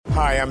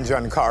Hi, I'm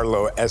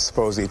Giancarlo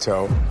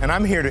Esposito, and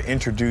I'm here to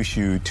introduce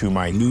you to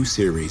my new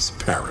series,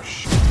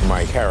 Parrish.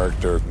 My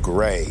character,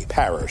 Gray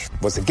Parrish,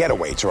 was a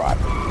getaway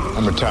driver.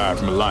 I'm retired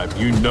from life.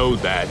 You know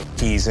that.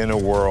 He's in a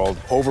world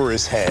over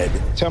his head.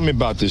 Tell me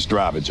about this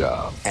driver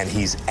job. And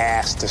he's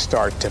asked to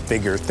start to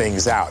figure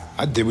things out.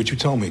 I did what you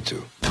told me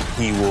to.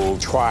 He will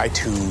try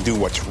to do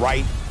what's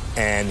right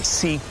and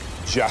seek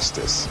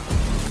justice.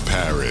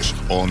 Parrish,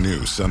 all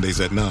new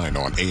Sundays at 9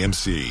 on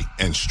AMC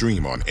and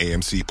stream on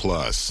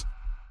AMC+.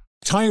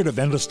 Tired of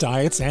endless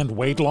diets and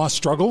weight loss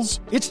struggles?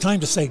 It's time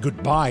to say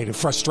goodbye to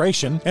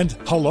frustration and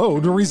hello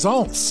to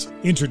results.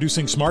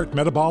 Introducing Smart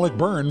Metabolic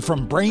Burn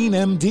from Brain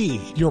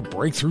MD, your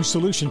breakthrough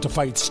solution to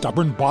fight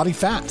stubborn body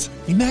fat.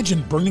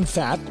 Imagine burning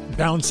fat,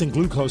 balancing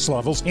glucose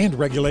levels, and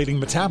regulating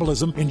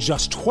metabolism in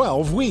just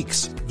 12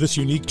 weeks. This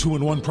unique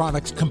 2-in-1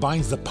 product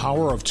combines the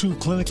power of 2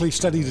 clinically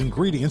studied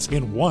ingredients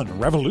in one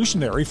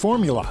revolutionary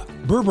formula.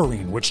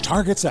 Berberine, which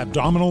targets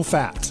abdominal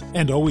fat,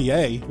 and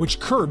OEA,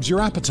 which curbs your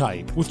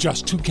appetite. With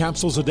just 2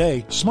 capsules a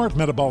day, Smart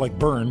Metabolic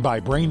Burn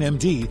by Brain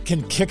MD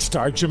can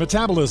kickstart your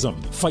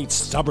metabolism, fight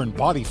stubborn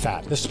body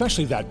fat, especially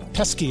that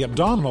pesky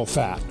abdominal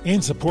fat,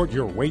 and support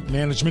your weight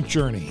management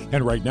journey.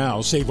 And right now,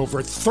 save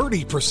over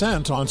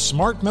 30% on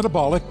Smart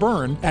Metabolic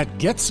Burn at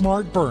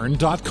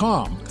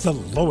GetSmartBurn.com. The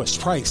lowest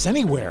price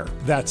anywhere.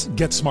 That's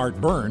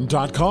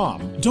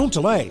GetSmartBurn.com. Don't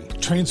delay.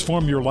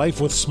 Transform your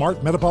life with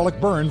Smart Metabolic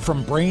Burn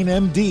from Brain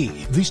MD.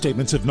 These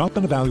statements have not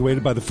been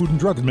evaluated by the Food and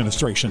Drug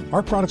Administration.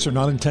 Our products are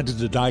not intended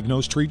to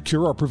diagnose, treat,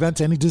 cure, or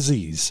prevent any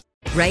disease.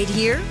 Right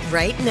here,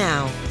 right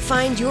now.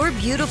 Find your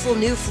beautiful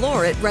new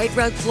floor at Right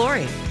Rug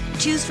Flooring.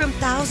 Choose from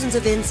thousands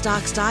of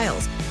in-stock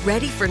styles,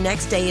 ready for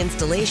next day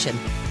installation,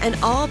 and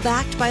all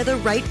backed by the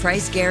right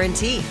price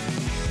guarantee.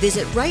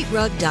 Visit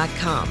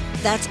rightrug.com.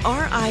 That's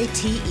RITERUG.com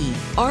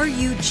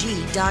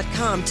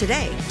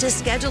today to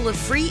schedule a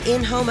free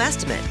in-home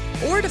estimate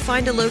or to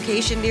find a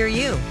location near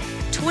you.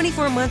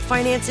 24-month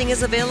financing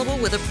is available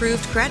with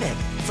approved credit.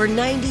 For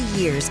 90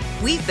 years,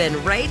 we've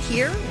been right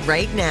here,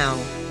 right now.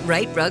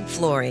 Right Rug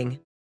Flooring.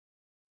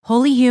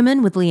 Holy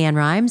Human with Leanne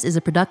Rimes is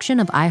a production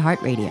of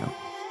iHeartRadio.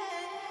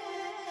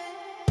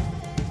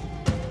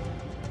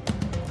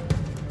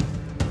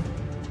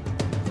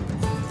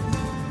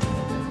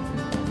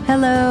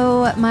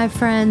 Hello, my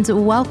friends.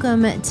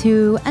 Welcome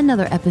to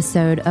another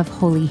episode of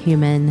Holy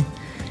Human.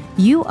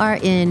 You are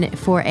in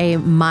for a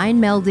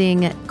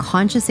mind-melding,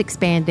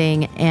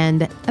 conscious-expanding,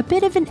 and a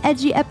bit of an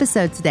edgy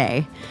episode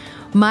today.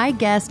 My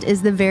guest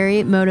is the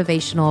very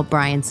motivational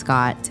Brian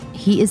Scott.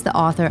 He is the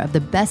author of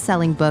the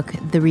best-selling book,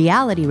 The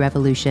Reality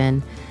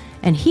Revolution,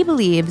 and he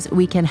believes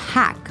we can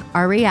hack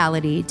our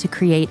reality to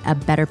create a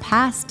better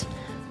past,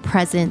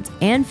 present,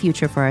 and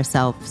future for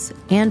ourselves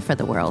and for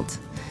the world.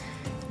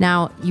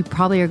 Now, you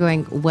probably are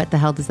going, what the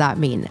hell does that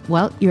mean?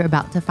 Well, you're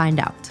about to find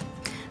out.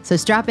 So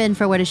strap in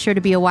for what is sure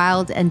to be a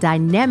wild and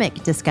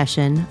dynamic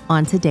discussion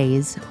on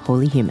today's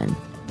Holy Human.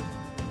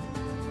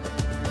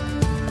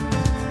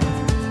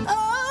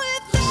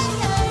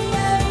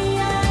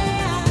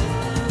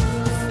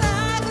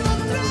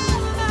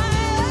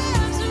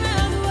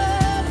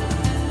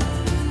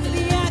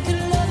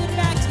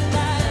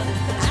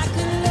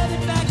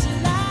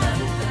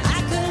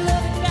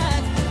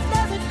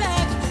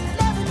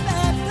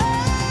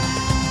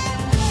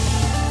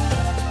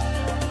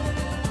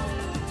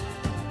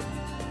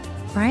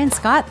 Brian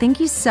Scott, thank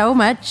you so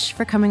much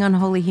for coming on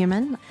Holy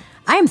Human.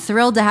 I am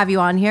thrilled to have you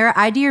on here.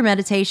 I do your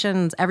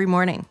meditations every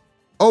morning.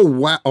 Oh,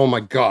 wow. Oh,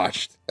 my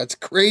gosh. That's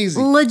crazy.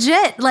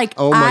 Legit.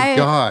 Oh, my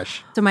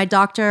gosh. So my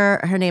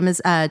doctor, her name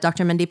is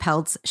Dr. Mindy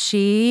Peltz.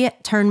 She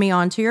turned me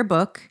on to your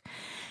book.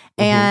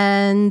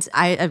 And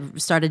I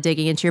started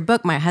digging into your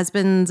book. My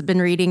husband's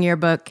been reading your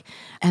book.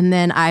 And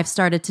then I've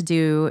started to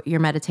do your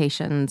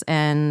meditations.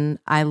 And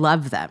I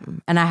love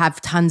them. And I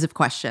have tons of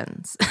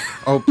questions.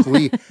 Oh,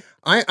 please.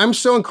 I'm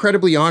so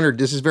incredibly honored.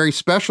 This is very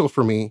special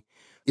for me.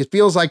 It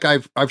feels like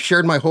I've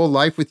shared my whole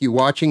life with you,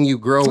 watching you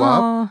grow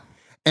up.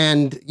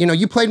 And, you know,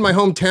 you played in my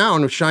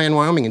hometown of Cheyenne,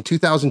 Wyoming in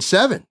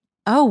 2007.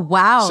 Oh,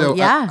 wow. So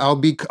yeah. I'll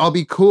be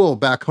cool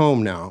back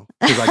home now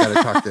because I got to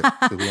talk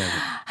to Leanne.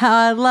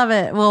 I love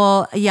it.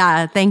 Well,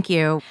 yeah, thank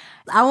you.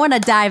 I want to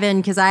dive in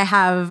because I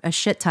have a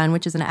shit ton,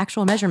 which is an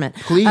actual measurement.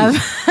 Please.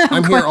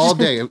 I'm here all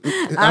day. I'm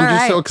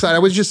just so excited. I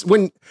was just,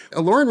 when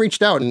Lauren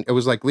reached out and it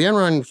was like, Leanne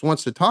Rimes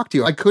wants to talk to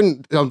you, I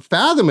couldn't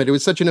fathom it. It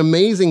was such an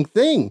amazing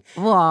thing.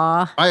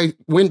 Aww. I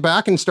went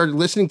back and started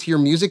listening to your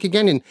music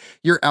again, and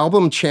your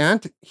album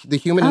Chant, The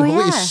Human and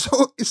Holy,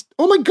 is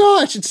oh my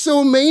gosh, it's so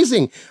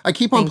amazing. I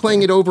keep on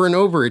playing it over and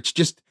over. It's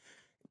just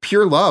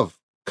pure love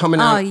coming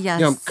out,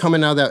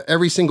 coming out of that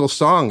every single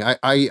song.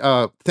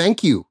 I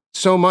thank you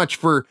so much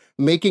for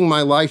making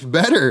my life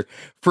better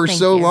for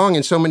so long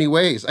in so many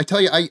ways. I tell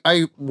you,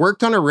 I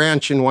worked on a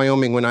ranch in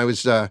Wyoming when I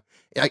was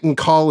in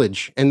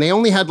college, and they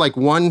only had like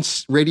one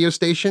radio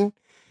station,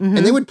 and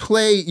they would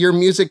play your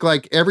music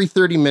like every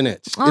 30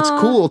 minutes. It's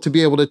cool to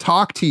be able to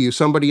talk to you,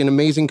 somebody, an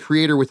amazing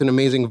creator with an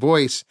amazing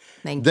voice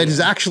that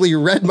has actually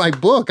read my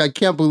book. I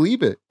can't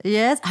believe it.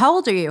 Yes. How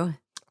old are you?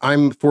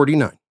 I'm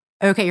 49.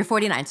 Okay, you're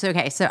 49.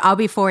 So I'll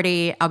be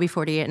 40. I'll be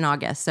 40 in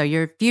August. So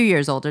you're a few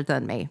years older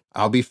than me.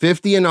 I'll be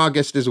 50 in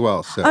August as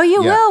well. So, oh,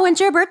 you will? When's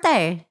your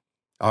birthday?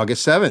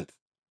 August 7th.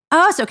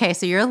 Oh, so okay.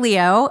 So you're a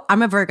Leo.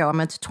 I'm a Virgo. I'm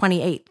a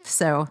 28th.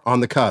 So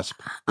on the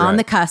cusp. On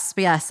the cusp.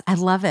 Yes. I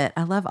love it.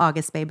 I love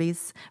August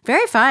babies.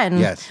 Very fun.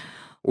 Yes.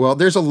 Well,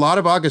 there's a lot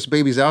of August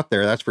babies out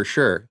there. That's for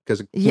sure.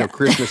 Because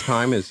Christmas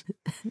time is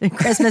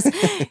Christmas.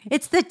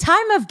 It's the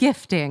time of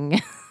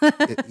gifting.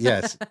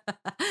 Yes.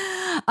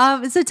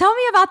 So tell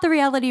me about the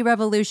Reality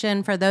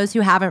Revolution. For those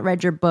who haven't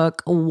read your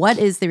book, what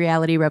is the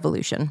Reality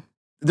Revolution?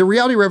 The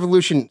Reality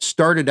Revolution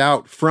started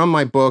out from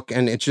my book,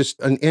 and it's just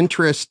an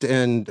interest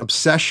and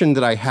obsession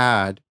that I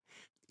had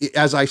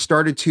as I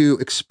started to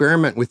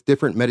experiment with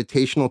different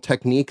meditational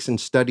techniques and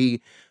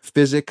study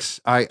physics.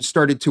 I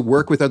started to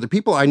work with other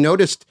people. I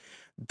noticed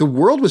the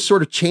world was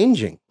sort of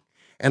changing.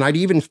 And I'd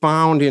even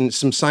found in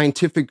some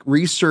scientific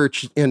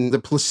research in the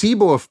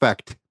placebo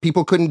effect,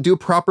 people couldn't do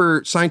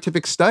proper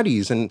scientific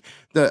studies. And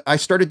I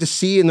started to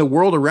see in the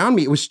world around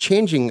me, it was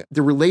changing.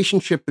 The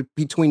relationship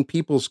between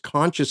people's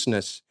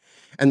consciousness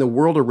and the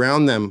world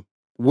around them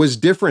was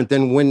different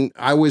than when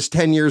I was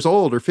 10 years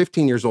old or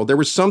 15 years old. There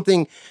was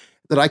something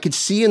that I could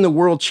see in the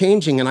world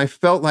changing, and I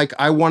felt like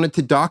I wanted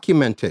to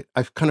document it.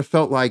 I kind of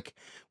felt like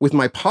with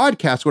my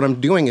podcast, what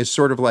I'm doing is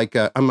sort of like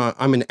I'm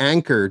an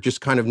anchor, just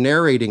kind of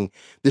narrating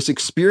this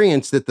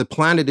experience that the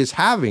planet is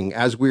having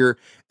as we're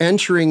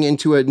entering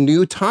into a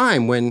new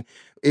time when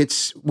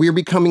we're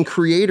becoming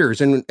creators.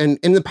 And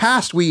in the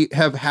past, we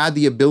have had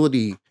the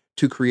ability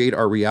to create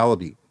our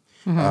reality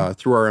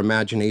through our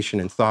imagination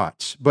and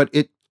thoughts. But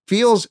it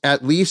feels,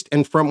 at least,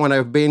 and from what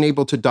I've been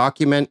able to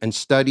document and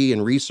study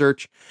and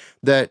research,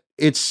 that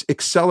it's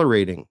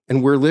accelerating.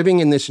 And we're living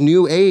in this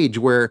new age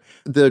where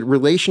the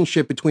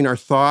relationship between our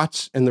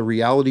thoughts and the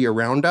reality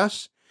around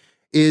us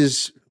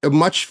is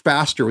much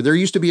faster. There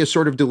used to be a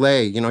sort of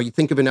delay. You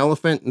think of an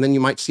elephant and then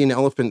you might see an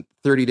elephant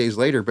 30 days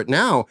later. But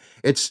now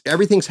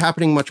everything's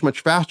happening much,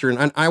 much faster.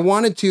 And I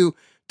wanted to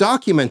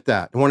document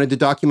that. I wanted to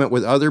document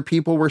what other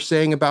people were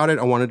saying about it.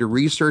 I wanted to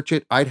research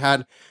it. I'd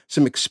had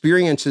some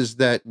experiences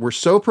that were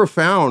so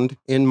profound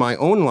in my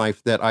own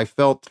life that I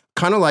felt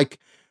kind of like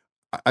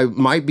I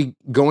might be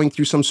going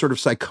through some sort of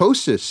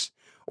psychosis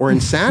or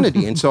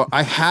insanity. And so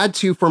I had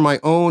to, for my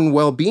own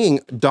well-being,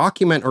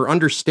 document or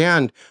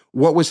understand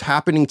what was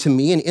happening to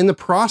me. And in the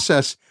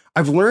process,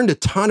 I've learned a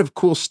ton of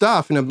cool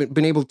stuff, and I've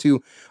been able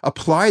to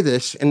apply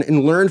this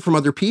and learn from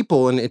other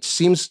people. And it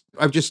seems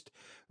I've just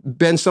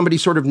been somebody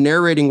sort of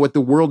narrating what the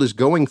world is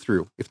going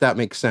through, if that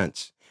makes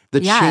sense.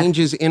 The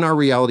changes in our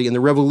reality and the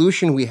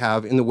revolution we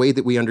have in the way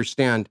that we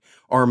understand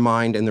our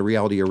mind and the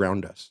reality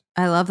around us.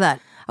 I love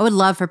that. I would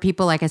love for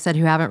people, like I said,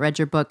 who haven't read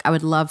your book, I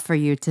would love for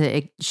you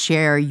to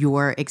share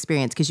your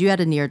experience, because you had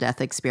a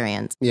near-death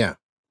experience. Yeah.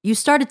 You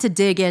started to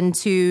dig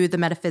into the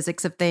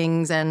metaphysics of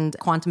things and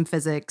quantum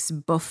physics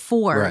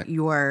before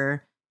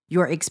your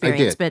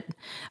experience.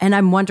 And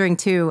I'm wondering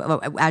too,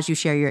 as you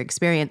share your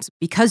experience,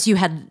 because you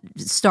had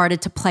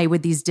started to play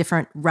with these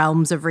different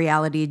realms of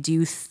reality, do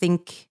you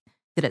think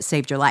that it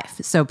saved your life?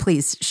 So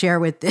please share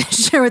with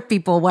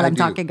people what I'm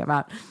talking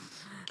about.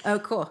 Oh,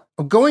 cool.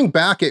 Going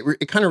back,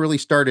 it kind of really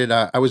started,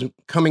 I was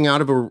coming out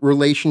of a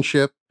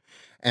relationship,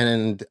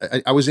 and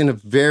I was in a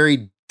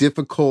very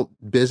difficult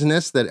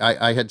business that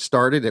I had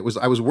started.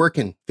 I was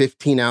working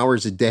 15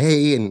 hours a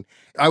day, and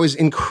I was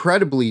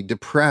incredibly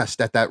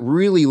depressed at that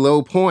really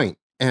low point,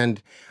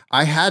 and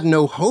I had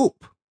no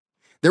hope.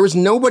 There was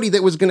nobody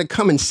that was going to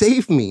come and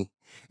save me.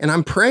 And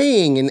I'm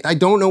praying, and I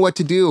don't know what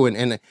to do.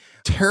 And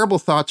terrible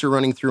thoughts are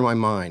running through my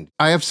mind.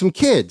 I have some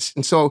kids.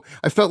 And so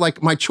I felt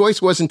like my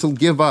choice wasn't to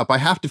give up. I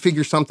have to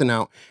figure something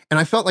out. And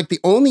I felt like the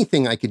only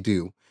thing I could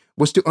do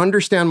was to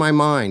understand my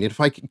mind. And if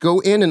I could go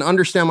in and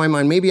understand my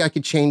mind, maybe I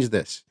could change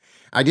this.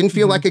 I didn't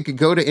feel like I could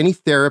go to any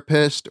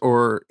therapist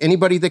or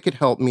anybody that could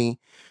help me.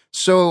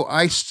 So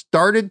I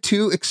started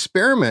to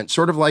experiment,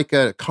 sort of like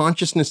a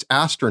consciousness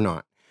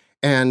astronaut.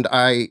 And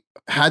I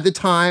had the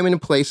time and a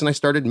place, and I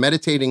started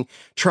meditating,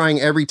 trying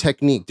every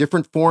technique,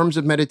 different forms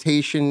of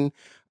meditation.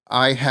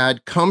 I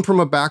had come from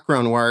a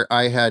background where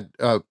I had,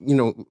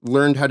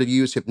 learned how to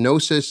use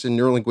hypnosis and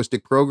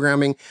neurolinguistic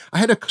programming. I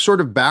had a sort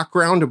of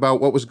background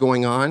about what was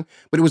going on,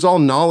 but it was all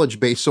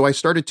knowledge-based. So I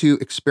started to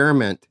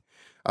experiment.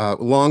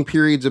 Long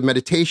periods of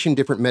meditation,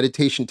 different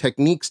meditation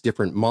techniques,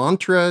 different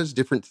mantras,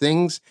 different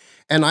things.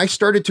 And I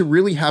started to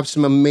really have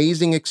some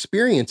amazing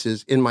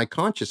experiences in my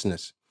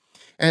consciousness.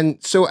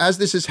 And so as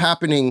this is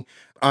happening,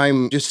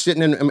 I'm just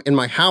sitting in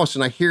my house,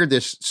 and I hear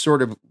this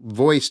sort of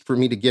voice for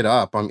me to get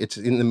up. It's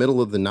in the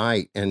middle of the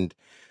night, and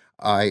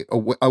I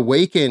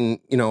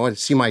awaken, I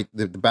see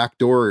the back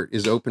door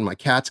is open. My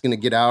cat's going to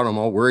get out. I'm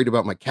all worried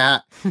about my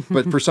cat.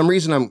 But for some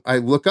reason, I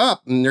look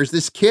up, and there's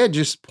this kid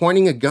just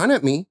pointing a gun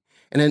at me.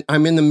 And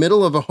I'm in the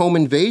middle of a home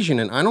invasion,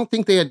 and I don't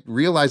think they had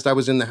realized I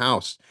was in the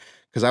house,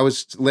 because I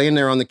was laying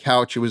there on the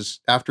couch. It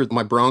was after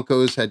my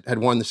Broncos had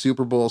won the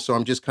Super Bowl, so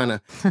I'm just kind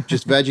of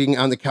just vegging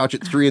on the couch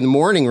at 3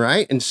 a.m,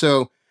 right? And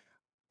so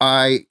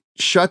I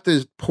shut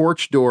the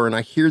porch door, and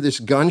I hear this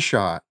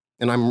gunshot,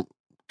 and I'm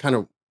kind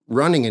of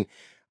running, and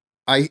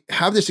I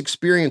have this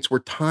experience where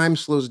time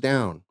slows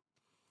down.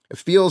 It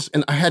feels,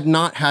 and I had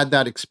not had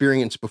that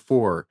experience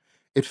before.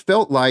 It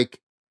felt like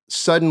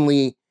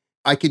suddenly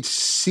I could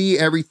see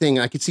everything.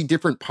 I could see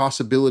different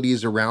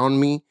possibilities around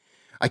me.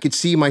 I could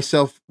see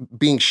myself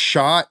being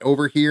shot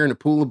over here in a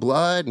pool of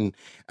blood. And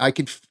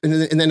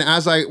then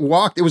as I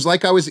walked, it was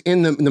like I was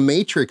in the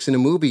Matrix in a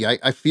movie.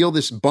 I feel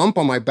this bump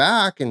on my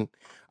back and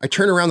I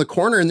turn around the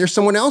corner and there's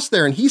someone else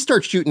there and he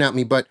starts shooting at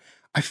me, but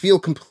I feel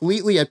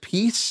completely at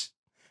peace.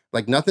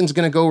 Like nothing's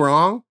going to go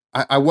wrong.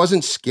 I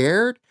wasn't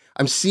scared.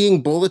 I'm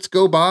seeing bullets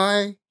go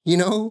by, you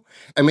know,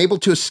 I'm able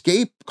to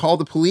escape, call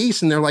the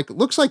police. And they're like,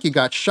 looks like you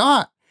got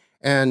shot.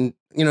 And,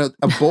 you know,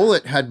 a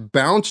bullet had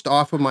bounced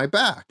off of my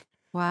back.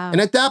 Wow.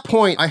 And at that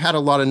point, I had a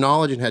lot of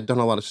knowledge and had done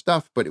a lot of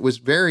stuff, but it was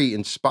very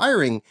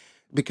inspiring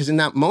because in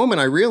that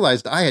moment, I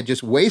realized I had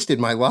just wasted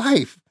my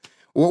life.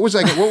 What would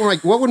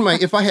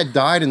if I had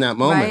died in that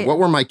moment, right. What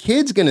were my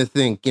kids going to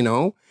think, you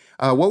know?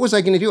 What was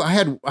I going to do?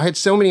 I had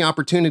so many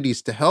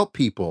opportunities to help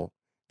people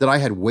that I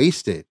had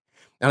wasted.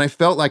 And I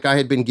felt like I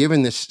had been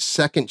given this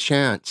second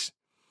chance.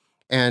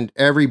 And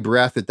every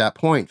breath at that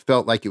point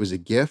felt like it was a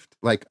gift,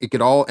 like it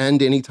could all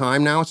end any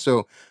time now.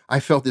 So I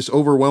felt this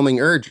overwhelming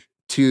urge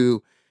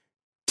to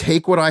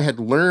take what I had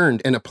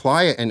learned and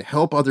apply it and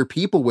help other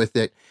people with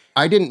it.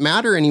 I didn't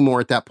matter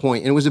anymore at that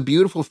point, and it was a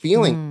beautiful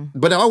feeling.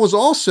 But I was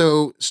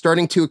also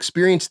starting to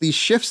experience these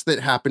shifts that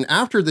happened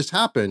after this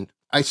happened.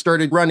 I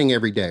started running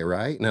every day,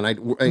 right? And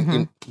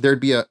then there'd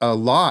be a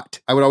lot.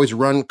 I would always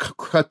run,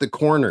 cut the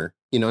corner,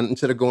 you know,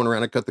 instead of going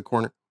around, I cut the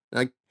corner. And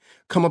I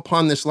come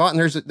upon this lot,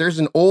 and there's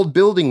an old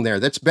building there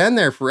that's been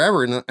there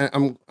forever. And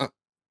I'm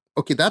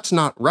okay, that's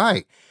not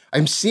right.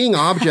 I'm seeing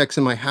objects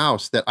in my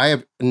house that I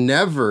have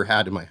never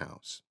had in my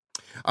house.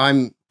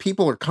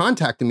 People are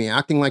contacting me,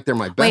 acting like they're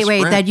my best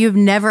friend. That you've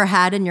never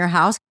had in your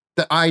house?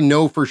 That I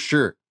know for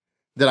sure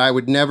that I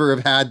would never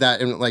have had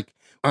that. And like,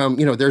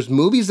 you know, there's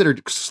movies that are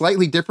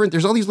slightly different.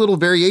 There's all these little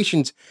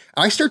variations.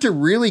 I start to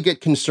really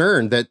get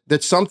concerned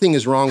that something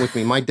is wrong with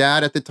me. My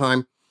dad at the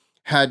time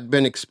had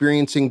been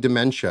experiencing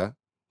dementia.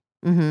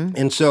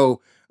 And so,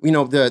 you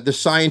know, the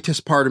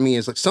scientist part of me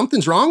is like,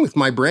 something's wrong with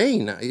my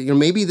brain. You know,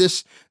 maybe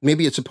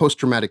it's a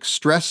post-traumatic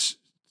stress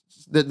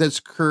that's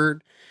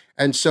occurred.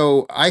 And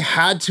so I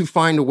had to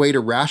find a way to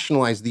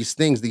rationalize these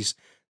things, these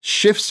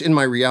shifts in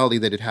my reality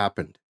that had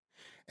happened.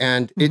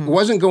 And it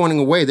wasn't going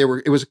away.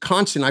 It was a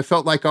constant. I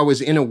felt like I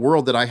was in a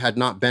world that I had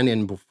not been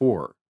in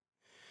before.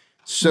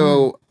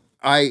 So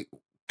I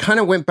kind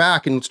of went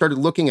back and started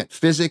looking at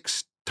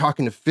physics,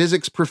 talking to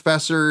physics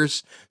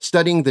professors,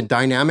 studying the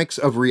dynamics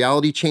of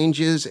reality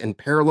changes and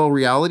parallel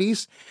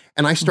realities.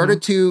 And I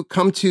started to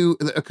come to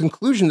a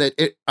conclusion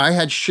that I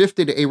had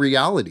shifted a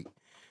reality.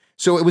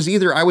 So it was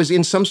either I was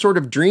in some sort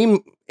of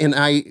dream and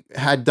I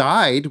had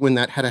died when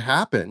that had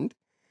happened,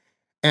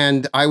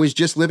 and I was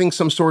just living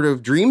some sort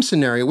of dream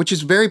scenario, which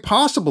is very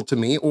possible to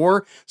me,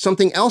 or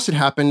something else had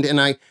happened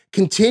and I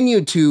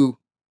continued to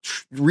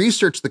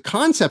research the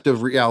concept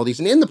of realities.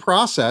 And in the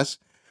process,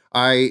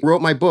 I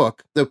wrote my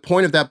book. The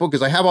point of that book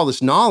is I have all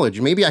this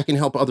knowledge. Maybe I can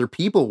help other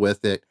people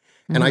with it.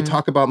 And I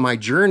talk about my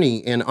journey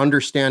in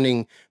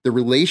understanding the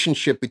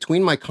relationship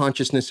between my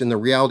consciousness and the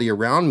reality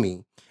around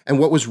me and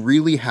what was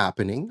really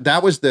happening.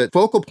 That was the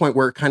focal point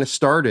where it kind of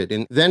started.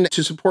 And then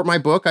to support my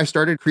book, I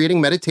started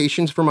creating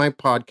meditations for my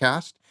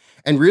podcast.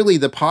 And really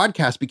the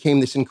podcast became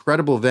this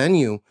incredible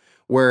venue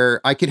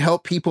where I could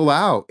help people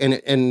out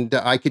and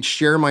I could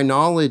share my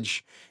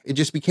knowledge. It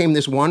just became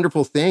this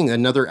wonderful thing,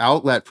 another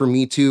outlet for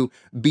me to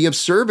be of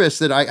service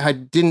that I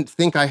didn't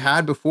think I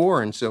had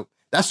before. And so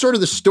that's sort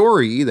of the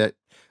story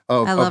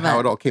of how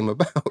it all came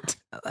about.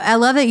 I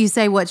love that you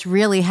say what's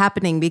really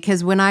happening,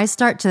 because when I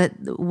start to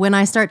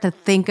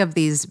think of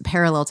these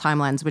parallel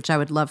timelines, which I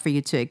would love for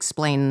you to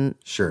explain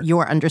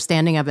your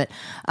understanding of it.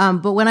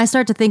 But when I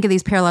start to think of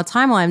these parallel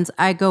timelines,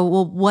 I go,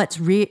 well,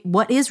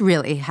 what is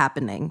really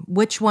happening?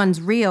 Which one's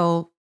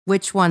real?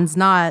 Which one's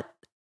not?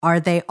 Are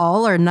they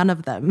all or none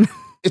of them?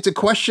 It's a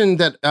question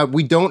that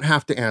we don't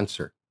have to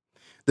answer.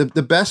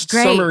 The best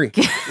summary,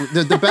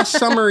 the best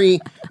summary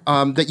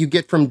that you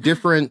get from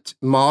different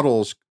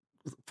models,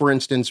 for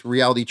instance,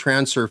 reality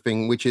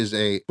transurfing, which is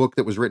a book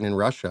that was written in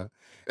Russia,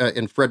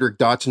 and Frederick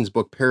Dodson's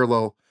book,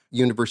 Parallel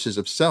Universes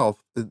of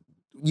Self,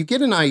 you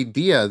get an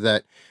idea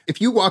that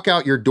if you walk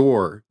out your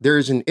door, there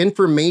is an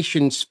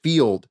information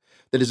field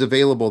that is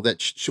available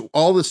that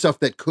all the stuff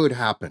that could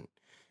happen.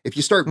 If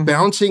you start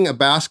bouncing a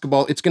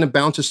basketball, it's going to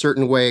bounce a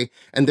certain way,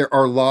 and there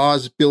are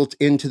laws built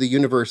into the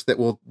universe that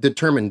will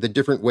determine the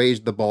different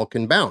ways the ball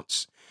can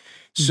bounce.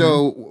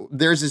 So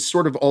there's this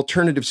sort of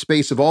alternative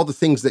space of all the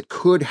things that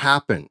could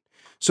happen.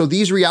 So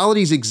these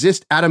realities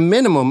exist at a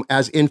minimum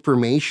as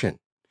information.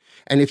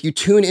 And if you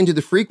tune into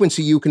the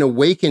frequency, you can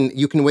awaken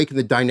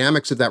the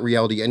dynamics of that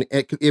reality, and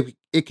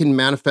it can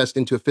manifest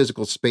into a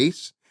physical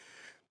space.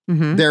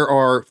 There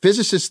are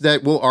physicists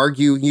that will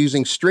argue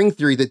using string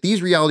theory that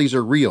these realities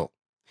are real.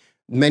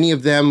 Many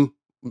of them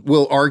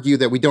will argue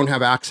that we don't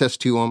have access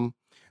to them,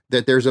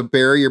 that there's a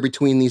barrier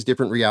between these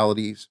different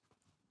realities.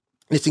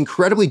 It's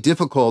incredibly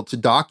difficult to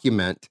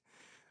document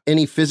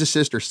any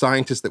physicist or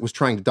scientist that was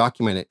trying to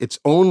document it. It's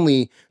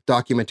only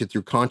documented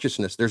through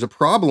consciousness. There's a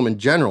problem in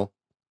general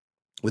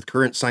with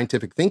current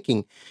scientific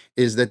thinking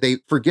is that they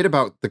forget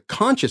about the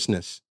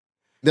consciousness.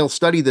 They'll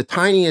study the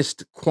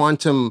tiniest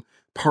quantum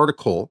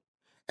particle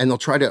and they'll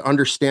try to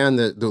understand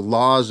the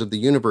laws of the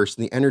universe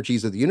and the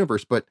energies of the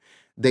universe, but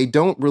they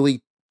don't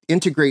really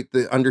integrate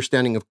the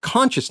understanding of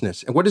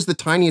consciousness. And what is the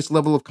tiniest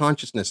level of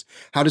consciousness?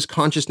 How does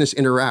consciousness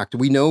interact?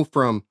 We know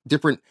from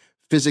different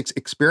physics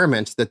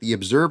experiments that the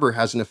observer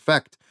has an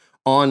effect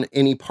on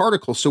any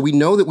particle. So we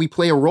know that we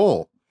play a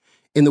role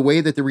in the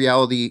way that the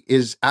reality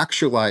is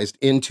actualized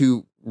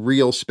into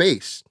real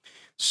space.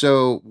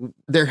 So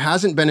there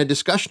hasn't been a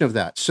discussion of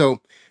that.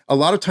 So a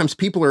lot of times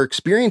people are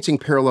experiencing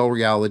parallel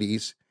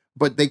realities,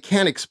 but they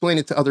can't explain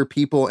it to other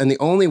people. And the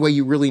only way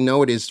you really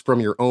know it is from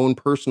your own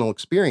personal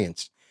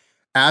experience.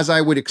 As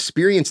I would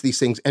experience these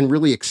things and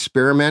really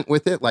experiment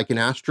with it like an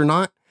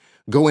astronaut,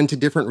 go into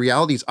different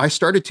realities, I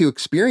started to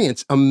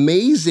experience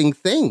amazing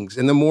things.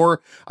 And the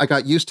more I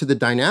got used to the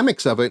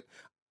dynamics of it,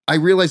 I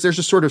realized there's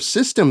a sort of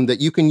system that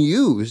you can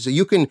use.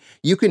 You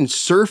can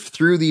surf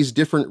through these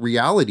different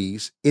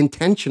realities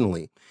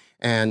intentionally.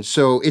 And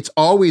so it's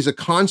always a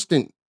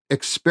constant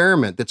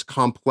experiment that's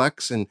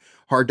complex and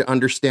hard to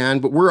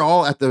understand, but we're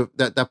all at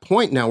that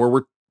point now where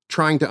we're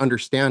trying to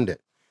understand it.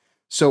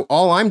 So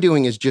all I'm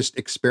doing is just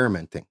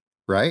experimenting,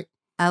 right?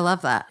 I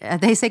love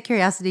that. They say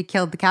curiosity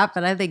killed the cat,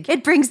 but I think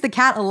it brings the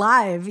cat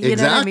alive. You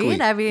Exactly. know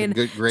what I mean?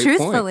 Great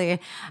truthfully,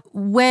 point.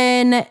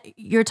 When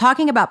you're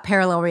talking about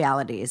parallel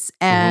realities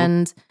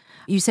and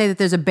you say that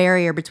there's a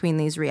barrier between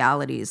these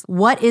realities,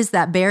 what is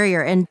that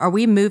barrier? And are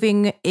we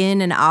moving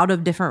in and out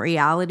of different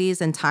realities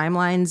and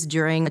timelines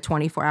during a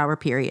 24-hour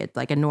period,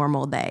 like a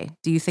normal day?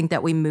 Do you think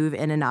that we move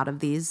in and out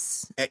of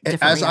these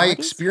different As realities? I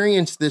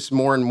experience this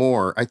more and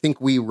more, I think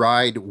we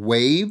ride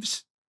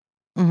waves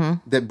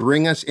that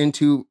bring us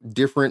into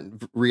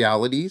different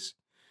realities.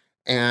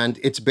 And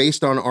it's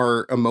based on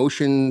our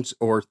emotions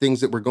or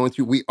things that we're going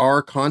through. We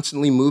are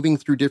constantly moving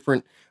through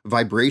different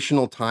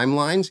vibrational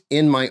timelines.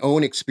 In my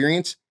own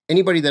experience,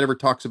 anybody that ever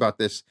talks about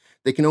this,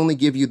 they can only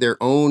give you their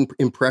own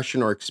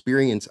impression or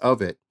experience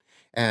of it.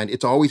 And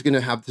it's always going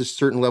to have this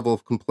certain level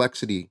of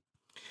complexity.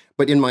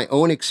 But in my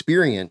own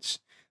experience,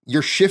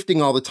 you're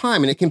shifting all the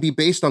time. And it can be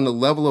based on the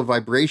level of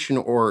vibration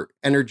or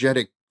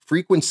energetic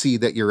frequency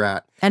that you're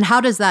at. And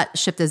how does that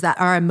shift? Is that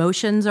our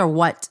emotions or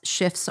what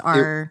shifts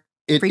our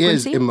frequency? It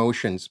is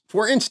emotions.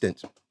 For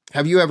instance,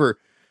 have you ever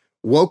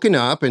woken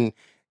up and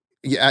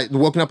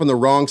woken up on the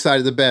wrong side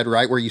of the bed,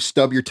 right? Where you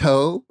stub your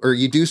toe or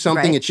you do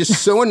something, It's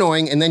just so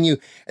annoying. And then you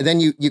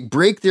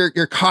break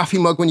your coffee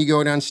mug when you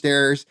go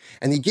downstairs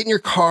and you get in your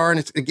car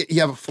and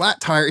you have a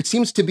flat tire. It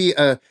seems to be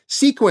a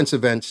sequence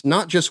of events,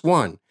 not just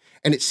one.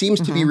 And it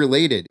seems to be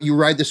related. You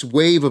ride this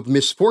wave of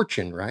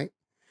misfortune, right?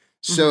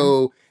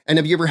 So, and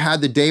have you ever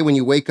had the day when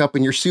you wake up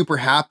and you're super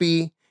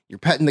happy, you're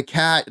petting the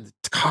cat,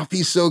 the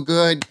coffee's so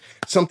good,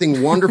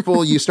 something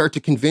wonderful, you start to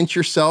convince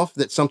yourself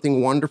that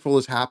something wonderful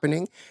is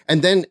happening.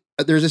 And then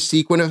there's a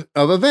sequence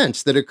of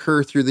events that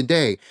occur through the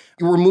day.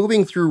 We're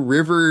moving through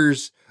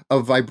rivers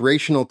of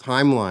vibrational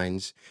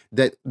timelines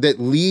that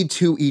lead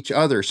to each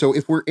other. So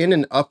if we're in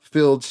an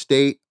upfilled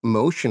state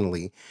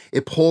emotionally,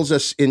 it pulls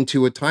us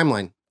into a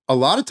timeline. A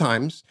lot of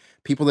times,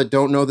 people that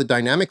don't know the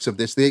dynamics of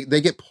this, they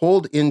get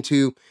pulled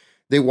into,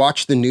 they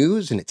watch the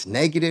news and it's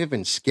negative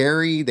and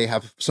scary. They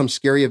have some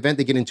scary event.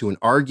 They get into an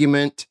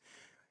argument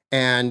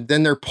and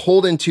then they're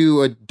pulled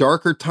into a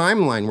darker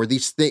timeline where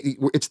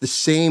it's the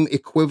same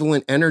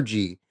equivalent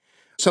energy.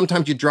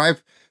 Sometimes you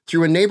drive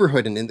through a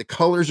neighborhood and the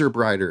colors are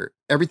brighter.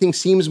 Everything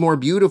seems more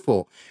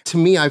beautiful. To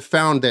me, I've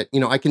found that,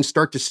 I can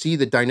start to see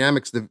the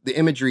dynamics, the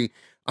imagery.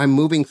 I'm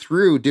moving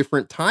through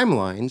different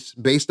timelines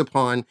based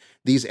upon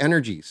these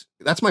energies.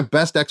 That's my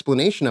best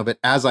explanation of it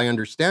as I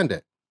understand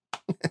it.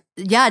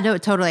 Yeah, no,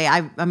 totally.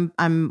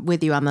 I'm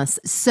with you on this.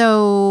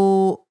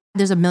 So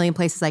there's a million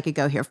places I could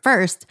go here.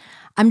 First,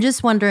 I'm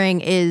just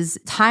wondering, is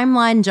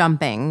timeline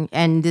jumping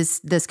and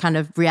this kind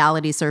of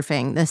reality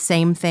surfing the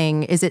same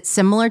thing? Is it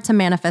similar to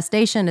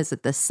manifestation? Is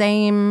it the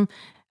same?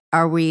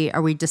 Are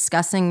we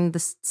discussing the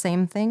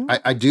same thing?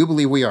 I do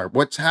believe we are.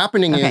 What's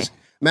happening is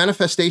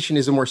manifestation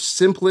is a more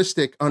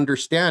simplistic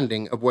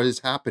understanding of what is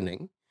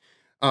happening.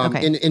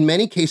 In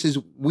many cases,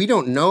 we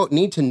don't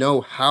need to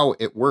know how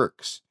it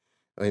works.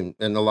 And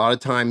a lot of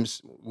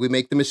times we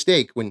make the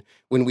mistake when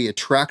we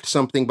attract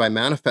something by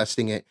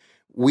manifesting it,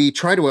 we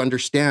try to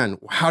understand,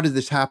 how did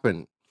this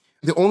happen?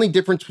 The only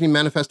difference between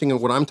manifesting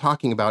and what I'm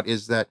talking about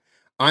is that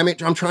I'm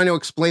trying to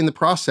explain the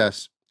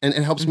process and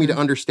it helps me to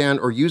understand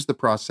or use the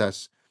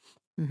process.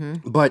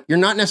 But you're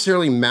not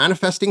necessarily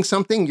manifesting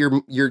something,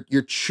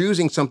 you're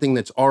choosing something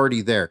that's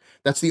already there.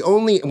 That's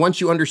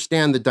once you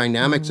understand the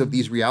dynamics of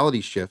these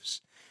reality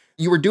shifts,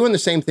 you were doing the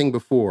same thing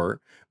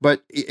before,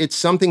 but it's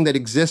something that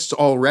exists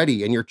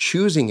already and you're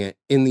choosing it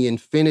in the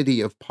infinity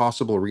of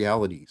possible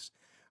realities.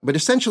 But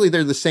essentially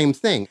they're the same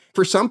thing.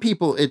 For some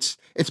people, it's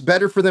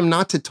better for them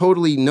not to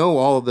totally know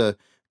all the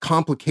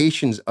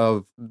complications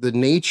of the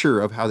nature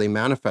of how they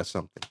manifest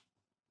something.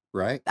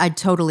 right? I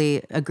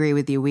totally agree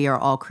with you. We are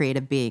all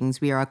creative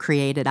beings. We are all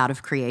created out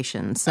of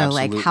creation. So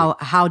Absolutely.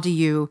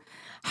 like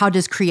how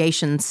does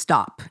creation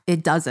stop?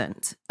 It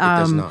doesn't. It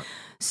does not.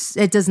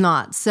 It does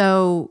not.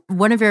 So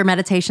one of your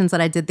meditations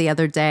that I did the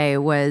other day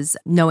was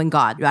knowing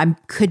God. I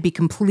could be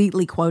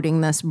completely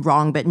quoting this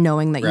wrong, but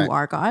knowing that Right. you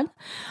are God.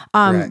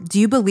 Right. Do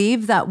you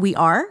believe that we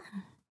are?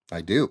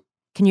 I do.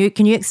 Can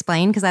you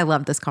explain? Because I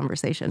love this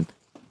conversation.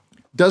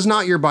 Does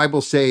not your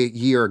Bible say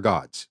ye are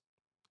gods?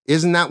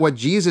 Isn't that what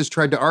Jesus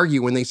tried to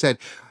argue when they said,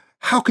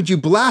 how could you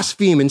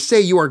blaspheme and say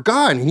you are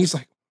God? And he's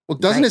like, well,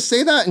 doesn't Right. it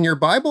say that in your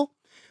Bible?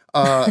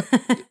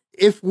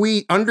 If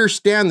we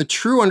understand the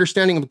true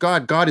understanding of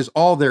God, God is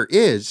all there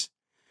is,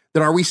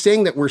 then are we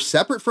saying that we're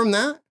separate from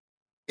that?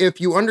 If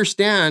you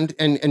understand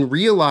and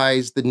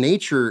realize the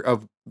nature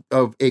of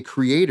a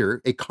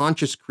creator, a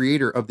conscious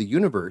creator of the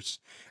universe,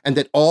 and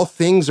that all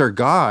things are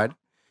God,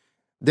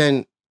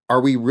 then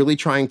are we really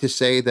trying to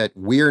say that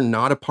we're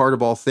not a part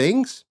of all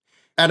things?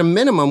 At a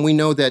minimum, we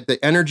know that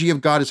the energy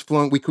of God is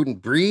flowing. We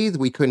couldn't breathe.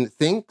 We couldn't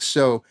think.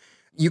 So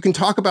you can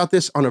talk about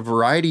this on a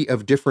variety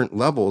of different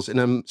levels.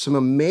 And some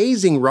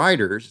amazing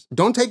writers,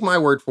 don't take my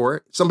word for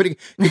it. Somebody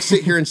could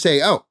sit here and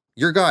say, oh,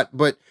 you're God.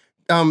 But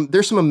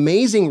there's some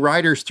amazing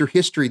writers through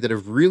history that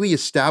have really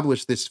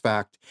established this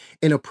fact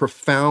in a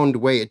profound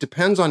way. It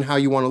depends on how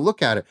you want to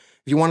look at it.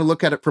 If you want to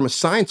look at it from a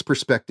science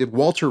perspective,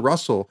 Walter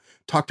Russell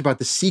talked about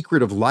the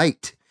secret of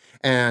light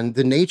and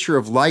the nature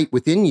of light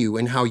within you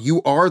and how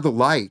you are the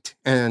light,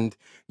 and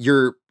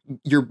you're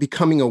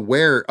becoming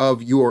aware of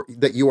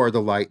that you are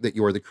the light, that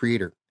you are the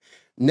creator.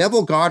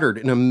 Neville Goddard,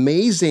 an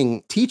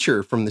amazing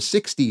teacher from the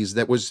 60s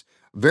that was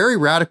very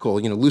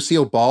radical.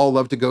 Lucille Ball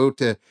loved to go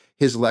to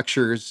his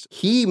lectures.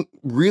 He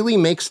really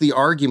makes the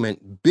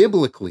argument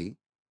biblically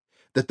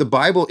that the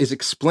Bible is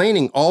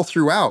explaining all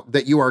throughout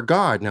that you are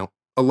God. Now,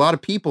 a lot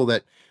of people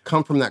that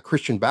come from that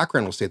Christian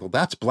background will say, well,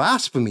 that's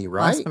blasphemy,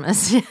 right?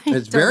 Blasphemous.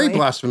 It's very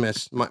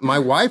blasphemous. My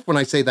wife, when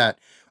I say that,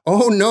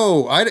 oh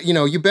no,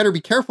 you better be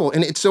careful.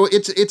 And it's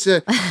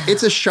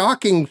a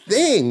shocking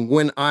thing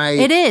when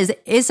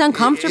It's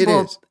uncomfortable.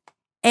 It is.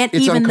 And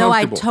It's even though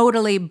I uncomfortable.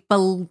 totally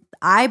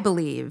I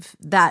believe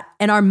that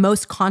in our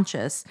most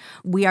conscious,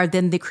 we are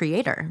then the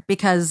creator,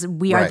 because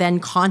we are Right. then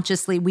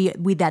consciously,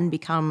 we then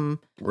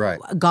become Right.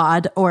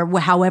 God, or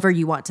however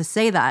you want to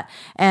say that.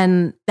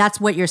 And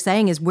that's what you're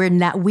saying is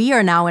we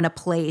are now in a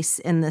place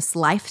in this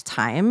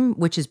lifetime,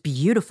 which is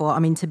beautiful. I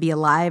mean, to be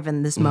alive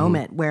in this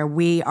moment where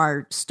we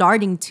are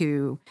starting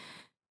to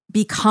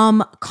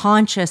become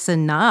conscious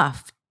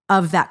enough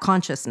of that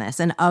consciousness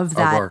and of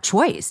that our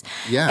choice.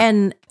 Yeah.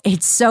 And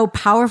it's so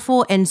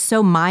powerful and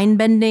so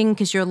mind-bending,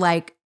 because you're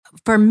like,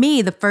 for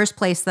me, the first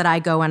place that I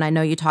go, and I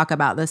know you talk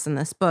about this in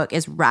this book,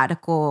 is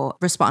radical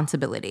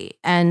responsibility.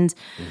 And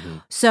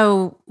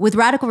so with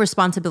radical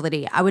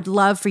responsibility, I would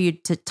love for you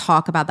to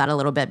talk about that a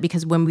little bit,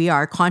 because when we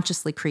are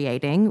consciously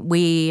creating,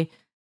 we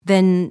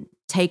then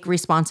take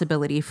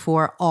responsibility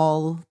for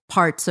all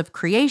parts of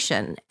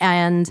creation.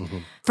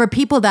 And for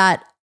people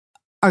that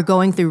are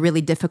going through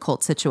really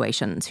difficult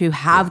situations, who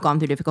have gone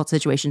through difficult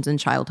situations in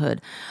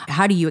childhood,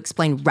 how do you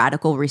explain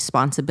radical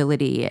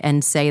responsibility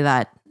and say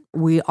that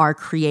we are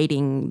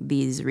creating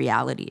these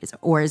realities?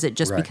 Or is it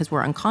just Right. because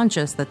we're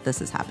unconscious that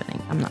this is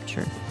happening? I'm not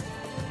sure.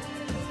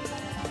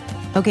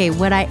 Okay,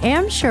 what I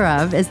am sure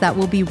of is that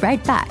we'll be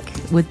right back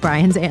with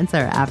Brian's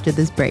answer after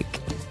this break.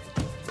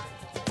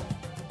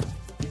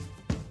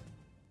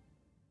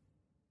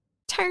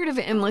 Tired of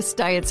endless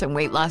diets and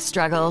weight loss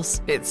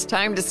struggles? It's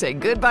time to say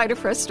goodbye to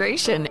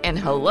frustration and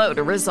hello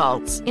to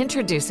results.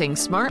 Introducing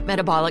Smart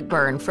Metabolic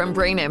Burn from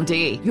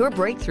BrainMD, your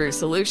breakthrough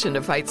solution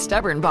to fight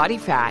stubborn body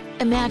fat.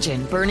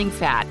 Imagine burning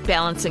fat,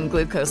 balancing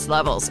glucose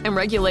levels, and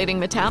regulating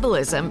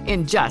metabolism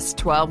in just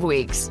 12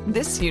 weeks.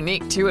 This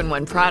unique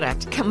 2-in-1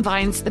 product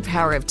combines the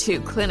power of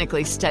 2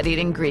 clinically studied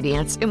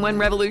ingredients in one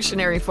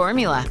revolutionary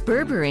formula: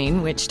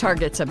 berberine, which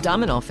targets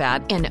abdominal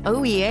fat, and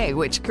OEA,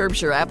 which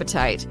curbs your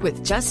appetite.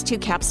 With just 2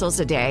 capsules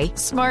a day,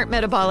 Smart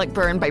Metabolic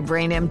Burn by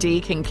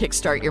BrainMD can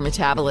kickstart your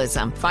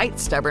metabolism, fight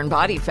stubborn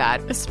body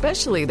fat,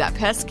 especially that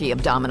pesky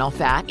abdominal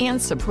fat,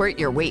 and support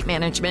your weight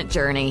management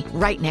journey.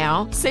 Right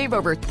now, save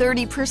over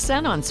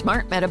 30% on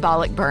Smart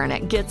Metabolic Burn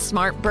at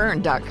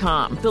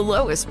GetSmartBurn.com. The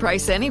lowest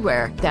price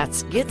anywhere.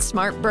 That's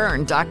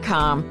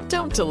GetSmartBurn.com.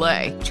 Don't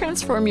delay.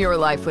 Transform your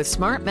life with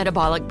Smart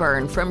Metabolic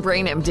Burn from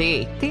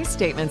BrainMD. These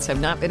statements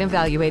have not been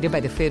evaluated by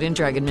the Food and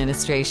Drug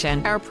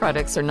Administration. Our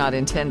products are not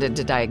intended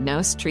to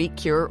diagnose, treat,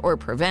 cure, or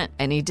prevent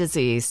any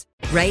disease.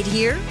 Right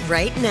here,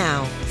 right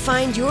now.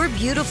 Find your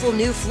beautiful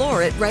new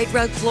floor at Right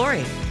Rug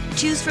Flooring.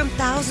 Choose from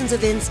thousands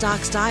of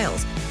in-stock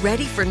styles,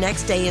 ready for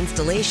next day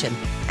installation,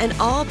 and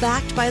all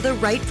backed by the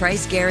right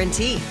price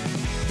guarantee.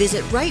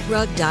 Visit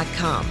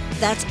rightrug.com.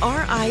 That's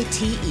RITERUG.com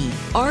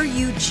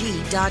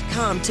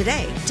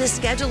today to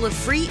schedule a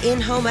free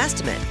in-home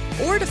estimate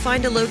or to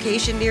find a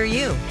location near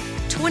you.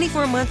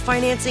 24-month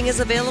financing is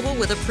available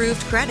with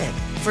approved credit.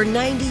 For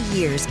 90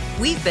 years,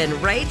 we've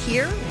been right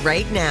here,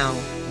 right now.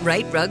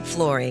 Right Rug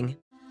Flooring.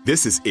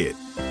 This is it.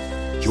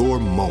 Your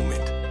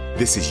moment.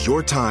 This is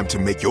your time to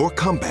make your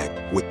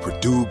comeback with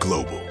Purdue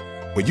Global.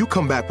 When you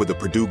come back with a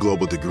Purdue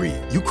Global degree,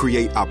 you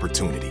create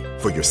opportunity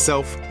for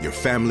yourself, your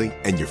family,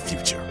 and your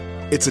future.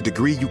 It's a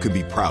degree you can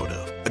be proud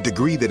of, a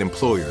degree that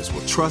employers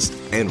will trust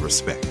and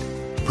respect.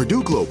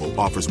 Purdue Global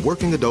offers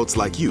working adults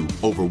like you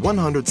over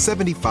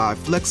 175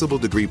 flexible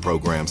degree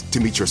programs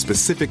to meet your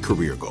specific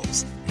career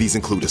goals. These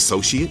include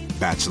associate,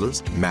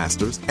 bachelor's,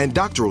 master's, and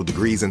doctoral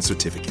degrees and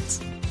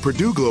certificates.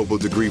 Purdue Global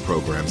degree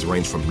programs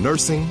range from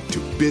nursing to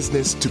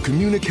business to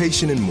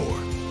communication and more.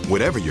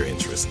 Whatever your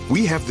interest,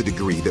 we have the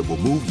degree that will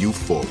move you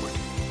forward.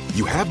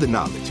 You have the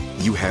knowledge,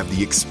 you have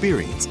the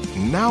experience.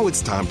 Now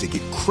it's time to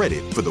get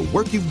credit for the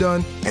work you've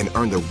done and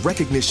earn the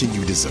recognition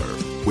you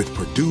deserve with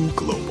Purdue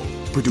Global,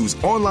 Purdue's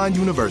online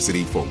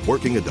university for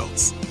working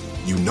adults.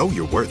 You know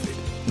you're worth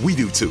it. We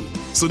do too.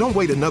 So don't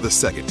wait another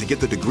second to get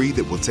the degree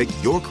that will take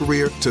your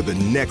career to the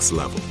next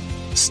level.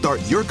 Start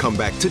your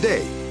comeback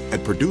today at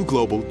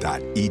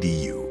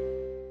purdueglobal.edu.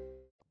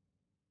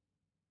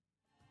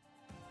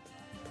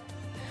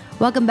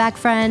 Welcome back,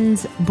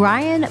 friends.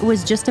 Brian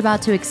was just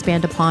about to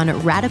expand upon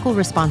radical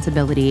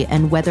responsibility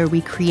and whether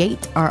we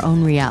create our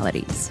own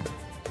realities.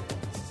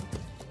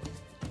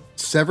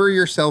 Sever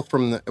yourself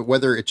from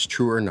whether it's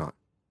true or not.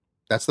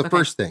 That's the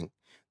first thing.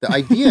 The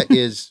idea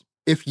is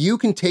if you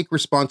can take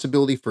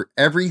responsibility for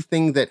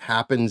everything that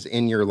happens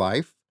in your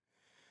life,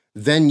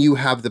 then you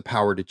have the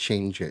power to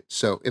change it.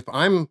 So if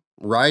I'm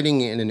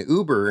riding in an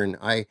Uber and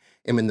I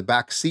am in the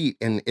back seat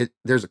and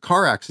there's a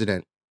car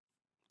accident,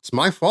 it's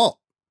my fault.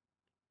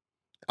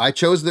 I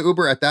chose the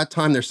Uber at that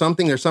time. There's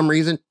some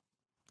reason.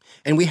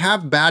 And we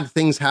have bad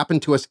things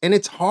happen to us. And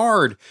it's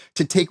hard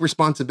to take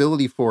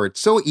responsibility for it. It's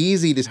so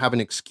easy to have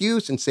an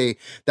excuse and say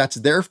that's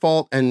their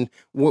fault. And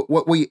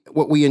what we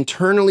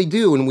internally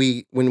do when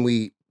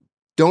we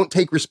don't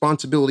take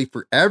responsibility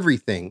for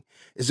everything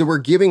is that we're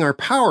giving our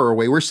power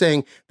away. We're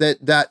saying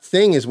that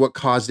thing is what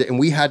caused it and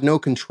we had no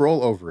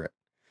control over it.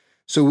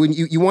 So when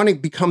you want to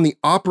become the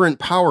operant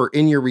power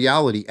in your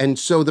reality. And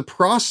so the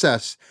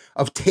process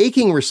of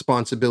taking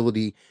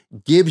responsibility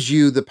gives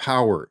you the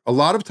power. A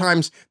lot of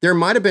times there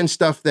might have been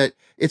stuff that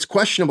it's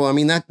questionable. I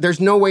mean, that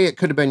there's no way it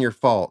could have been your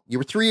fault. You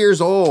were 3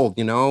 years old,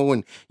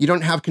 and you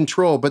don't have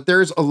control, but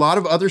there's a lot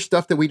of other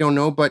stuff that we don't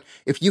know. But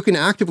if you can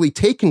actively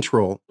take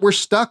control, we're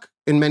stuck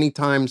in many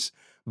times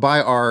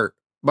by our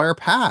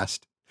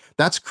past.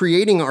 That's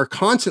creating our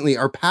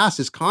past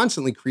is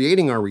constantly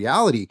creating our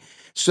reality.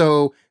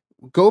 So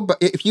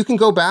if you can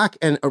go back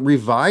and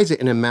revise it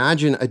and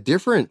imagine a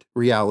different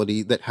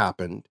reality that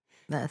happened.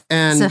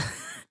 And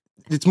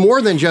it's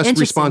more than just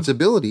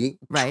responsibility,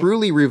 right?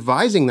 Truly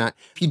revising that.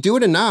 If you do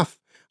it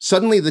enough,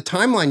 suddenly the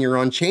timeline you're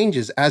on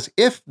changes as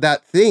if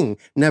that thing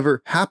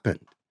never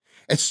happened.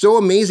 It's so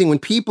amazing when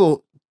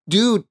people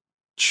do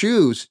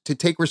choose to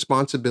take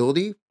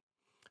responsibility.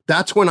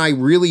 That's when I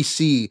really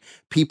see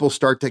people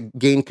start to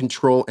gain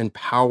control and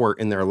power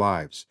in their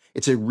lives.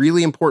 It's a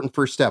really important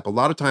first step. A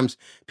lot of times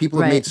people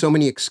have made so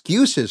many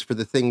excuses for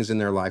the things in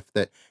their life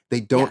that they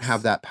don't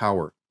have that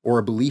power or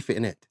a belief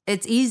in it.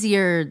 It's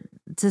easier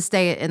to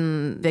stay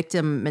in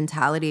victim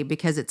mentality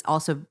because it's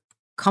also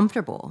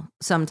comfortable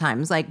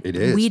sometimes. Like it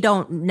is. We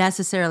don't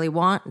necessarily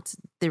want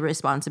the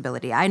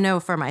responsibility. I know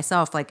for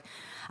myself, like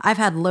I've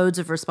had loads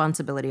of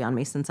responsibility on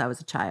me since I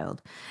was a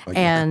child.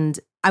 And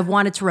I've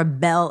wanted to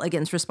rebel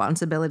against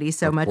responsibility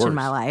so much in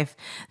my life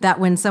that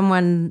when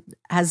someone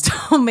has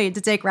told me to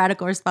take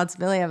radical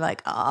responsibility, I'm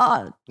like,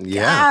 oh,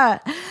 yeah.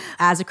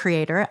 As a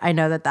creator, I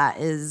know that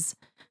is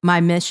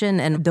my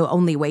mission and the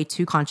only way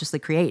to consciously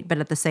create. But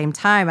at the same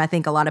time, I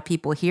think a lot of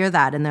people hear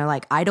that and they're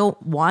like, I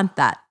don't want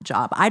that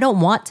job. I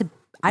don't want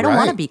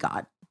to be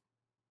God.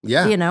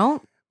 Yeah.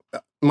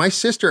 My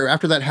sister,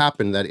 after that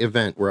happened, that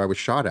event where I was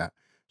shot at,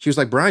 she was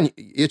like, Brian,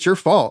 it's your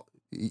fault.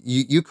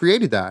 You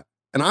created that.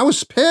 And I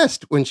was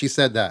pissed when she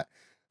said that.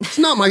 It's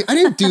not I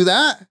didn't do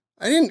that.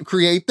 I didn't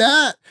create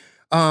that.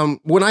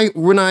 When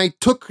I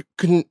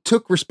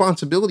took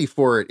responsibility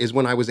for it is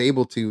when I was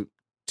able to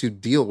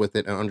deal with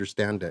it and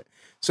understand it.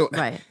 So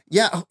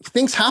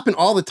things happen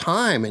all the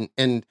time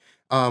and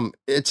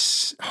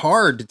it's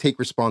hard to take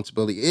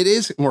responsibility. It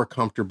is more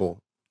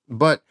comfortable,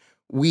 but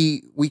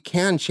we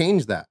can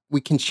change that. We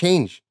can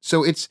change.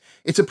 So it's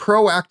a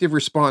proactive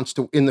response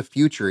to in the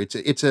future.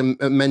 It's a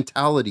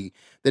mentality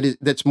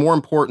that's more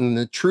important than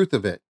the truth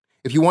of it.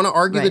 If you want to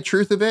argue the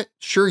truth of it,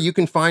 sure, you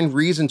can find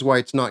reasons why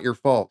it's not your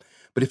fault.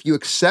 But if you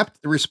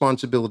accept the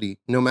responsibility,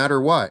 no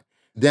matter what,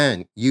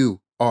 then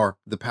you are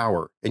the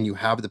power and you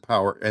have the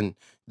power and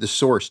the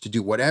source to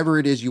do whatever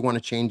it is you want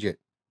to change it.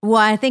 Well,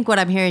 I think what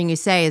I'm hearing you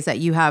say is that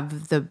you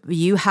have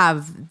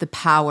the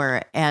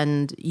power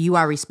and you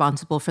are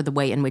responsible for the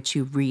way in which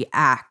you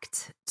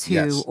react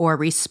to or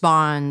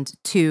respond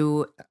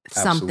to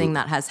something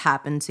that has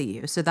happened to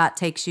you. So that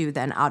takes you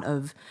then out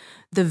of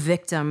the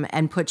victim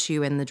and puts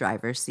you in the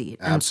driver's seat.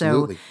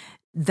 Absolutely. And so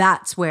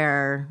that's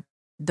where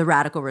the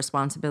radical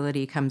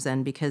responsibility comes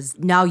in, because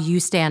now you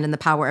stand in the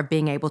power of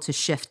being able to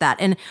shift that.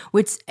 And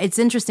it's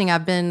interesting.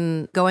 I've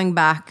been going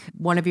back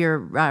one of your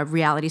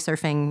reality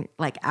surfing,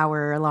 like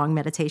hour-long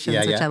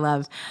meditations, which I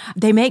love.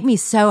 They make me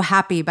so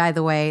happy, by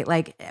the way.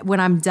 Like when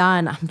I'm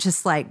done, I'm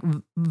just like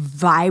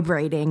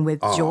vibrating with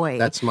joy.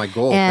 That's my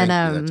goal. And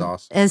Thank you. That's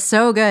awesome. It's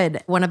so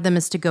good. One of them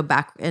is to go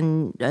back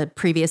in a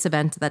previous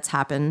event that's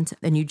happened.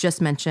 And you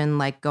just mentioned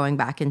like going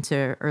back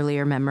into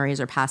earlier memories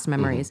or past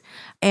memories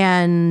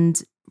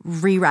and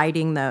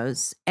rewriting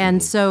those.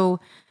 And so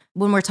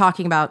when we're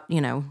talking about,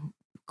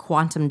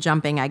 quantum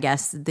jumping, I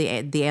guess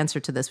the answer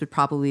to this would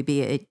probably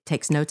be it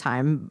takes no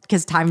time,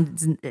 because time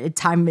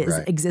is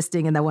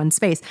existing in that one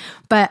space.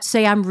 But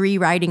say I'm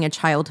rewriting a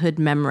childhood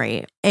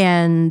memory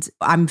and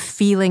I'm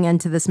feeling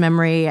into this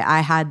memory. I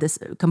had this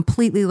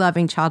completely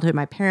loving childhood.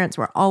 My parents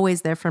were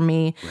always there for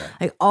me.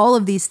 Like all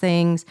of these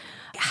things.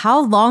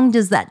 How long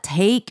does that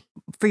take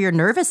for your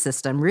nervous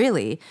system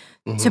really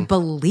to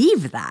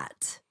believe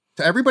that?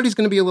 Everybody's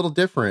going to be a little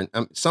different.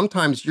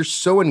 Sometimes you're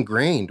so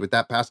ingrained with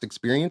that past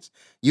experience,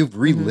 you've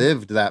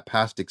relived that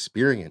past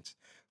experience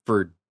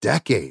for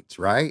decades,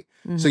 right?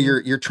 So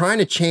you're trying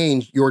to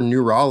change your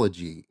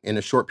neurology in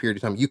a short period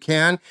of time. You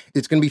can.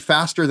 It's going to be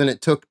faster than it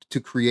took to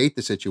create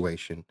the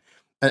situation.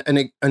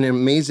 An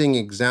amazing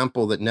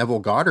example that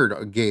Neville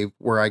Goddard gave,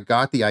 where I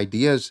got the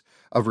ideas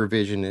of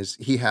revision, is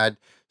he had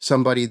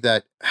somebody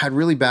that had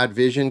really bad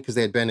vision because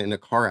they had been in a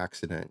car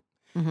accident.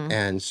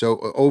 And so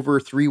over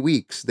 3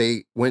 weeks,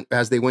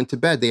 as they went to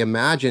bed, they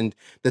imagined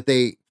that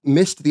they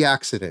missed the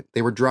accident.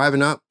 They were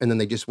driving up and then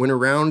they just went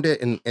around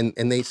it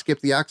and they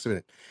skipped the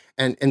accident.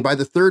 And by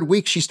the third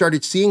week, she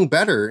started seeing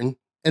better.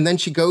 And then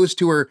she goes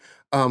to her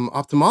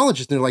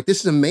ophthalmologist and they're like,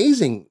 this is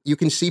amazing. You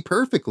can see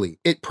perfectly.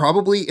 It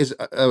probably is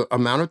a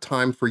amount of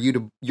time for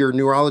your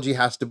neurology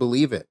has to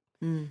believe it.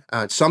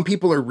 Some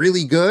people are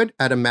really good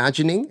at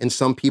imagining and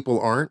some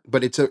people aren't,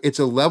 but it's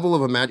a level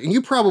of imagining.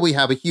 You probably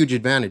have a huge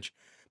advantage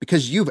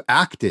because you've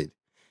acted,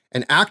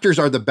 and actors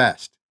are the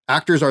best.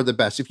 Actors are the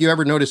best. If you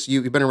ever notice,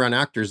 you've been around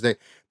actors,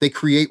 they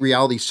create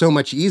reality so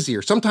much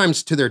easier,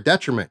 sometimes to their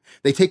detriment.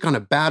 They take on a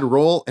bad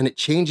role and it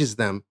changes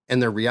them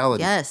and their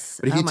reality. Yes.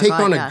 But if you take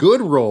on a good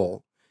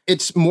role,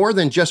 it's more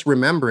than just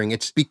remembering,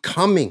 it's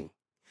becoming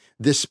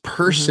this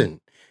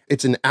person.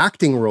 It's an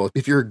acting role.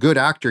 If you're a good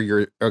actor,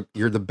 you're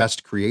the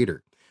best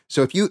creator.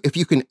 So if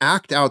you can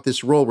act out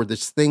this role where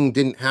this thing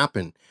didn't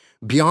happen,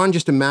 beyond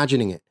just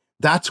imagining it,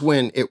 that's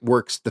when it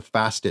works the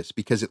fastest,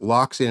 because it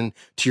locks in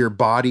to your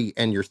body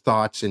and your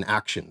thoughts and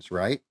actions,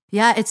 right?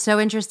 Yeah, it's so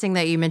interesting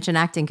that you mentioned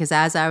acting, because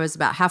as I was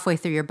about halfway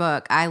through your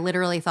book, I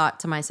literally thought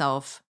to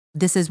myself,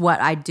 this is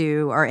what I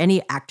do, or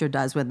any actor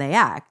does when they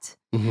act.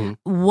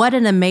 What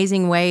an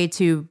amazing way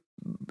to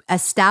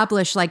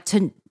establish, like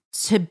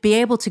to be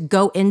able to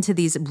go into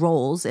these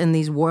roles,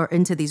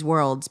 into these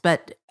worlds.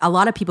 But a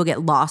lot of people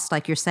get lost,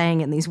 like you're saying,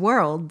 in these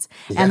worlds,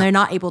 and they're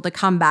not able to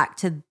come back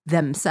to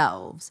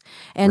themselves.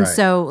 And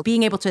so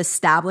being able to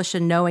establish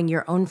and knowing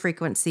your own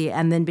frequency,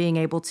 and then being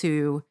able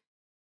to,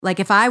 like,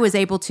 if I was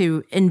able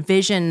to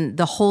envision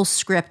the whole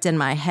script in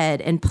my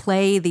head and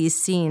play these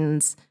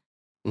scenes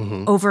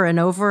over and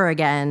over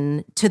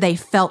again till they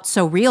felt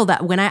so real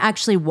that when I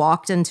actually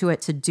walked into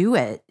it to do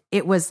it,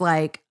 it was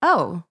like,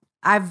 oh,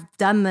 I've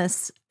done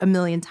this a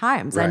million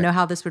times. I know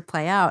how this would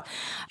play out.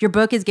 Your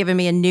book has given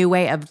me a new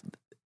way of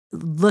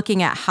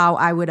looking at how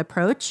I would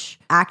approach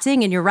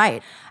acting. And you're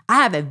right. I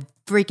have a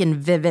freaking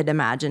vivid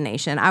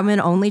imagination. I'm an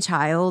only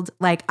child.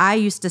 Like, I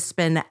used to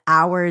spend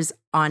hours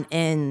on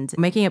end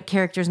making up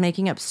characters,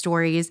 making up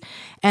stories.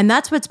 And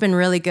that's what's been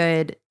really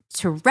good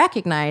to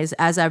recognize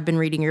as I've been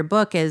reading your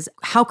book, is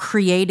how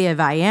creative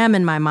I am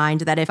in my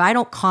mind, that if I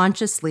don't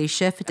consciously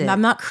shift it, I'm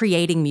not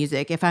creating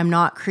music, if I'm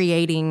not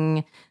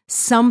creating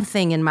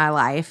something in my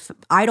life,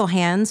 idle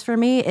hands for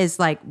me is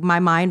like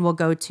my mind will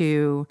go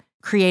to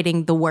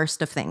creating the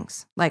worst of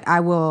things. Like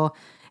I will,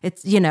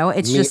 it's, you know,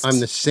 it's just. I'm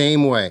the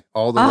same way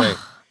all the way.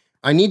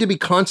 I need to be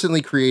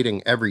constantly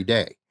creating every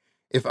day.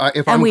 If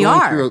I'm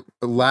going through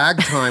a lag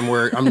time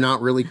where I'm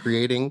not really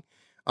creating,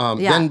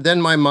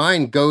 then my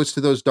mind goes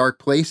to those dark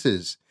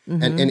places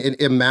and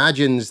it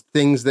imagines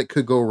things that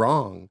could go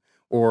wrong.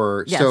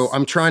 So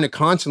I'm trying to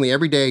constantly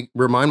every day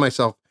remind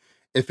myself,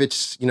 if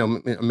it's, you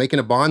know, making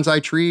a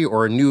bonsai tree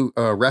or a new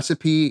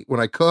recipe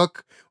when I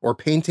cook or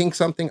painting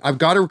something, I've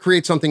got to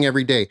create something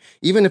every day.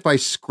 Even if I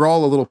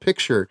scrawl a little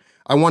picture,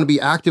 I want to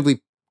be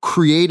actively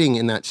creating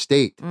in that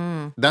state.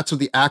 That's what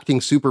the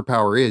acting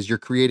superpower is. You're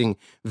creating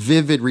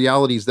vivid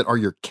realities that are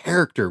your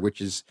character, which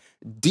is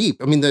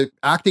deep. I mean, the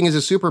acting is a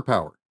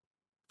superpower.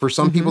 For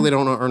some people, they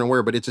aren't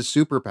aware, but it's a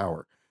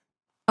superpower.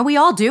 And we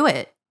all do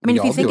it. I mean,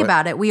 if you think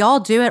about it, we all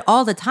do it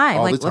all the time.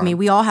 All like, the time. I mean,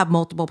 we all have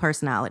multiple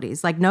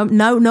personalities. Like,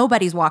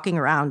 nobody's walking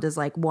around as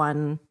like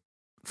one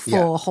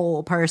full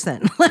whole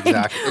person.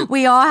 Like,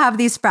 we all have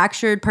these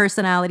fractured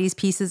personalities,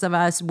 pieces of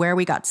us where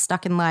we got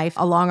stuck in life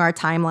along our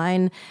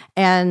timeline.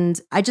 And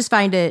I just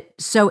find it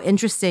so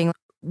interesting.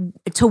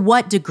 to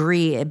what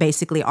degree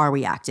basically are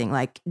we acting?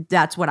 Like,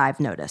 that's what I've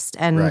noticed.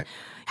 And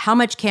how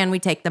much can we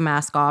take the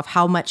mask off?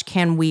 How much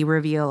can we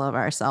reveal of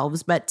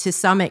ourselves? But to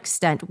some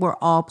extent, we're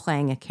all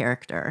playing a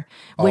character.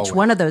 Which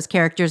one of those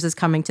characters is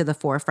coming to the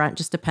forefront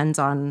just depends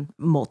on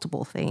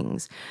multiple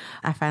things.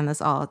 I find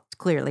this all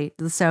clearly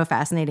so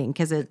fascinating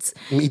because it's,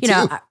 Me too. you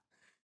know,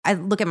 I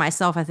look at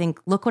myself, I think,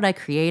 look what I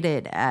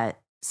created at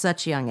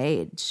such a young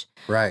age.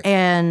 Right.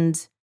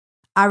 And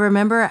I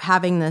remember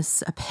having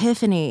this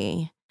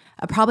epiphany.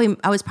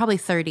 I was probably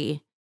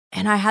 30,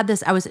 and I had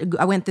this. I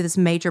went through this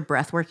major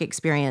breathwork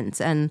experience,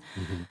 and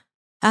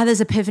I had this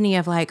epiphany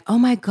of like, oh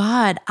my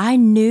God, I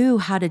knew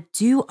how to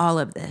do all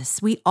of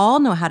this. We all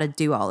know how to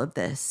do all of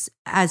this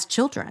as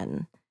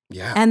children.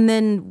 Yeah. And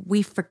then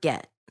we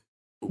forget.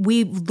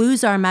 We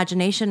lose our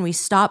imagination. We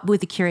stop with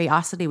the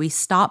curiosity. We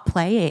stop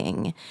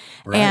playing.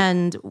 Right.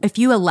 And if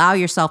you allow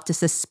yourself to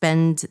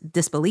suspend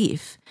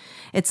disbelief,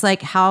 it's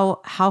like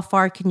how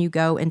far can you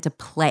go into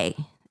play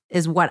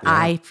is what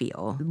I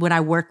feel. When I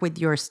work with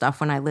your stuff,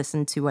 when I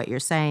listen to what you're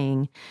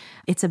saying,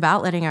 it's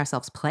about letting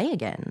ourselves play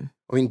again.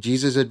 I mean,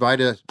 Jesus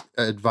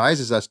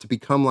advises us to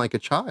become like a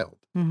child.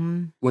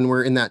 Mm-hmm. When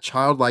we're in that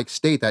childlike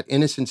state, that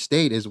innocent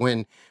state is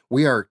when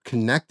we are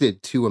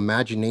connected to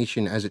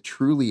imagination as it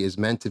truly is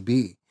meant to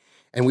be.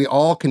 And we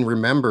all can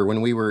remember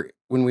when we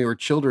were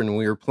children, and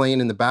we were playing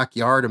in the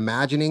backyard,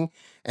 imagining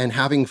and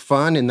having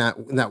fun in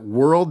that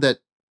world that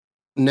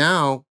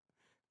now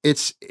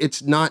it's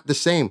not the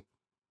same.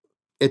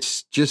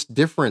 It's just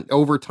different.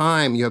 Over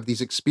time, you have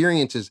these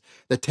experiences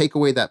that take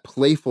away that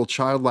playful,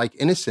 childlike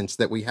innocence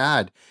that we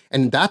had.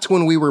 And that's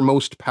when we were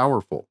most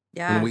powerful.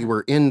 Yeah. When we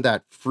were in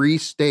that free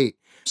state.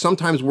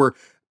 Sometimes we're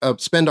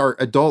spend our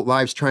adult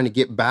lives trying to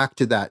get back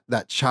to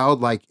that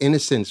childlike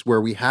innocence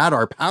where we had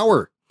our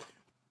power.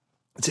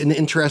 It's an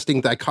interesting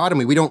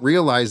dichotomy. We don't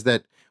realize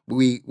that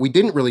we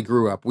didn't really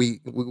grow up. We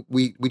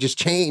just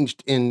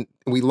changed and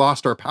we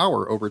lost our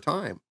power over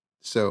time.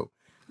 So.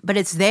 But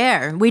it's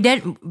there.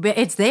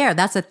 It's there.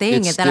 That's the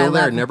thing. It's that still I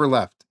there. love. Never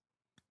left.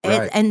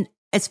 Right. And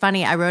it's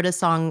funny. I wrote a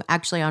song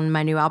actually on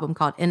my new album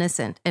called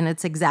Innocent. And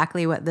it's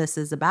exactly what this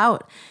is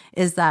about,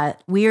 is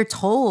that we are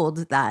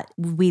told that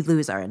we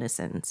lose our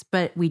innocence,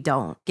 but we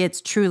don't.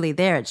 It's truly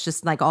there. It's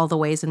just like all the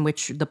ways in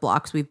which the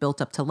blocks we've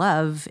built up to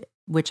love,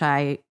 which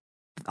I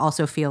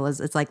also feel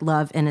is, it's like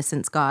love,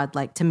 innocence, God.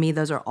 Like, to me,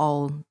 those are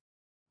all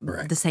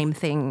the same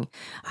thing.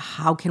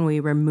 How can we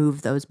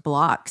remove those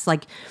blocks?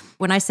 Like,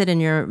 when I sit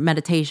in your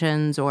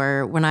meditations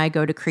or when I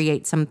go to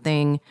create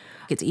something,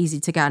 it's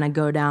easy to kind of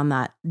go down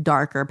that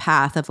darker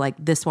path of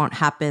like, this won't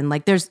happen.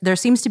 Like, there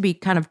seems to be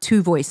kind of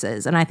two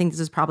voices. And I think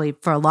this is probably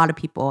for a lot of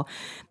people,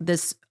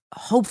 this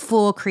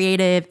hopeful,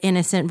 creative,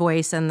 innocent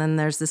voice. And then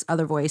there's this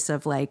other voice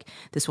of like,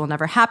 this will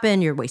never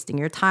happen. You're wasting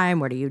your time.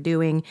 What are you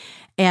doing?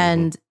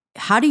 And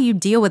how do you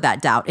deal with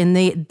that doubt and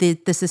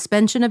the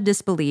suspension of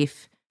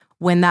disbelief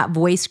when that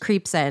voice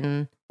creeps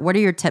in? What are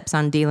your tips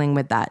on dealing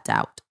with that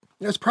doubt?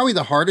 It's probably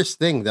the hardest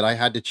thing that I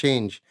had to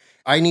change.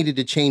 I needed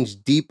to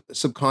change deep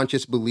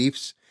subconscious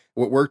beliefs.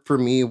 What worked for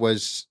me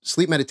was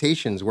sleep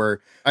meditations, where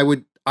I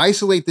would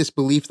isolate this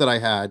belief that I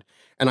had,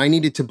 and I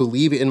needed to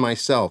believe in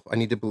myself. I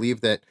needed to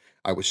believe that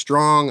I was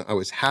strong, I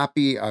was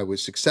happy, I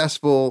was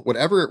successful,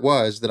 whatever it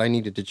was that I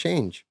needed to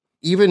change.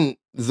 Even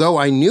though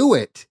I knew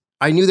it,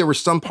 I knew there was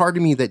some part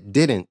of me that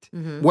didn't.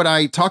 Mm-hmm. What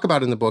I talk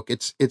about in the book,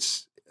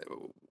 it's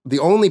the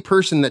only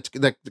person that's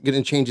going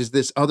to change is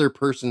this other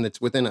person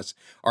that's within us,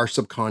 our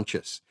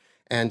subconscious.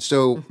 And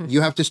so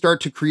you have to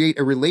start to create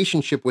a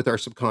relationship with our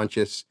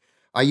subconscious.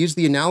 I use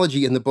the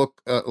analogy in the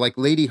book, like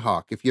Lady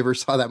Hawk, if you ever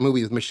saw that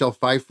movie with Michelle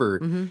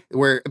Pfeiffer,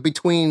 where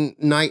between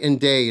night and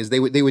day is they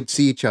would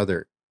see each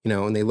other, you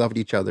know, and they loved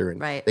each other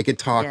and they could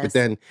talk, but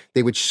then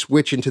they would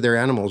switch into their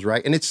animals,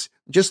 right? And it's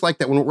just like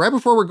that. Right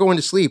before we're going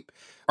to sleep,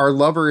 our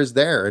lover is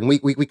there and we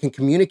can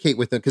communicate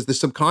with them, because the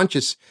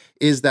subconscious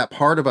is that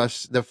part of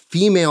us, the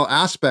female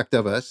aspect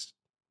of us,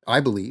 I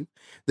believe,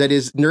 that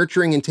is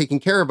nurturing and taking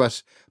care of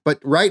us. But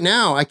right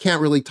now, I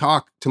can't really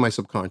talk to my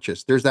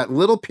subconscious. There's that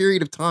little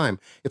period of time.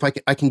 If I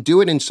can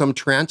do it in some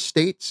trance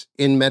states,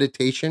 in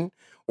meditation,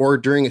 or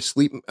during a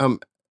sleep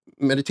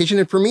meditation.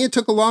 And for me, it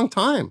took a long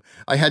time.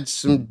 I had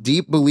some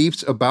deep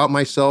beliefs about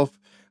myself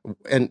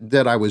and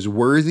that I was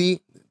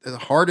worthy. The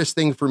hardest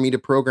thing for me to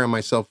program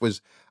myself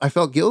was I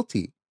felt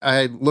guilty.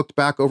 I looked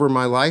back over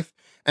my life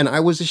and I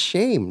was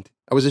ashamed.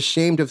 I was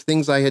ashamed of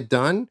things I had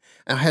done.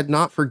 And I had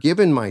not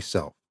forgiven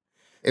myself.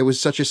 It was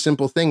such a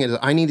simple thing.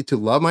 I needed to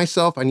love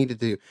myself. I needed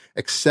to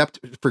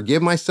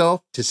forgive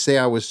myself, to say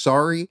I was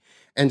sorry.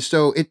 And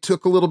so it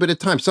took a little bit of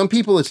time. Some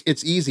people,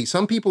 it's easy.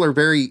 Some people are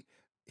very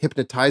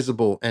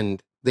hypnotizable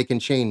and they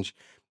can change.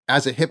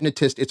 As a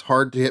hypnotist, it's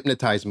hard to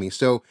hypnotize me.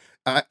 So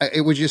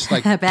it was just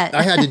like,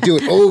 I had to do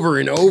it over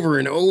and over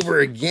and over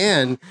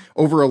again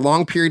over a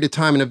long period of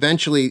time. And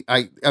eventually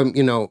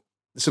the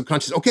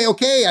subconscious,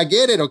 okay, I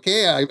get it.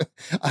 Okay,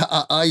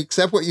 I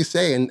accept what you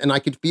say. And I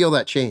could feel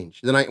that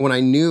change. Then when I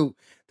knew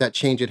that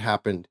change had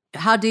happened.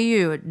 How do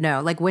you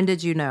know? Like, when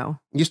did you know?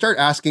 You start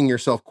asking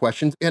yourself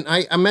questions. And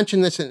I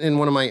mentioned this in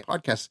one of my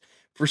podcasts.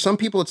 For some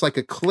people, it's like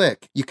a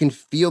click. You can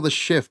feel the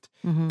shift.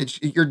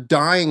 You're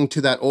dying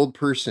to that old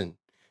person.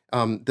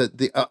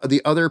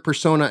 The other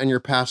persona in your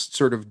past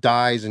sort of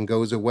dies and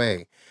goes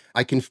away.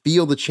 I can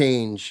feel the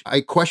change.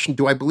 I question,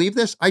 do I believe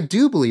this? I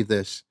do believe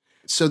this.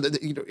 So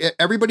that,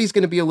 everybody's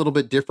going to be a little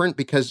bit different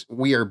because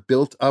we are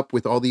built up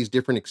with all these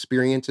different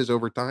experiences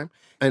over time.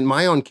 In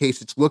my own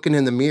case, it's looking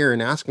in the mirror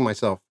and asking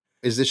myself,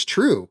 is this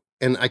true?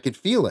 And I could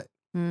feel it.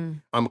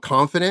 I'm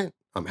confident.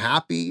 I'm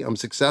happy. I'm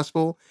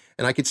successful.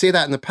 And I could say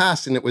that in the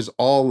past, and it was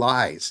all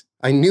lies.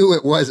 I knew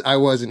I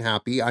wasn't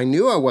happy. I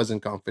knew I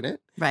wasn't confident.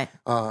 Right.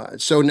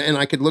 And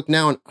I could look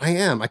now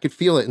and I could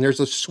feel it. And there's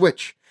a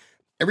switch.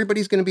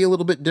 Everybody's going to be a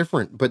little bit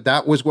different, but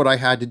that was what I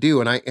had to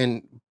do.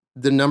 And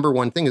the number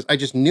one thing is I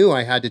just knew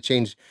I had to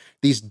change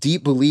these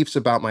deep beliefs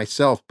about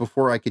myself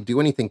before I could do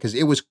anything.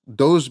 Because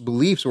those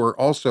beliefs were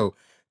also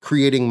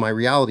creating my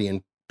reality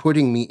and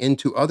putting me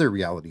into other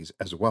realities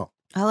as well.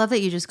 I love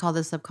that you just call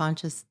the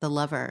subconscious the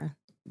lover.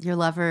 Your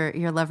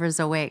lover's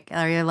awake,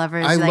 or your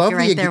lover's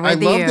right there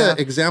with you. I love the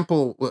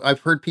example. I've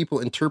heard people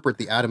interpret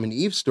the Adam and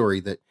Eve story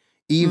that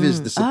Eve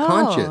is the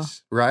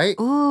subconscious, right?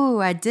 Ooh,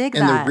 I dig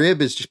that. And the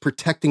rib is just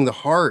protecting the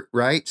heart,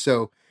 right?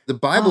 So the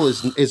Bible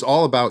is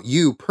all about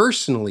you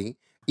personally.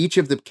 Each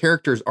of the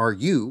characters are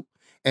you.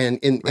 And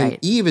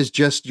Eve is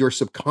just your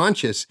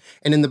subconscious.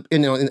 And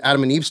in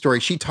Adam and Eve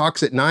story, she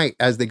talks at night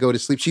as they go to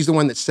sleep. She's the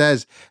one that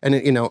says, and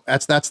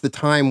that's the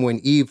time when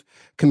Eve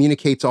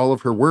communicates all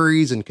of her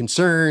worries and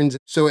concerns.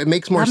 So it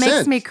makes more sense. That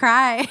makes me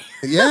cry.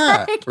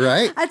 Yeah,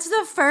 right. That's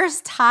the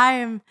first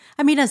time,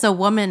 as a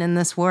woman in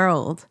this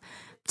world,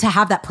 to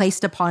have that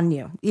placed upon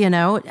you,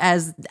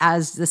 as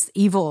this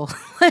evil,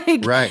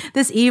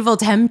 this evil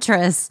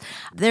temptress.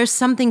 There's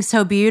something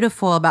so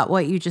beautiful about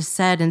what you just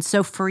said and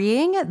so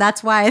freeing.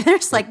 That's why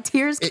there's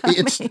tears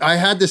coming. I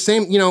had the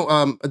same,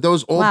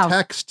 those old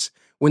texts,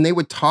 when they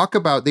would talk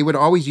about, they would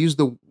always use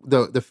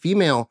the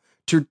female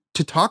to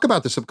talk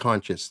about the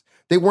subconscious.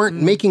 They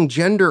weren't making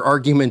gender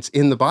arguments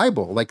in the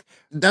Bible.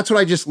 That's what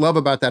I just love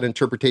about that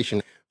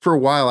interpretation. For a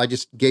while, I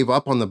just gave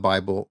up on the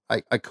Bible.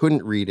 I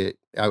couldn't read it.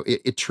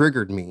 It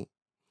triggered me.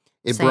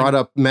 It brought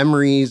up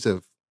memories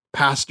of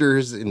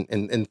pastors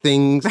and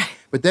things. Right.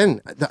 But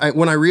then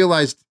when I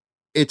realized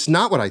it's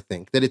not what I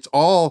think, that it's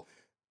all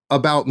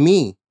about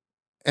me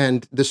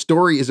and the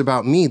story is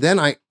about me, then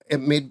it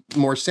made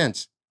more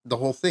sense, the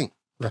whole thing.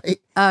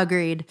 Right.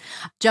 Agreed.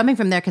 Jumping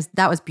from there, because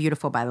that was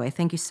beautiful, by the way.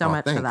 Thank you so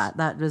much for that.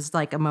 That was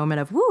like a moment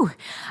of woo.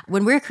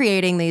 When we're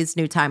creating these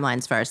new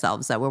timelines for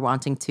ourselves that we're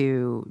wanting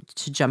to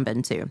jump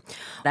into,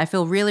 I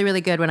feel really,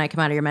 really good when I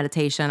come out of your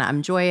meditation.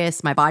 I'm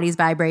joyous. My body's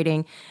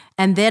vibrating.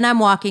 And then I'm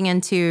walking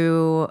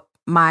into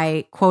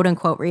my quote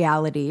unquote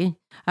reality.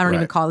 I don't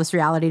even call this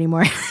reality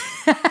anymore.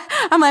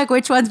 I'm like,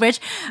 which one's which?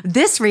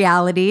 This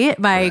reality,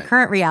 my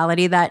current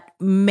reality that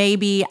may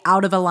be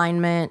out of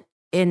alignment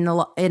in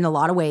a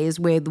lot of ways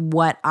with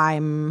what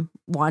I'm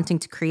wanting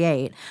to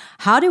create.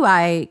 How do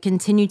I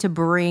continue to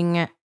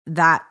bring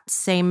that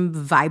same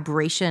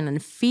vibration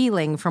and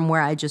feeling from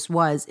where I just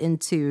was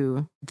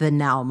into the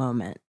now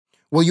moment?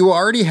 Well, you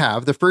already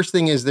have. The first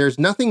thing is there's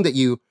nothing that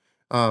you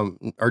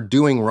are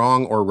doing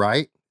wrong or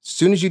right. As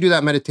soon as you do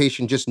that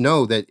meditation, just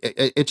know that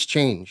it's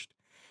changed.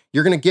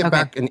 You're going to get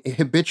back in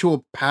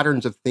habitual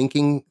patterns of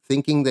thinking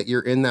that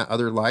you're in that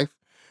other life.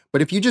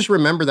 But if you just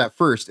remember that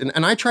first,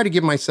 and I try to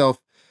give myself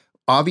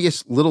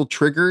obvious little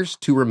triggers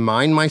to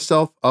remind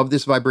myself of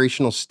this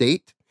vibrational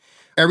state.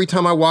 Every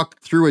time I walk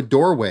through a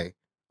doorway,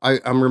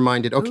 I'm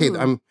reminded, I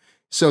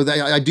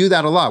do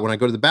that a lot. When I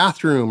go to the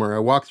bathroom or I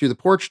walk through the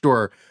porch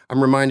door,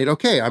 I'm reminded,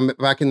 I'm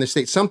back in this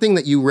state. Something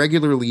that you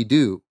regularly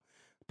do,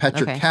 pet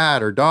your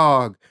cat or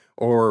dog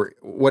or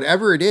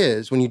whatever it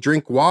is. When you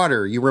drink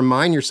water, you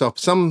remind yourself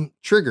some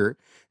trigger.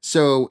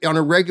 So on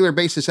a regular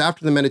basis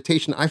after the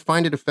meditation, I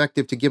find it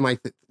effective to give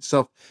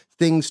myself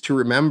things to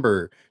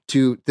remember,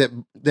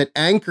 that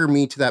anchor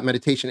me to that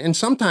meditation. And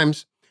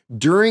sometimes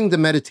during the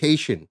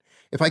meditation,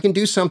 if I can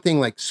do something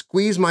like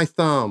squeeze my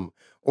thumb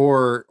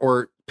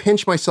or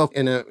pinch myself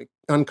in an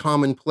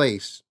uncommon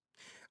place,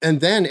 and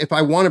then if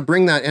I want to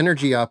bring that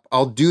energy up,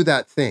 I'll do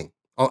that thing.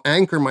 I'll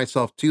anchor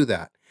myself to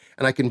that,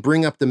 and I can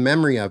bring up the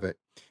memory of it.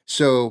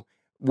 So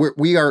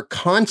we are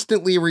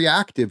constantly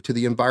reactive to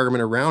the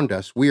environment around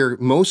us. We are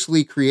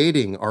mostly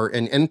creating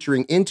and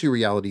entering into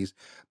realities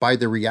by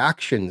the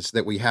reactions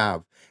that we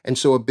have. And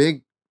so a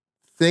big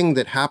thing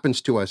that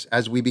happens to us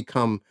as we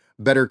become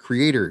better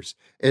creators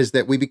is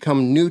that we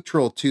become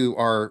neutral to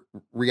our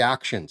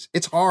reactions.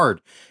 It's hard.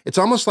 It's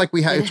almost like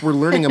we're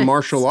learning a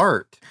martial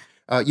art.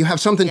 You have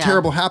something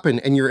terrible happen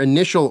and your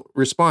initial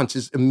response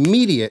is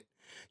immediate.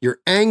 You're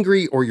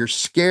angry or you're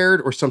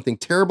scared or something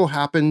terrible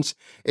happens.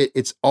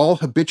 It's all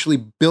habitually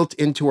built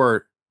into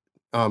our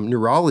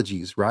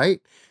neurologies,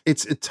 right?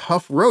 It's a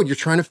tough road. You're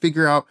trying to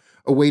figure out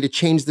a way to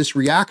change this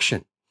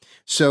reaction.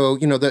 So,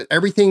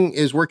 everything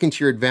is working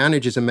to your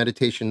advantage as a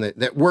meditation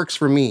that works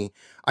for me.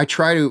 I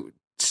try to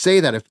say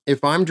that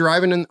if I'm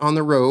driving on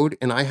the road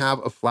and I have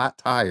a flat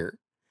tire,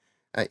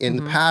 in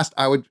the past,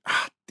 I would,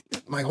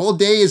 my whole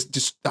day is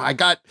just, I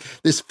got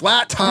this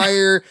flat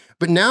tire,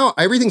 but now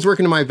everything's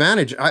working to my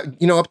advantage.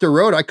 Up the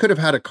road, I could have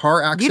had a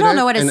car accident. You don't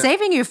know what it's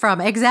saving you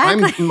from.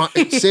 Exactly.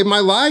 It saved my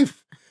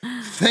life.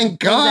 Thank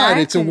God.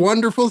 Exactly. It's a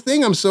wonderful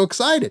thing. I'm so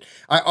excited.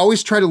 I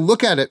always try to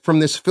look at it from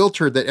this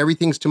filter that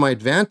everything's to my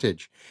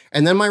advantage.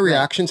 And then my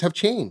reactions have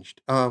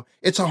changed.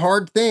 It's a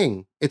hard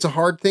thing. It's a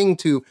hard thing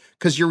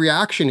because your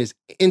reaction is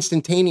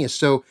instantaneous.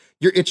 So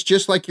it's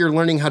just like you're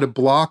learning how to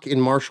block in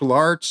martial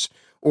arts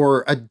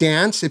or a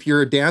dance. If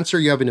you're a dancer,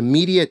 you have an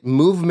immediate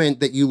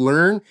movement that you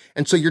learn.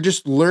 And so you're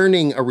just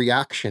learning a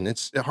reaction.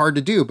 It's hard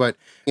to do, but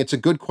it's a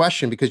good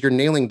question because you're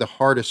nailing the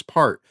hardest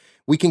part.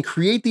 We can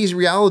create these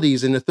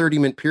realities in a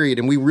 30-minute period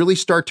and we really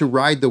start to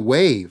ride the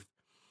wave,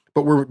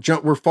 but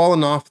we're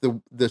falling off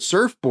the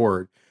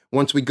surfboard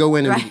once we go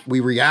in and we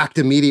react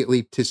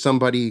immediately to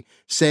somebody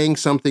saying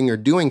something or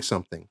doing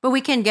something. But we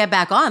can get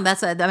back on.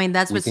 That's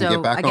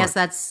guess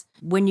that's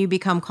when you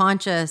become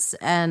conscious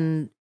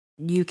and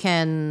you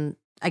can,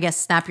 I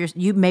guess,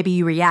 maybe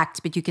you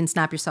react, but you can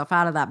snap yourself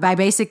out of that by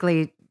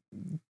basically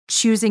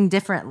choosing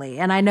differently.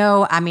 And I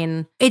know,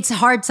 it's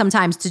hard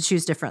sometimes to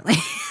choose differently.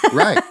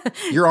 Right.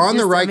 You're on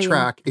the right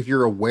track if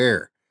you're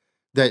aware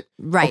that,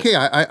 okay,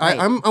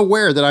 I'm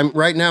aware that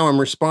I'm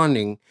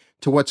responding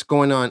to what's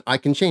going on. I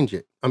can change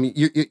it.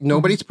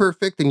 Nobody's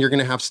perfect and you're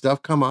going to have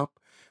stuff come up.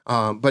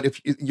 But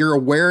if your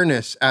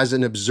awareness as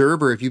an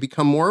observer, if you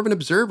become more of an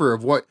observer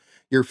of what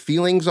your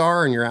feelings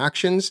are and your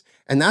actions,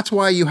 and that's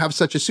why you have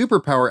such a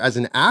superpower as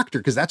an actor,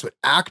 because that's what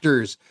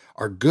actors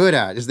are good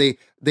at, is they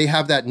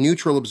have that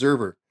neutral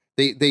observer.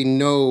 They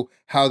know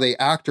how they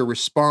act or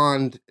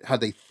respond, how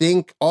they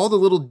think, all the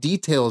little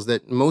details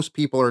that most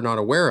people are not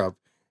aware of.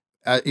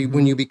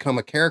 When you become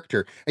a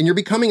character, and you're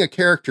becoming a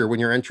character when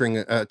you're entering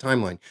a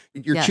timeline,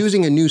 you're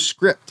choosing a new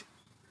script,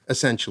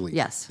 essentially.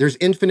 Yes. There's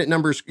infinite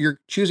numbers. You're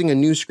choosing a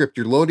new script.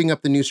 You're loading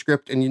up the new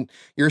script, and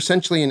you're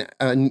essentially in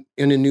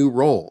a new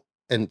role.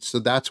 And so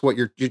that's what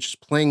you're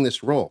just playing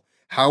this role.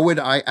 How would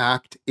I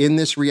act in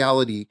this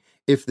reality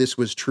if this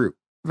was true?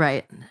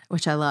 Right,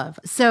 which I love.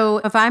 So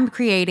if I'm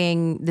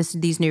creating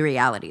these new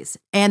realities,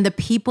 and the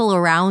people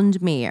around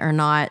me are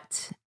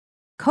not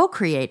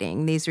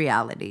co-creating these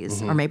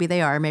realities, or maybe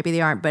they are, maybe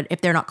they aren't, but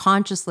if they're not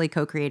consciously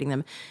co-creating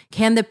them,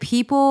 can the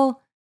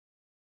people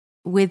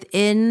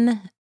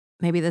within,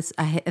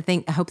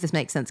 I hope this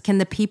makes sense, can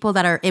the people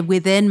that are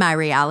within my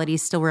reality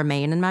still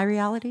remain in my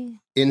reality?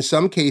 In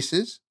some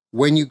cases,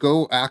 when you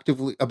go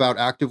actively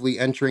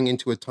entering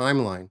into a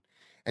timeline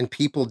and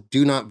people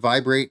do not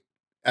vibrate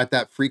at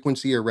that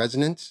frequency or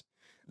resonance,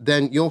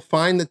 then you'll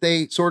find that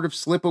they sort of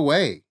slip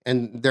away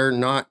and they're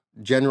not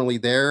generally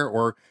there,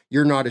 or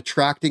you're not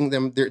attracting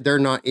them. They're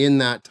not in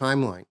that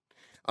timeline.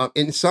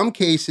 In some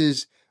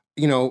cases,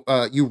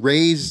 you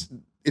raise.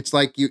 It's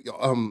like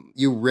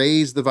you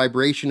raise the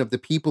vibration of the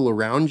people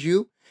around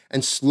you,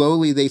 and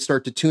slowly they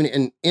start to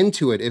tune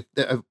into it. If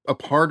a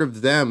part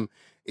of them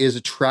is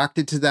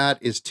attracted to that,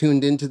 is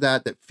tuned into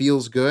that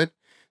feels good.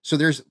 So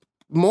there's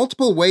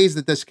multiple ways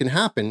that this can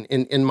happen.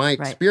 In my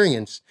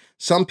experience,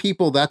 some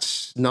people,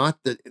 that's not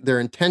their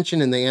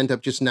intention, and they end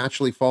up just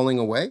naturally falling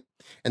away.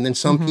 And then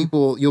some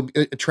people, you'll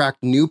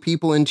attract new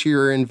people into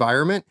your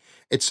environment.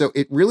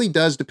 It really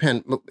does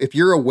depend. If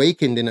you're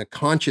awakened in a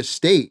conscious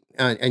state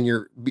and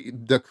you're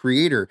the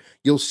creator,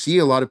 you'll see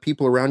a lot of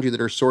people around you that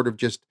are sort of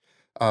just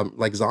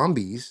like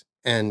zombies.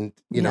 And,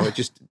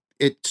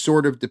 it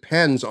sort of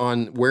depends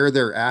on where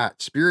they're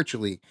at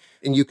spiritually.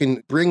 And you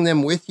can bring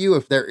them with you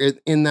if they're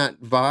in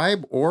that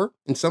vibe, or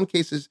in some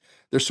cases,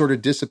 they're sort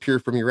of disappear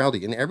from your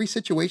reality. And every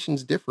situation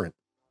is different.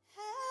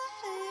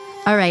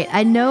 All right.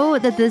 I know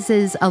that this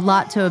is a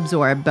lot to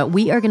absorb, but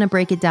we are going to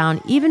break it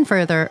down even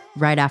further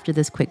right after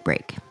this quick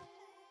break.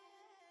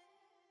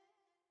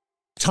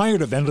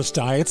 Tired of endless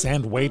diets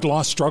and weight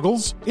loss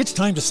struggles? It's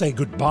time to say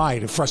goodbye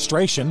to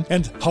frustration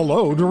and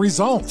hello to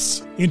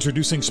results.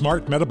 Introducing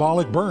Smart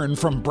Metabolic Burn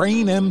from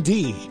Brain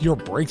MD, your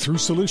breakthrough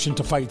solution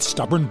to fight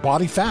stubborn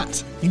body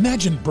fat.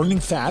 Imagine burning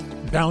fat,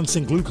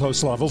 balancing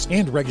glucose levels,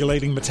 and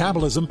regulating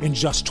metabolism in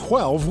just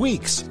 12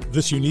 weeks.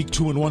 This unique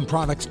 2-in-1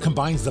 product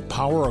combines the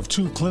power of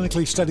 2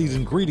 clinically studied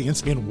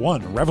ingredients in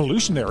one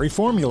revolutionary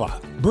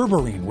formula.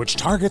 Berberine, which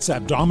targets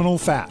abdominal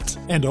fat,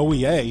 and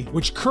OEA,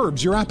 which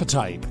curbs your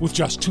appetite. With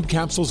just 2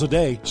 capsules a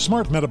day,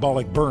 Smart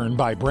Metabolic Burn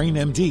by Brain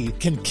MD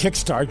can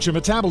kickstart your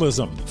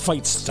metabolism,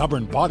 fight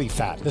stubborn body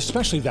fat,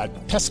 especially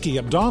that pesky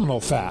abdominal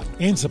fat,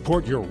 and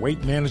support your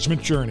weight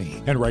management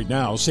journey. And right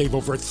now, save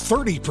over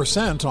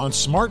 30% on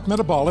Smart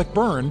Metabolic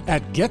Burn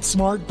at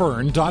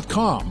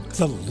GetSmartBurn.com.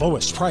 The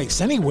lowest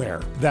price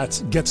anywhere.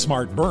 That's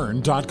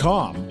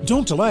GetSmartBurn.com.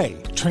 Don't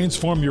delay.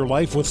 Transform your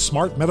life with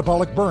Smart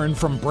Metabolic Burn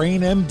from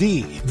Brain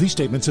MD. These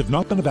statements have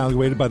not been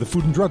evaluated by the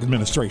Food and Drug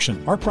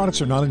Administration. Our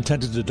products are not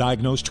intended to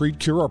diagnose, treat,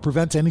 cure, or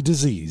prevent any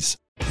disease.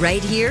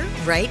 Right here,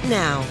 right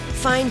now.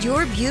 Find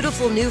your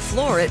beautiful new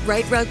floor at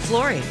Right Rug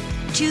Flooring.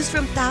 Choose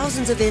from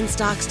thousands of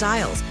in-stock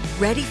styles,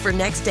 ready for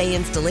next day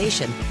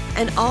installation,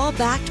 and all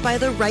backed by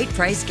the right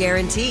price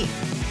guarantee.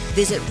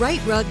 Visit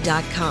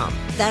rightrug.com.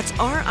 That's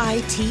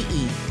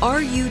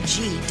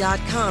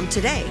RITERUG.com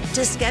today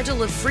to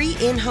schedule a free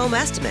in-home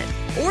estimate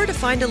or to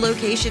find a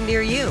location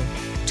near you.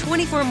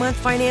 24-month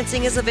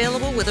financing is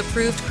available with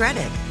approved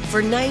credit.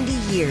 For 90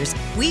 years,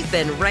 we've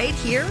been right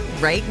here,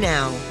 right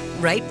now.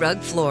 Right Rug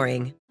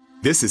Flooring.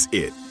 This is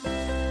it.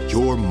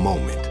 Your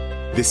moment.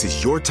 This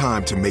is your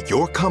time to make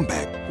your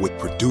comeback with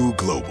Purdue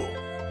Global.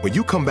 When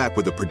you come back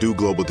with a Purdue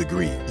Global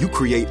degree, you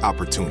create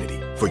opportunity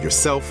for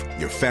yourself,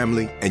 your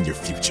family, and your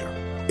future.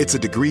 It's a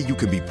degree you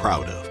can be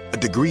proud of, a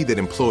degree that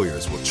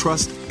employers will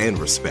trust and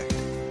respect.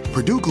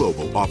 Purdue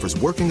Global offers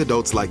working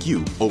adults like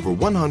you over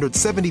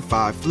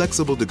 175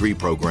 flexible degree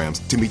programs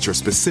to meet your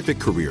specific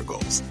career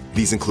goals.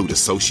 These include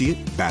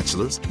associate,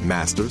 bachelor's,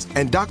 master's,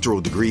 and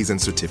doctoral degrees and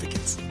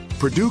certificates.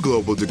 Purdue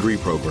Global degree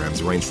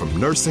programs range from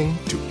nursing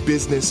to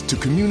business to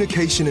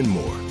communication and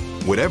more.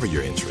 Whatever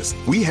your interest,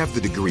 we have the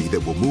degree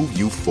that will move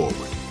you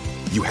forward.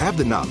 You have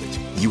the knowledge,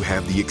 you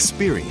have the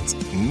experience.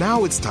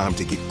 Now it's time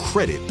to get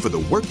credit for the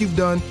work you've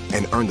done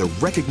and earn the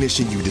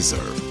recognition you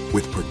deserve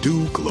with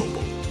Purdue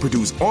Global,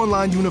 Purdue's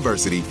online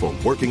university for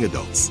working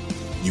adults.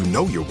 You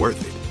know you're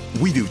worth it.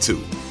 We do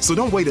too. So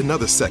don't wait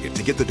another second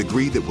to get the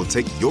degree that will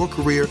take your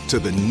career to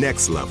the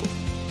next level.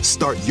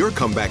 Start your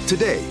comeback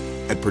today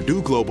at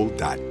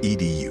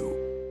purdueglobal.edu.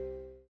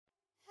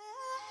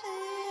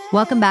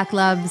 Welcome back,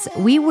 loves.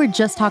 We were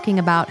just talking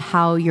about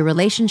how your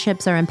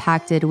relationships are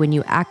impacted when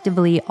you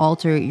actively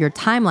alter your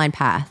timeline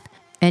path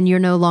and you're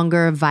no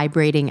longer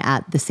vibrating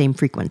at the same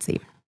frequency.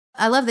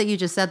 I love that you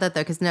just said that,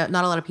 though, because not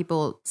a lot of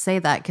people say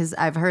that, because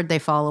I've heard they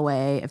fall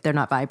away if they're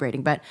not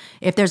vibrating. But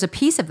if there's a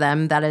piece of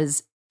them that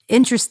is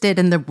interested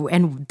in the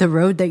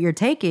road that you're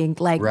taking,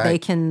 like they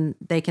can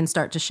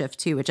start to shift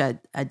too, which I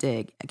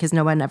dig, because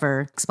no one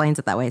ever explains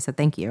it that way. So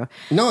thank you.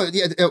 No,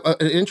 yeah,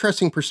 an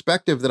interesting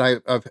perspective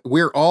that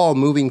we're all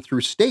moving through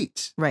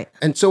states, right?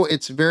 And so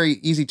it's very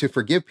easy to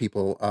forgive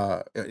people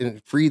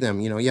and free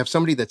them. You know, you have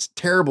somebody that's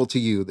terrible to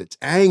you, that's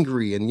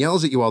angry and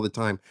yells at you all the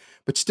time,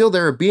 but still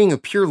they're a being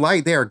of pure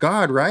light. They are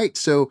God, right?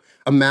 So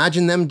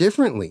imagine them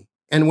differently.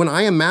 And when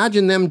I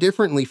imagine them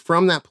differently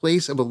from that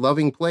place of a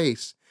loving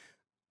place,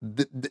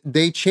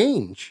 they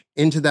change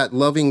into that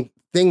loving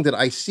thing that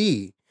I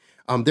see.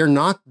 They're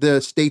not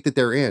the state that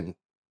they're in,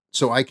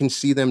 so I can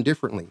see them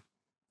differently,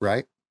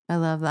 right? I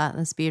love that.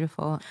 That's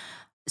beautiful.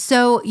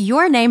 So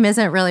your name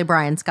isn't really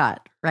Brian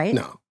Scott, right?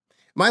 No.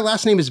 My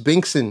last name is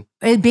Binkson.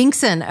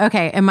 Binkson,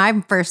 okay. And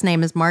my first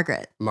name is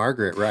Margaret.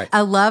 Margaret, right.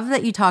 I love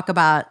that you talk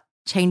about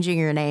changing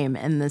your name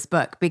in this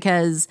book,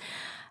 because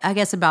I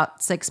guess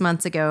about 6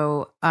 months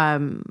ago,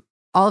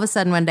 all of a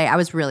sudden one day I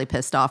was really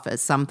pissed off at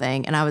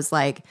something, and I was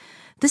like,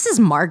 this is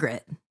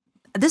Margaret.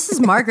 This is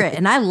Margaret.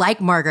 And I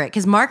like Margaret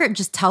because Margaret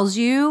just tells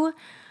you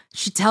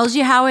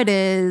how it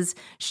is.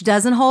 She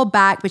doesn't hold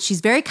back, but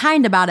she's very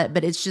kind about it.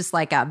 But it's just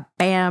like a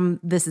bam,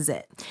 this is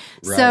it.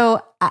 Right.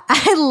 So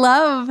I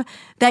love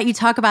that you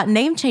talk about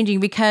name changing,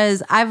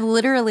 because I've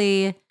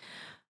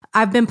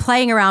been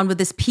playing around with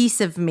this piece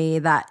of me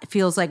that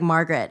feels like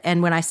Margaret.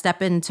 And when I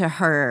step into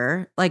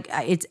her, like,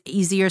 it's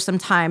easier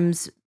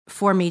sometimes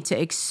for me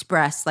to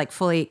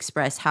fully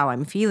express how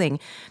I'm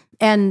feeling.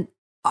 And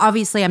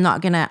obviously, I'm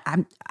not going to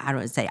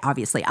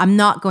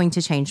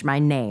change my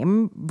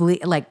name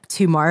like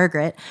to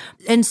Margaret.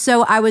 And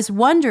so I was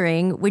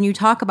wondering, when you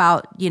talk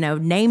about,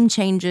 name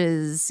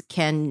changes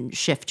can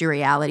shift your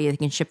reality, they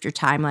can shift your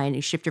timeline,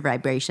 you shift your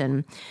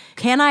vibration.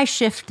 Can I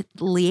shift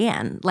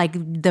Leanne, like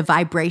the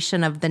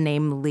vibration of the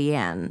name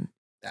Leanne?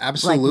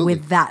 Absolutely. Like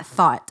with that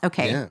thought.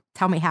 Okay. Yeah.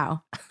 Tell me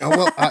how.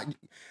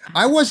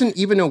 I wasn't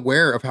even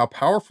aware of how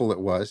powerful it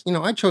was.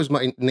 I chose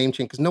my name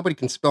change because nobody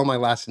can spell my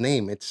last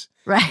name. It's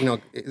right.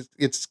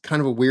 It's kind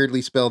of a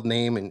weirdly spelled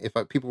name, and if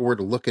people were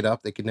to look it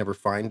up, they could never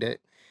find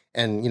it.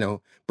 And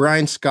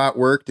Brian Scott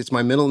worked. It's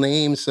my middle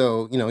name,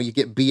 so you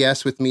get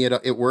BS with me.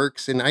 It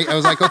works. And I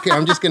was like, okay,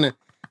 I'm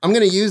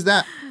gonna use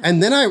that.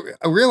 And then I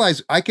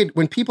realized I could.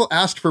 When people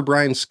asked for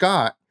Brian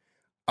Scott,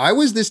 I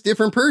was this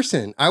different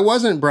person. I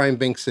wasn't Brian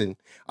Binkson.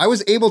 I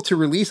was able to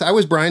release, I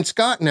was Brian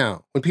Scott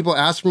now. When people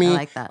ask me,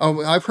 like that.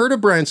 Oh, I've heard of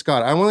Brian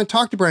Scott, I want to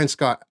talk to Brian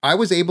Scott, I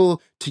was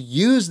able to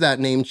use that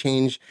name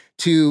change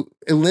to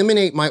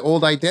eliminate my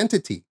old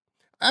identity.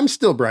 I'm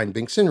still Brian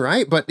Binkson,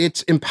 right? But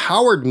it's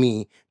empowered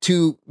me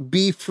to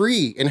be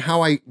free in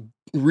how I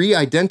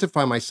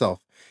re-identify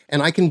myself.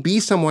 And I can be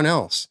someone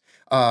else.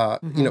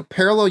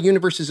 Parallel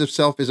Universes of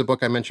Self is a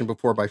book I mentioned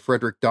before by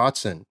Frederick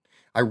Dotson.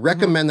 I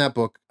recommend that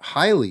book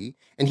highly.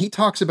 And he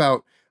talks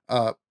about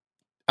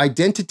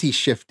identity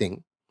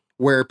shifting,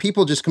 where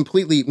people just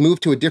completely move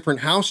to a different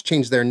house,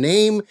 change their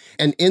name,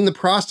 and in the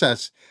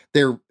process,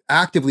 they're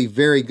actively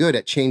very good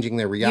at changing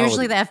their reality.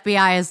 Usually the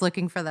FBI is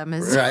looking for them.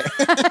 Right.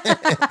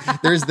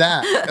 There's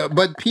that.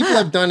 But people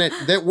have done it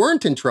that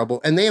weren't in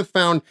trouble, and they have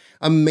found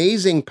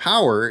amazing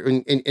power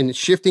in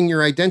shifting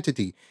your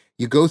identity.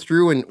 You go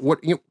through and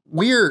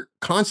we're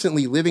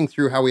constantly living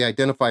through how we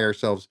identify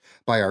ourselves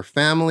by our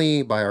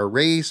family, by our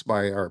race,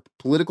 by our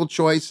political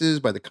choices,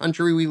 by the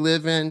country we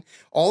live in.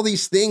 All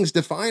these things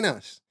define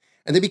us,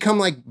 and they become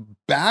like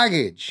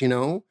baggage,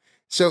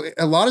 So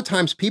a lot of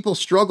times people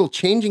struggle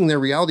changing their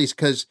realities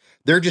because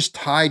they're just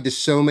tied to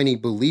so many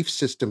belief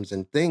systems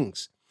and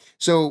things.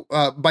 So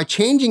by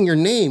changing your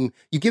name,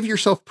 you give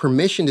yourself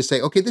permission to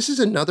say, okay, this is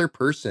another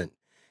person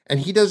and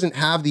he doesn't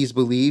have these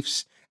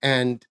beliefs.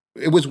 And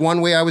it was one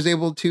way I was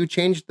able to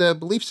change the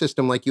belief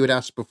system, like you had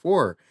asked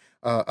before,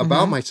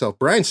 about myself.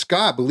 Brian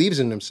Scott believes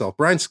in himself.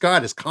 Brian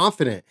Scott is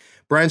confident.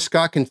 Brian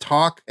Scott can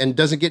talk and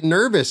doesn't get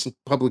nervous in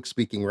public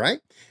speaking, right?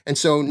 And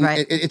so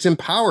it's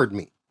empowered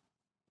me.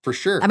 For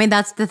sure. I mean,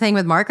 that's the thing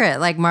with Margaret.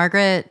 Like,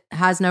 Margaret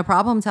has no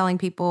problem telling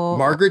people.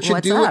 Margaret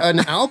should do up. an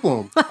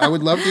album. I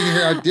would love to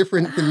hear how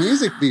different the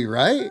music be,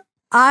 right?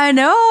 I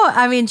know.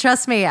 I mean,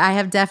 trust me,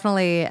 I've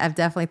definitely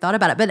thought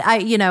about it. But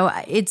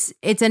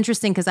it's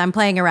interesting because I'm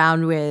playing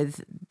around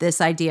with this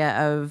idea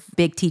of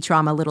big T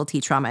trauma, little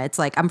T trauma. It's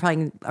like I'm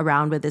playing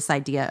around with this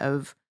idea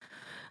of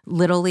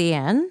little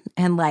Leanne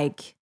and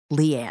like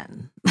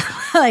Leanne,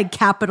 like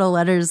capital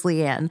letters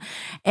Leanne,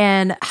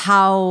 and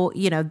how,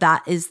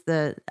 that is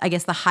the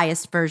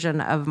highest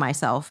version of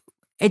myself.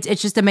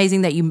 It's just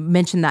amazing that you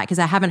mentioned that because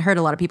I haven't heard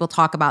a lot of people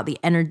talk about the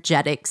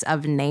energetics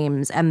of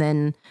names and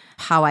then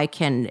how I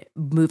can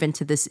move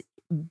into this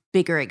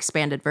bigger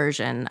expanded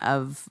version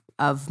of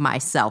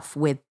myself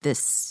with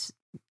this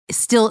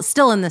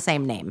still in the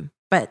same name,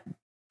 but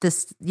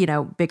this,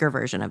 bigger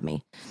version of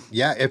me.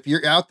 Yeah. If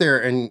you're out there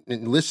and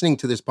listening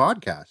to this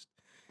podcast,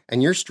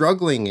 and you're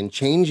struggling and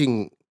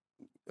changing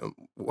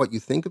what you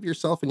think of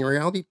yourself and your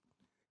reality,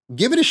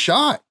 give it a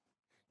shot.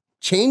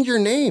 Change your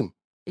name.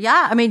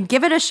 Yeah, I mean,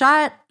 give it a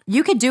shot.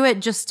 You could do it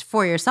just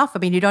for yourself. I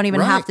mean, you don't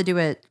even have to do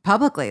it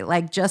publicly,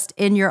 like just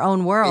in your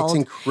own world. It's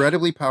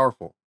incredibly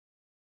powerful.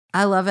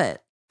 I love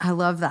it. I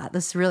love that.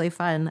 This is really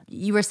fun.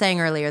 You were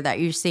saying earlier that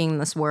you're seeing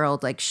this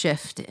world like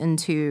shift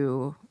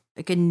into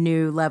like a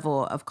new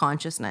level of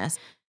consciousness.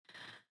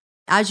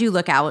 As you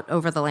look out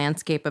over the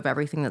landscape of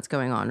everything that's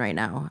going on right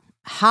now,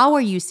 how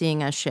are you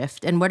seeing a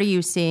shift and what are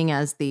you seeing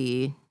as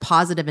the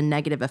positive and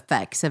negative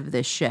effects of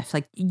this shift?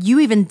 Like you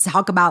even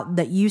talk about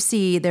that you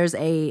see there's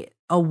a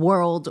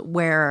world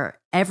where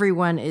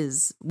everyone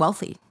is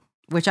wealthy,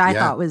 which I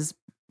thought was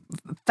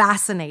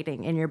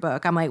fascinating in your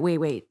book. I'm like,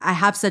 wait, I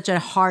have such a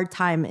hard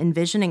time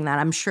envisioning that.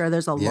 I'm sure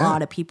there's a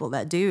lot of people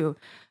that do.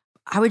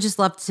 I would just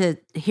love to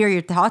hear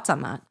your thoughts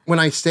on that. When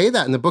I say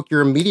that in the book,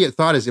 your immediate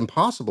thought is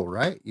impossible,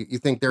 right? You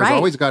think there's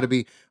always got to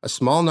be a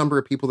small number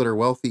of people that are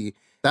wealthy.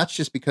 That's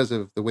just because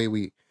of the way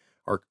we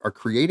are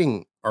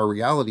creating our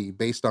reality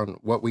based on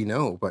what we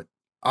know. But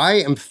I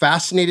am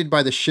fascinated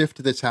by the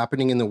shift that's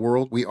happening in the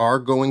world. We are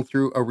going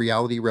through a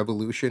reality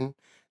revolution.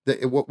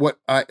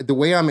 The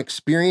way I'm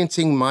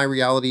experiencing my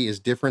reality is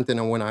different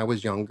than when I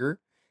was younger.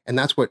 And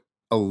that's what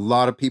a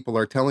lot of people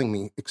are telling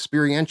me.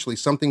 Experientially,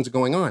 something's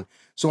going on.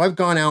 So I've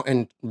gone out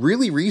and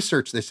really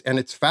researched this. And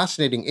it's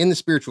fascinating in the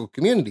spiritual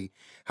community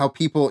how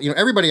people,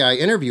 everybody I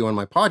interview on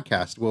my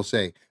podcast will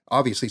say,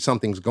 obviously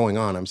something's going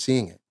on. I'm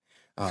seeing it.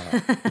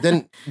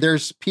 Then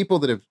there's people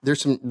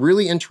there's some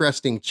really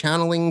interesting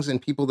channelings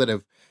and people that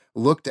have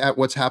looked at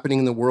what's happening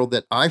in the world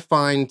that I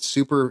find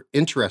super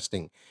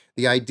interesting.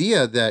 The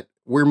idea that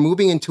we're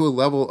moving into a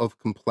level of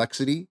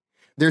complexity.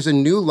 There's a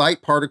new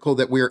light particle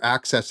that we're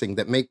accessing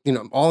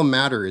that all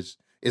matter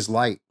is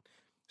light.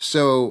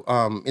 So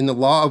in the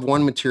Law of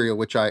One material,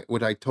 which I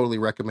totally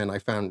recommend, I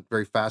found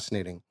very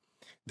fascinating.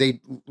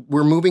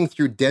 We're moving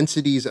through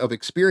densities of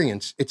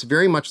experience. It's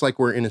very much like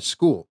we're in a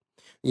school.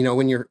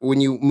 When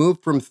you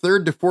move from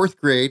 3rd to 4th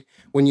grade,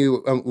 when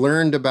you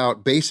learned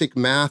about basic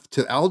math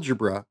to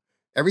algebra,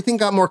 everything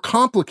got more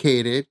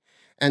complicated.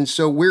 And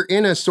so we're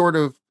in a sort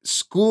of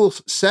school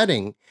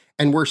setting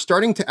and we're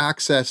starting to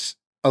access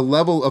a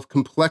level of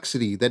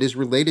complexity that is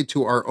related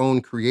to our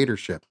own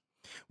creatorship.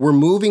 We're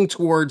moving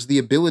towards the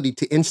ability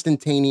to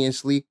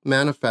instantaneously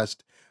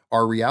manifest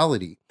our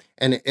reality.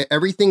 And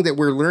everything that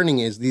we're learning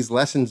is these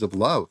lessons of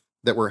love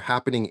that were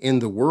happening in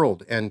the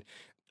world. And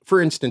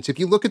for instance, if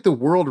you look at the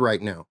world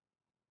right now,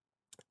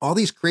 all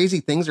these crazy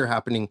things are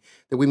happening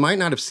that we might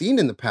not have seen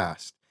in the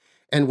past.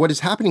 And what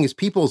is happening is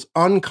people's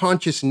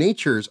unconscious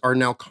natures are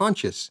now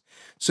conscious.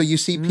 So you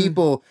see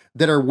people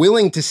that are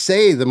willing to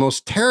say the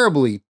most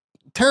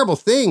terrible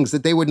things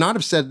that they would not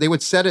have said. They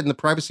would said it in the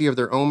privacy of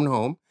their own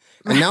home.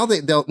 And now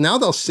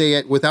they'll say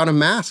it without a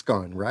mask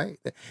on, right?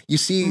 You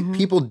see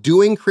people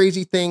doing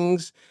crazy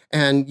things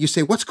and you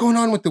say, what's going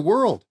on with the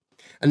world?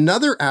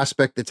 Another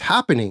aspect that's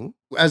happening,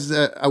 as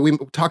we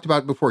talked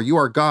about before, you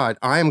are God,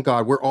 I am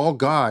God, we're all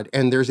God,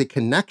 and there's a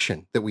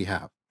connection that we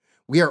have.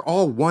 We are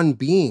all one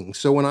being.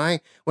 So when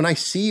I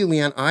see you,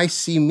 Leanne, I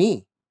see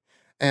me.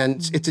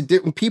 And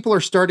people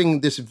are starting,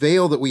 this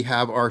veil that we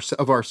have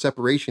of our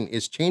separation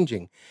is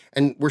changing.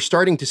 And we're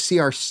starting to see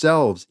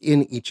ourselves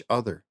in each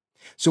other.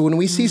 So when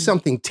we see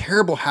something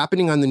terrible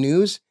happening on the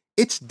news,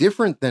 it's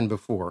different than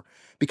before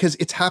because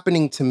it's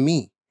happening to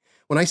me.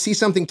 When I see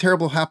something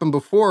terrible happen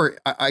before,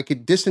 I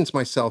could distance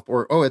myself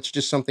or, it's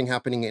just something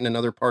happening in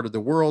another part of the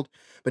world.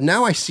 But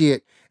now I see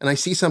it and I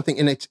see something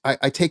and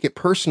I take it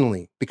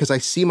personally because I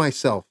see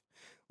myself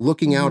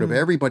looking out of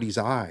everybody's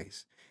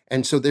eyes.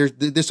 And so there's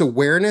this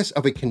awareness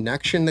of a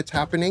connection that's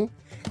happening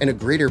and a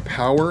greater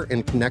power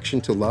and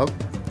connection to love.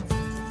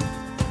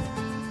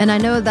 And I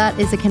know that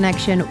is a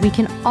connection we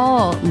can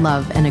all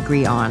love and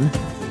agree on.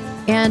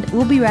 And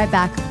we'll be right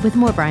back with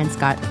more Brian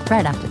Scott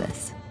right after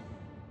this.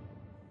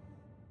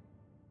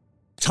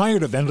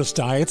 Tired of endless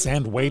diets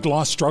and weight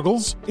loss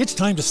struggles? It's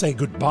time to say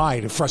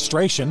goodbye to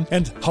frustration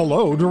and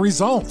hello to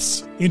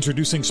results.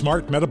 Introducing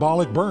Smart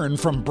Metabolic Burn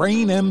from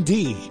Brain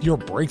MD, your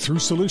breakthrough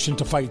solution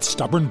to fight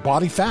stubborn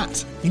body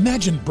fat.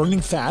 Imagine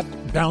burning fat,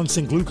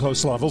 balancing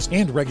glucose levels,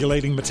 and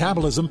regulating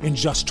metabolism in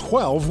just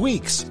 12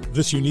 weeks.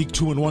 This unique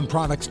 2-in-1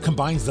 product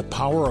combines the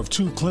power of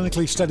 2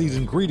 clinically studied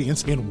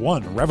ingredients in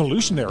one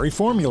revolutionary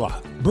formula.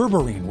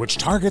 Berberine, which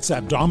targets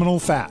abdominal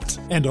fat,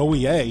 and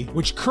OEA,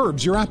 which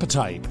curbs your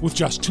appetite. With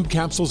just 2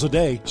 capsules a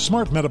day,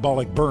 Smart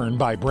Metabolic Burn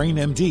by Brain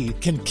MD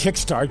can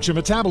kickstart your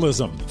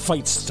metabolism,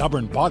 fight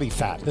stubborn body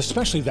fat,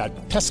 especially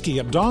that pesky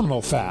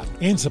abdominal fat,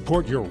 and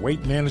support your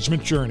weight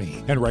management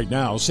journey. And right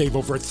now, save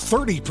over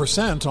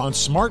 30% on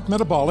Smart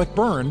Metabolic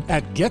Burn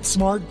at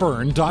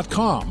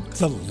GetSmartBurn.com.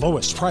 The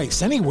lowest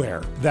price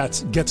anywhere.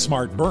 That's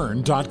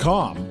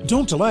GetSmartBurn.com.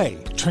 Don't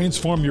delay.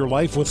 Transform your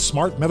life with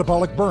Smart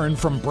Metabolic Burn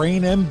from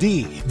Brain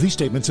MD. These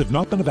statements have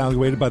not been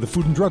evaluated by the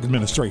Food and Drug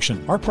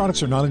Administration. Our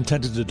products are not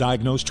intended to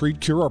diagnose, treat,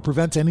 cure, or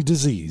prevent any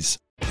disease.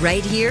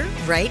 Right here,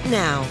 right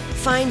now.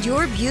 Find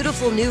your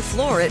beautiful new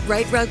floor at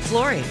Right Rug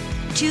Flooring.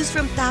 Choose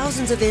from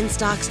thousands of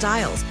in-stock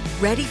styles,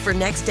 ready for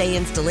next day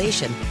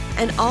installation,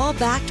 and all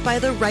backed by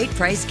the right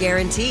price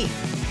guarantee.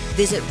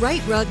 Visit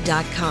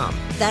rightrug.com.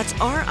 That's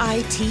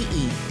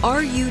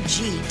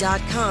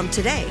RITERUG.com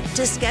today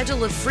to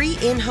schedule a free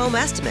in-home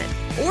estimate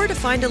or to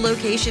find a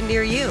location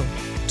near you.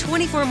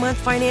 24-month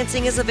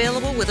financing is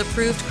available with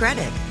approved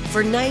credit.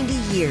 For 90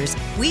 years,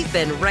 we've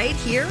been right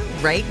here,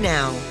 right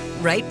now.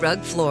 Right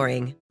Rug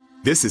Flooring.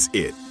 This is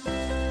it.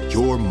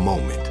 Your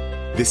moment.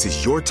 This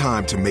is your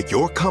time to make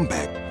your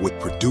comeback with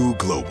Purdue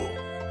Global.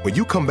 When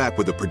you come back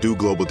with a Purdue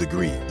Global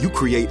degree, you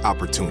create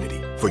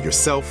opportunity for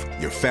yourself,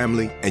 your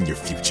family, and your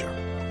future.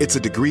 It's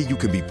a degree you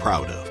can be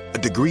proud of, a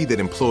degree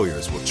that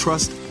employers will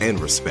trust and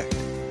respect.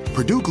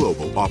 Purdue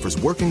Global offers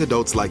working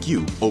adults like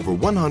you over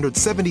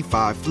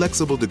 175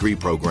 flexible degree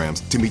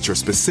programs to meet your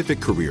specific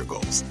career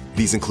goals.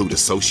 These include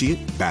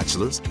associate,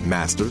 bachelor's,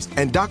 master's,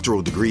 and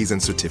doctoral degrees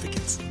and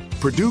certificates.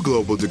 Purdue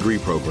Global degree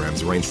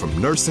programs range from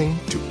nursing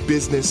to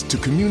business to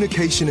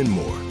communication and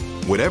more.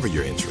 Whatever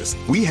your interest,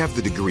 we have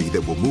the degree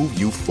that will move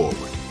you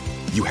forward.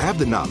 You have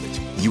the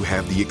knowledge, you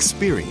have the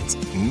experience.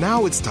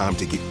 Now it's time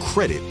to get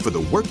credit for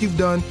the work you've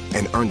done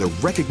and earn the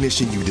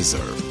recognition you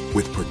deserve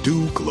with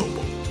Purdue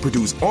Global,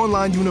 Purdue's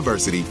online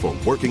university for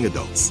working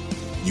adults.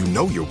 You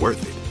know you're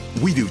worth it.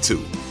 We do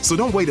too. So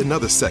don't wait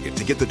another second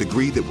to get the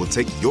degree that will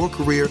take your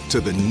career to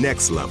the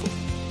next level.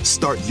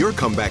 Start your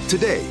comeback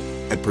today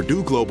at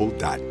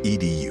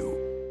purdueglobal.edu.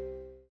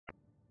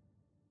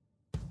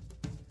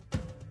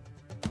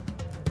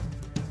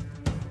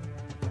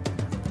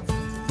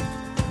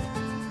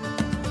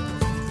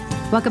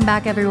 Welcome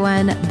back,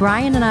 everyone.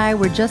 Brian and I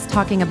were just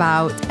talking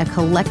about a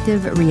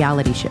collective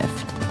reality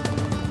shift.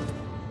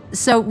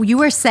 So you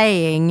were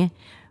saying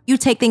you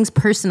take things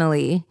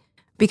personally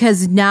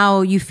because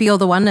now you feel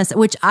the oneness,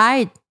 which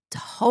I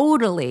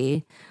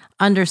totally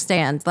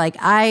understand. Like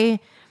I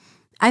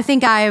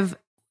think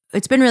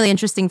it's been really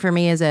interesting for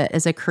me as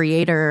a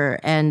creator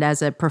and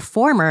as a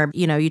performer.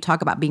 You know, you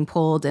talk about being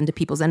pulled into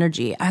people's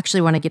energy. I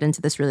actually want to get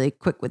into this really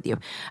quick with you.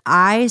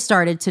 I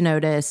started to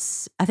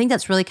notice, I think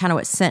that's really kind of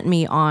what sent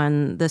me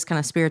on this kind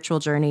of spiritual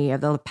journey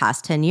of the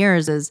past 10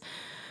 years is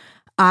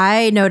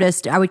I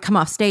noticed I would come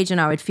off stage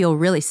and I would feel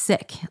really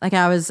sick. Like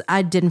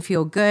I didn't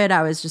feel good.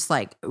 I was just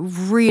like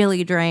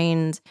really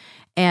drained.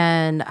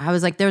 And I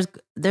was like, there's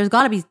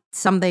got to be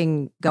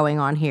something going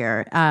on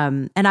here.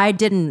 And I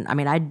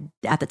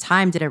at the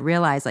time didn't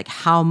realize like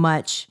how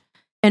much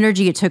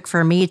energy it took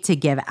for me to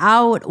give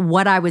out,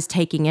 what I was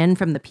taking in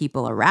from the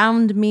people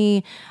around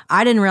me.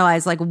 I didn't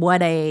realize like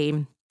what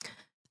a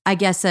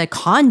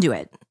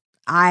conduit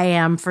I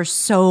am for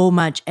so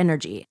much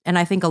energy. And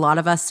I think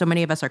so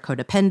many of us are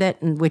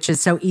codependent, and which is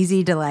so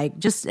easy to like,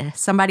 just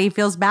somebody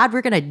feels bad,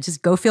 we're going to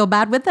just go feel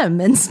bad with them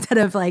instead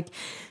of like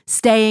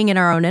staying in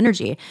our own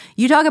energy.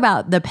 You talk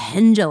about the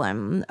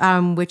pendulum,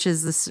 which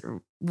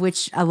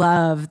I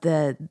love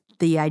the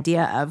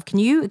idea of. Can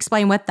you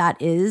explain what that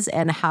is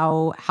and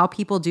how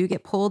people do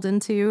get pulled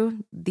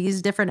into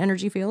these different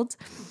energy fields?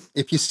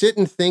 If you sit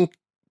and think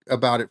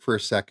about it for a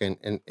second,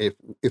 and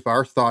if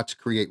our thoughts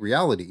create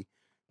reality,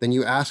 then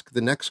you ask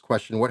the next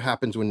question: what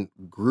happens when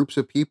groups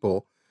of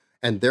people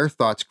and their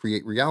thoughts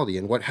create reality?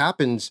 And what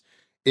happens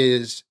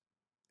is,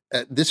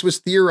 this was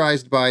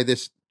theorized by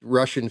this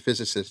Russian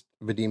physicist,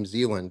 Vadim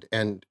Zeland,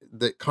 and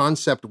the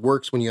concept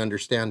works when you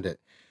understand it.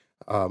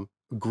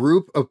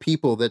 Group of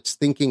people that's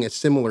thinking a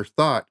similar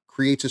thought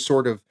creates a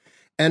sort of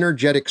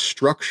energetic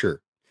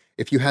structure.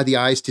 If you had the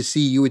eyes to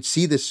see, you would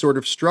see this sort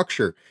of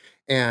structure.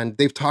 And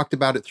they've talked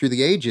about it through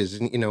the ages.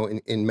 And,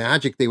 in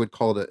magic, they would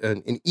call it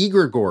an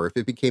egregore if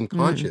it became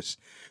conscious.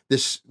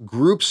 This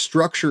group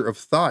structure of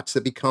thoughts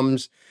that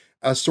becomes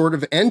a sort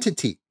of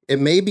entity. It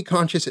may be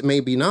conscious, it may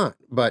be not,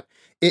 but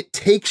it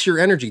takes your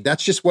energy.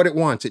 That's just what it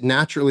wants. It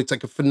naturally, it's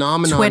like a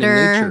phenomenon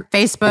Twitter, in nature.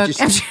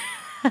 Facebook.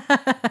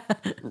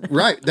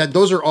 Right.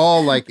 Those are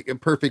all like a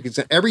perfect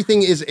example.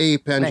 Everything is a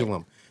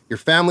pendulum. Right. Your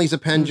family's a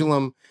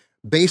pendulum.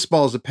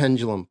 Baseball is a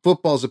pendulum.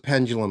 Football is a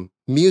pendulum.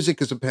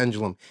 Music is a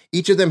pendulum.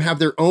 Each of them have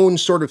their own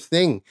sort of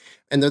thing.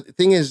 And the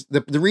thing is,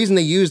 the reason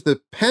they use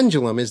the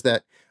pendulum is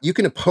that you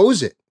can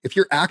oppose it. If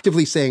you're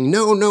actively saying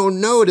no, no,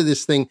 no to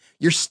this thing,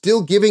 you're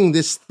still giving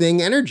this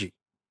thing energy.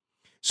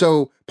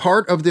 So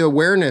part of the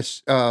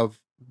awareness of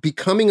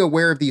becoming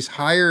aware of these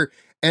higher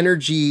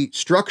energy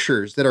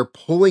structures that are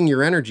pulling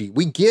your energy,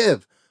 we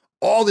give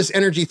all this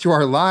energy through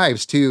our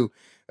lives to,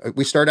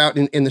 we start out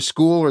in the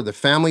school or the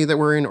family that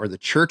we're in or the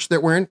church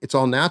that we're in. It's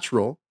all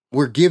natural.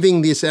 We're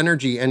giving this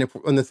energy. And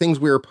on the things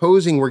we're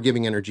opposing, we're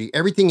giving energy.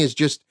 Everything is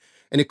just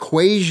an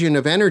equation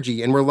of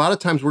energy. And a lot of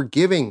times we're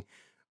giving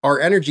our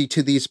energy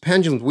to these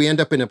pendulums. We end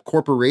up in a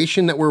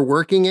corporation that we're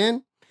working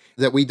in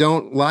that we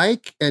don't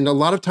like. And a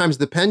lot of times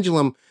the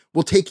pendulum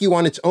will take you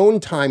on its own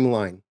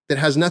timeline that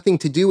has nothing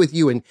to do with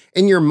you. And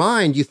in your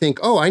mind, you think,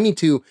 oh, I need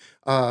to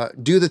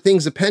do the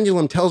things the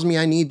pendulum tells me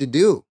I need to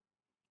do,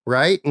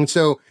 right? And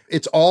so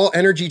it's all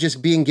energy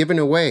just being given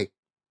away.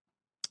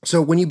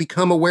 So when you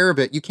become aware of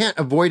it, you can't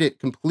avoid it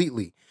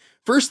completely.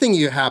 First thing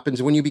that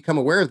happens when you become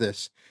aware of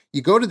this,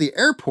 you go to the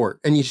airport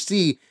and you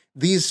see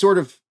these sort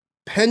of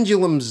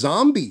pendulum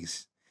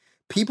zombies,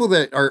 people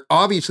that are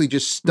obviously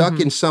just stuck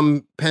in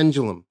some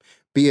pendulum,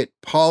 be it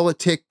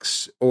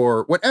politics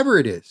or whatever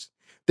it is.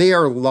 They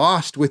are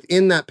lost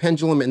within that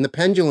pendulum, and the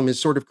pendulum is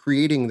sort of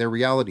creating their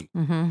reality.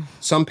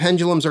 Some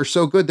pendulums are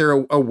so good,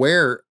 they're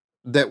aware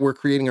that we're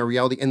creating a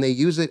reality, and they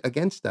use it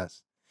against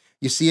us.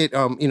 You see it,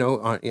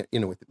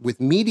 with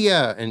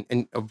media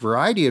and a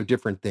variety of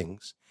different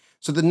things.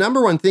 So the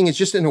number one thing is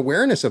just an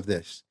awareness of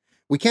this.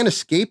 We can't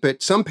escape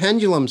it. Some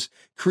pendulums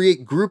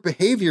create group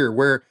behavior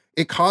where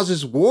it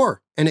causes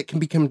war, and it can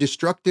become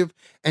destructive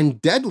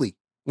and deadly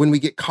when we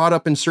get caught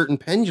up in certain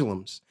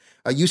pendulums.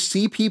 You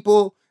see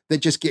people that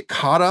just get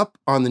caught up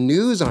on the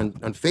news, on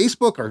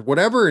Facebook or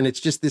whatever, and it's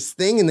just this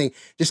thing, and they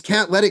just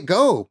can't let it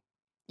go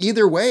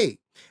either way.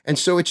 And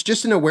so it's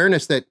just an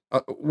awareness that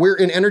we're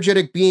an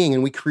energetic being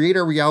and we create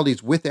our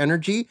realities with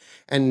energy.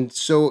 And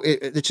so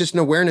it's just an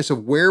awareness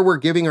of where we're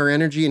giving our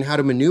energy and how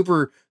to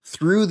maneuver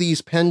through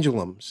these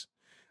pendulums.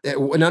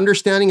 An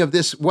understanding of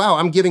this, wow,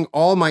 I'm giving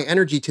all my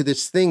energy to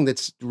this thing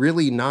that's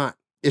really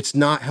it's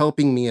not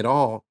helping me at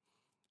all.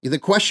 The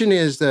question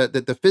is that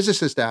the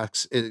physicist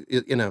asks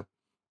in a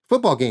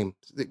football game,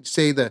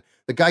 say the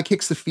guy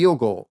kicks the field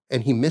goal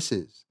and he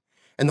misses.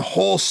 And the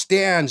whole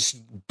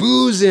stands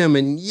boos him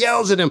and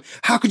yells at him.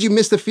 How could you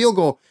miss the field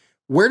goal?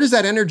 Where does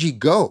that energy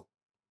go?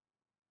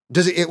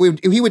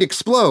 He would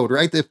explode,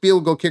 right? The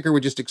field goal kicker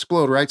would just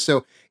explode, right?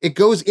 So it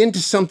goes into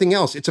something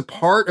else. It's a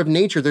part of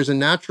nature. There's a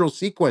natural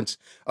sequence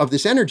of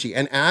this energy.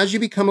 And as you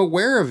become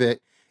aware of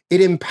it, it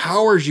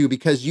empowers you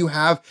because you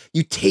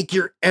take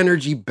your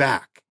energy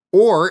back.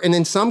 And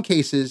in some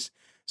cases,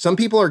 some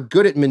people are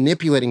good at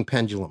manipulating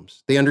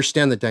pendulums. They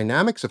understand the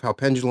dynamics of how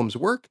pendulums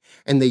work,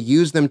 and they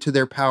use them to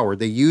their power.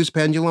 They use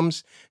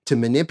pendulums to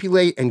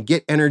manipulate and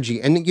get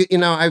energy. And,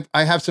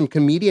 I have some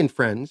comedian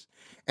friends,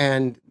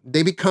 and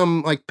they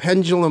become like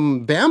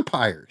pendulum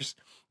vampires.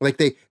 Like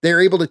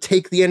they're able to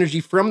take the energy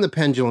from the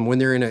pendulum when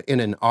they're in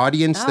an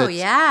audience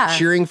that's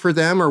cheering for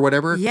them or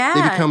whatever. Yeah.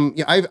 They become,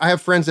 I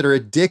have friends that are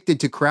addicted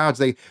to crowds.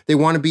 They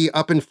want to be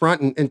up in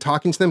front and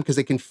talking to them because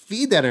they can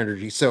feed that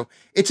energy. So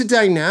it's a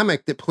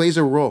dynamic that plays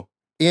a role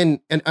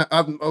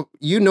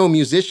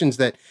musicians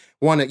that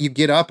you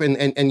get up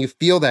and you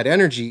feel that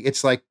energy.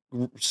 It's like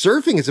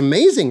surfing is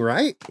amazing,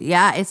 right?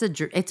 Yeah. It's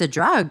a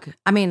drug.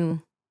 I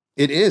mean,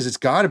 it is, it's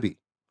gotta be.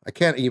 I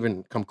can't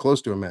even come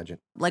close to imagine.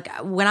 Like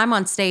when I'm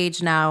on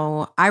stage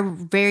now, I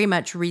very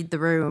much read the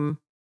room.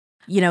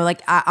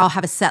 Like I'll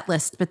have a set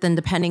list, but then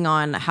depending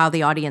on how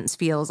the audience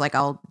feels, like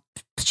I'll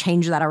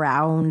change that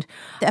around.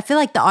 I feel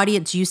like the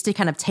audience used to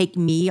kind of take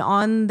me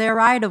on their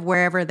ride of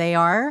wherever they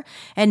are.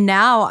 And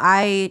now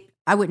I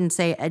wouldn't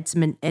say it's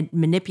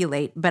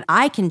manipulate, but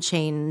I can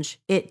change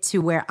it to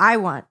where I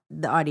want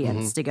the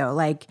audience to go.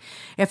 Like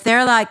if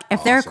they're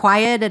they're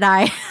quiet and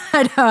I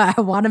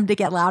want them to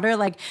get louder,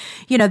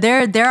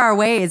 there are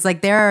ways,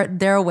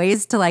 there are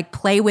ways to like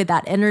play with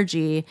that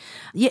energy.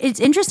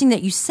 It's interesting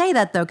that you say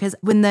that though, because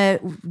when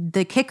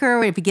the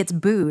kicker, if he gets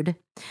booed,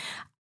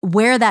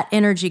 where that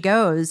energy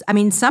goes, I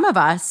mean, some of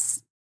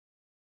us,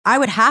 I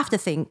would have to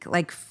think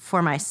like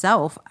for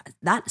myself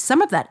that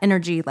some of that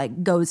energy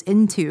like goes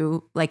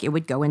into it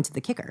would go into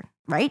the kicker,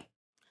 right?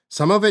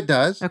 Some of it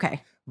does.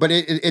 Okay. But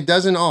it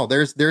doesn't all.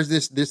 There's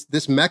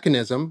this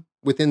mechanism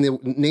within the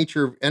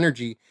nature of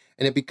energy,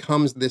 and it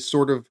becomes this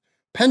sort of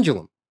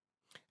pendulum.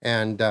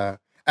 And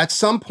at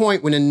some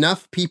point when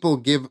enough people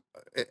give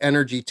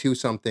energy to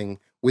something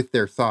with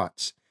their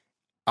thoughts,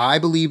 I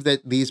believe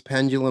that these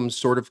pendulums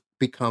sort of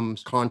become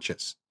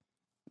conscious.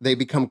 They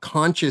become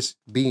conscious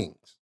beings.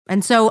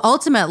 And so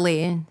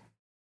ultimately,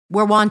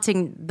 we're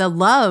wanting the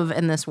love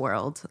in this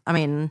world. I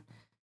mean,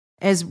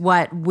 is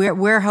what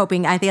we're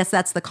hoping. I guess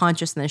that's the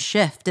consciousness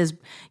shift is,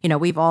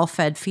 we've all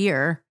fed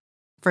fear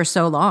for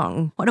so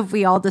long. What if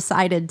we all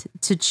decided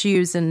to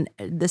choose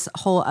this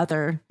whole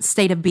other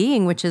state of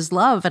being, which is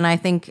love? And I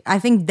think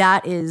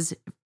that is,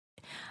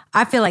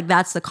 I feel like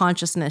that's the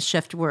consciousness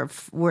shift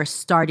we're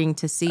starting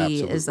to see.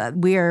 Absolutely. Is that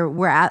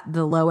we're at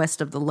the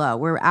lowest of the low.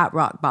 We're at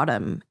rock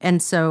bottom.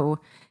 And so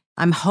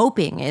I'm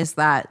hoping is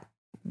that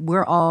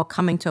we're all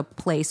coming to a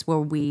place where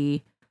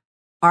we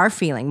are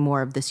feeling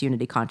more of this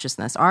unity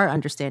consciousness, are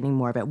understanding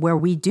more of it, where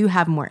we do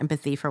have more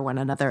empathy for one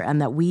another,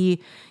 and that we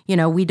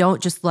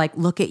don't just like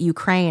look at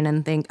Ukraine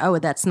and think, oh,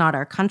 that's not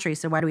our country,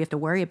 so why do we have to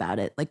worry about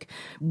it? Like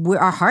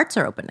our hearts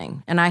are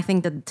opening. And I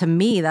think that, to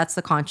me, that's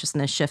the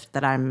consciousness shift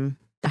that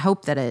I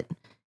hope that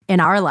in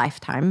our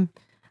lifetime,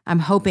 I'm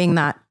hoping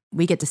that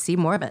we get to see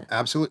more of it.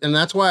 Absolutely. And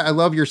that's why I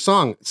love your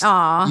song.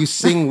 Aww. You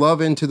sing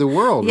love into the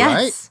world,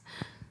 yes.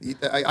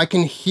 Right? I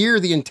can hear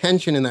the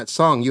intention in that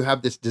song. You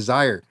have this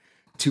desire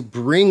to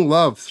bring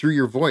love through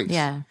your voice.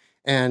 Yeah.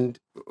 And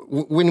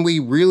when we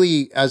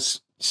really,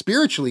 as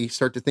spiritually,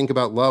 start to think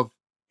about love,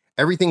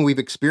 everything we've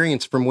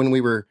experienced from when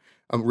we were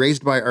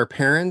raised by our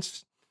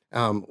parents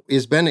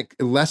has been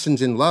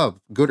lessons in love,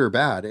 good or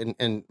bad.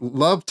 And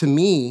love, to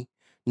me,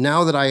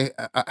 now that I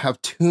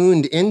have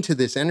tuned into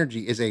this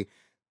energy, is a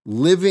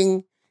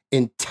living,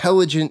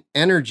 intelligent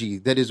energy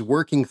that is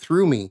working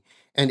through me.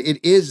 And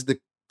it is the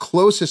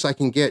closest I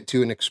can get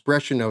to an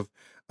expression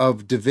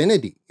of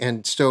divinity.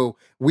 And so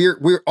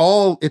we're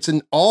all, it's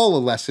all a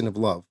lesson of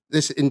love,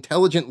 this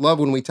intelligent love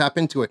when we tap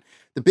into it.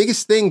 The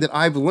biggest thing that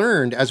I've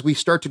learned as we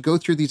start to go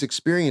through these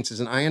experiences,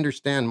 and I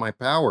understand my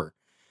power,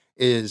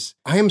 is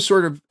I am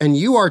sort of, and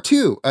you are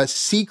too, a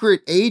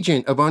secret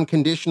agent of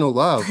unconditional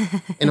love.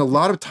 And a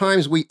lot of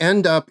times we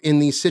end up in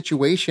these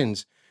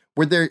situations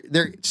where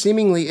there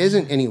seemingly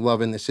isn't any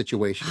love in this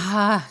situation.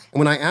 And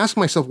when I ask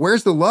myself,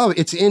 where's the love?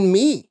 It's in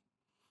me.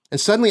 And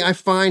suddenly I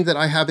find that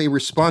I have a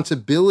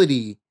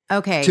responsibility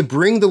to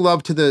bring the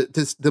love to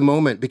the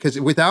moment, because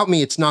without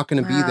me, it's not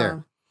going to be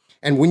there.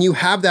 And when you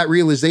have that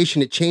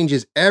realization, it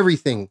changes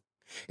everything.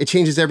 It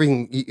changes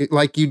everything.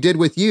 Like you did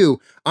with you,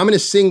 I'm going to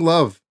sing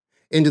love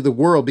into the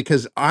world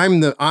because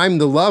I'm the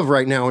love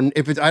right now. And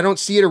if I don't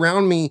see it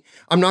around me,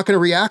 I'm not going to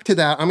react to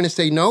that. I'm going to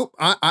say, nope,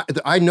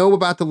 I know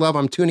about the love.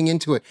 I'm tuning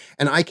into it,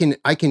 and I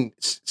can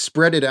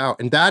spread it out.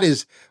 And that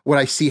is what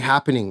I see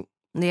happening.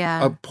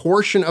 Yeah. A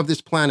portion of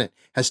this planet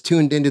has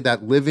tuned into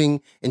that living,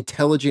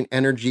 intelligent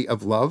energy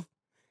of love,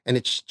 and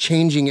it's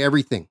changing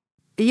everything.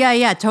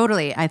 Yeah,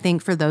 totally. I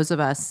think for those of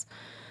us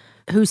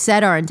who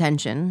set our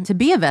intention to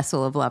be a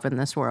vessel of love in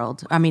this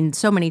world, I mean,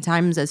 so many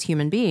times as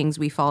human beings,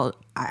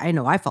 I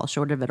know I fall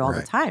short of it all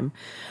the time,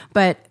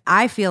 but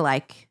I feel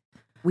like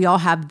we all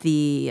have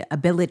the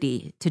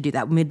ability to do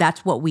that. I mean,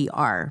 that's what we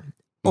are.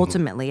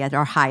 Ultimately, at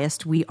our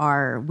highest, we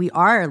are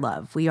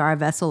love. We are a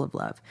vessel of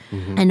love.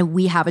 And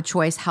we have a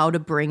choice how to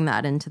bring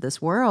that into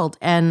this world.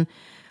 And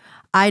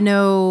I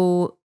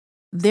know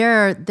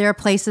there are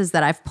places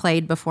that I've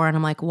played before, and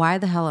I'm like, why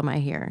the hell am I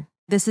here?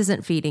 This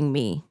isn't feeding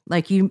me.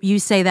 Like you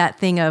say that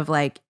thing of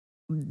like,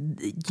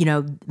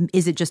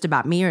 is it just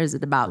about me, or is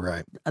it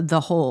about the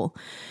whole?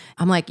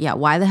 I'm like, yeah,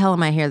 why the hell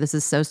am I here? This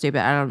is so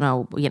stupid. I don't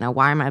know,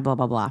 why am I blah,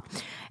 blah, blah.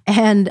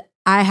 And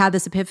I had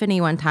this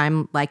epiphany one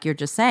time, like you're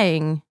just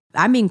saying,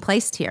 I'm being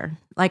placed here.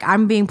 Like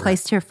I'm being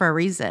placed here for a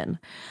reason.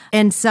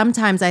 And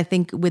sometimes I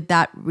think with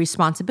that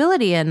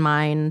responsibility in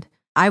mind,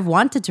 I've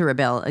wanted to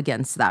rebel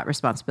against that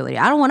responsibility.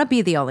 I don't want to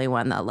be the only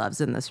one that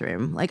loves in this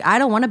room. Like I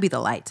don't want to be the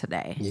light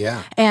today.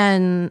 Yeah.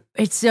 And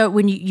it's so,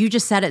 when you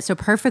just said it so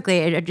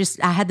perfectly,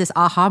 I had this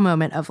aha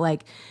moment of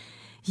like,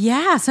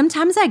 yeah,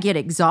 sometimes I get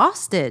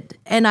exhausted,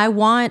 and I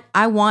want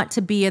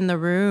to be in the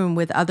room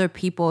with other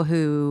people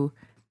who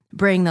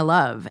bring the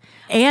love.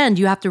 And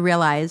you have to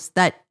realize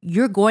that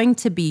you're going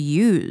to be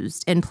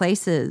used in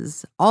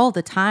places all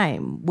the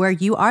time where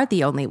you are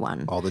the only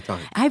one. All the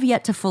time. I've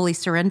yet to fully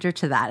surrender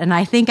to that. And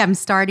I think I'm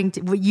starting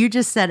to, what you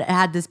just said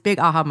had this big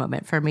aha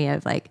moment for me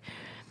of like,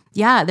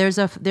 yeah, there's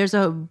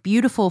a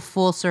beautiful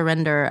full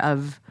surrender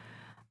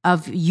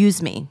of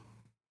use me.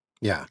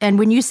 Yeah. And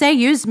when you say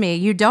use me,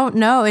 you don't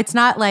know. It's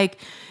not like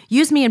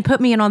use me and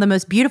put me in all the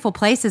most beautiful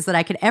places that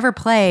I could ever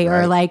play,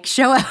 or like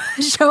show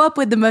up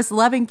with the most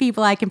loving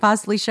people I can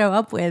possibly show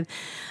up with.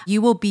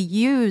 You will be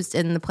used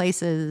in the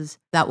places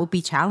that will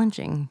be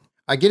challenging.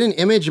 I get an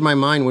image in my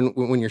mind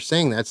when you're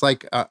saying that. It's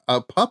like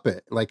a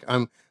puppet. Like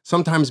I'm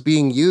sometimes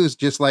being used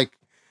just like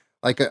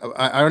I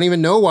don't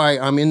even know why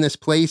I'm in this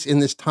place, in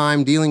this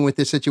time, dealing with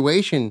this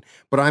situation,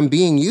 but I'm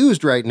being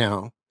used right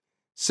now.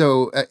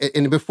 So,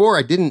 and before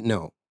I didn't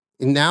know.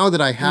 And now that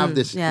I have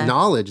this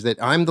knowledge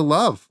that I'm the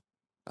love,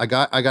 I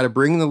got to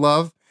bring the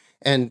love.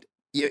 And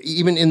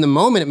even in the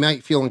moment, it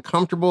might feel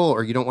uncomfortable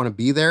or you don't want to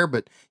be there,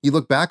 but you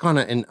look back on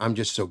it, and I'm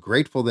just so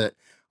grateful that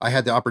I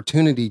had the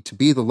opportunity to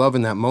be the love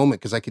in that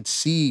moment, because I could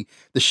see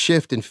the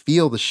shift and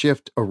feel the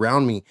shift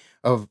around me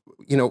of,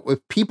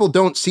 if people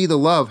don't see the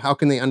love, how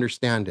can they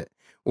understand it?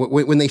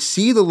 When they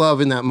see the love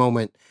in that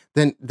moment,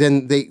 then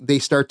they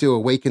start to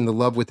awaken the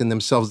love within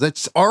themselves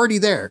that's already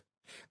there.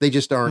 They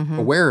just aren't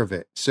aware of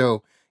it.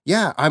 So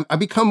yeah, I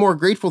become more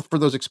grateful for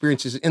those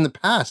experiences. In the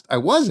past, I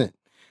wasn't.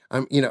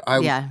 I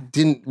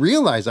didn't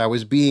realize I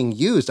was being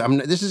used.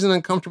 This is an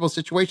uncomfortable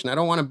situation. I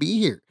don't want to be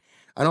here.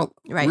 I don't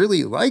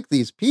really like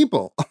these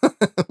people,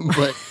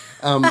 but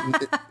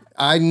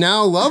I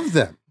now love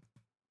them.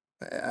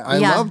 I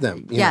love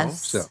them. You know,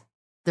 so.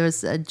 There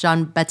was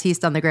John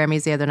Batiste on the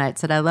Grammys the other night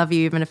said, "I love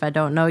you even if I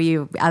don't know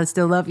you. I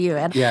still love you."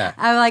 And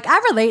I'm like, I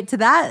relate to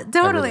that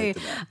totally.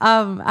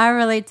 I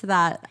relate to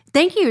that.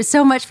 Thank you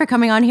so much for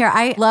coming on here.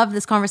 I love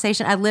this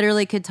conversation. I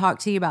literally could talk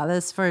to you about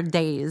this for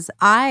days.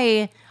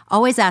 I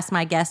always ask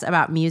my guests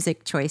about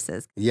music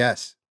choices.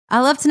 Yes,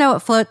 I love to know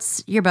what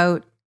floats your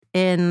boat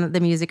in the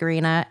music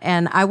arena,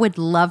 and I would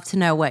love to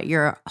know what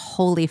your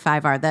holy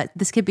five are. That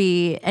this could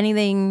be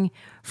anything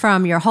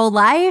from your whole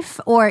life,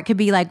 or it could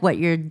be like what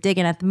you're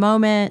digging at the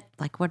moment,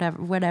 like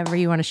whatever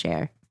you want to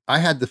share. I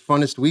had the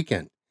funnest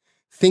weekend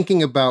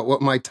thinking about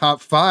what my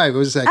top five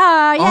was. Like,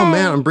 oh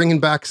man, I'm bringing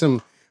back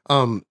some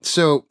good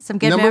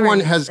number memories. One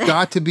has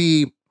got to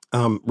be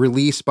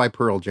Release by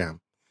Pearl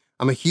Jam.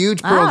 I'm a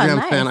huge Pearl Jam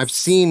fan. I've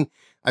seen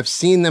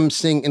them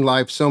sing in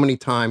live so many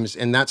times,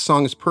 and that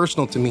song is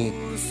personal to me.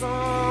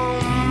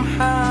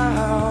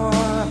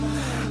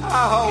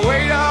 I'll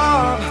wait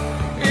up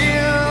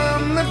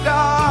in the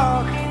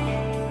dark.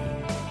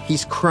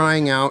 He's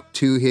crying out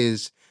to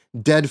his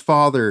dead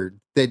father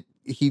that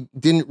he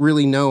didn't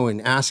really know,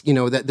 and ask,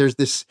 that there's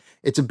this,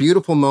 it's a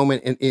beautiful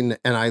moment and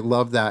I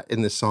love that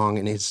in this song,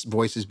 and his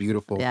voice is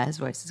beautiful. Yeah, his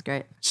voice is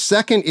great.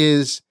 Second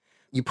is,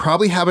 you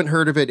probably haven't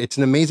heard of it. It's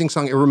an amazing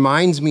song. It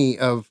reminds me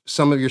of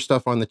some of your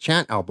stuff on the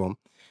Chant album.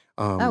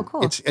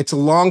 Cool. It's a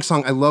long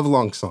song. I love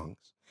long songs.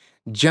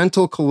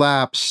 Gentle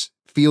Collapse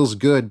Feels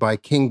Good by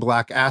King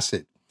Black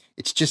Acid.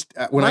 It's just,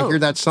 when I hear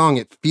that song,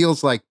 it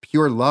feels like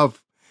pure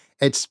love.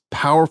 It's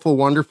powerful,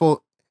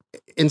 wonderful.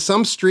 In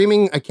some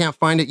streaming, I can't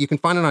find it. You can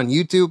find it on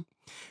YouTube,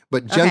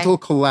 but Gentle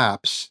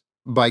Collapse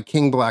by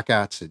King Black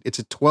Acid. It's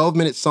a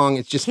 12-minute song.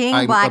 It's just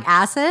King Black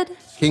Acid?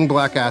 King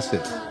Black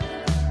Acid.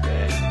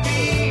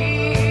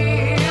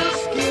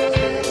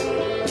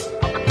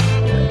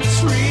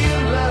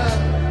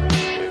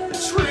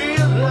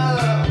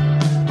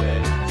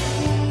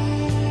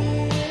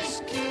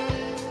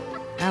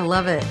 I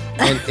love it.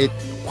 And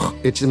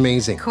it's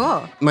amazing.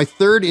 Cool. My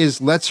third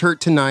is Let's Hurt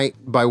Tonight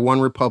by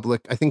One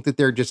Republic. I think that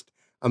they're just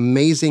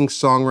amazing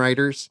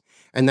songwriters.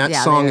 And that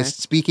song is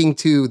speaking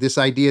to this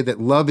idea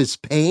that love is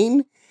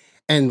pain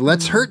and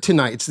let's hurt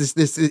tonight.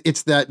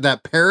 It's that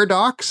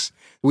paradox.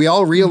 We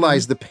all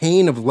realize the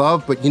pain of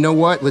love, but you know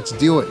what? Let's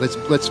do it. Let's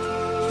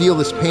feel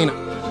this pain.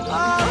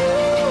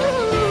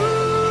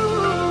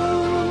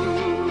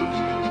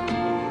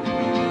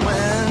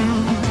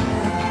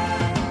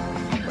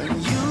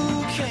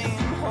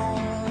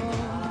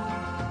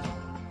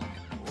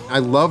 I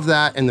love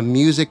that, and the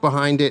music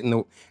behind it,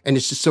 and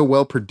it's just so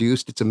well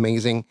produced. It's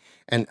amazing,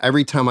 and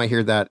every time I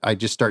hear that, I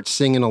just start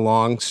singing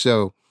along.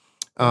 So,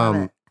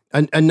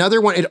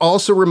 another one. It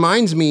also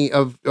reminds me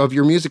of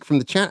your music from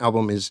the Chant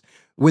album is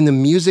When the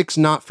Music's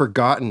Not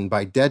Forgotten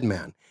by Dead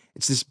Man.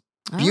 It's this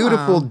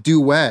beautiful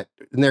duet,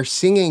 and they're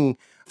singing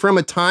from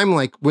a time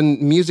like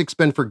when music's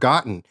been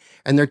forgotten,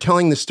 and they're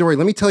telling the story.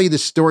 Let me tell you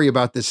this story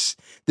about this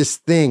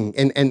thing,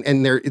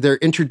 and they're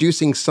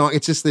introducing song.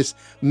 It's just this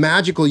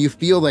magical. You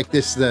feel like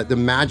this the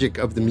magic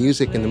of the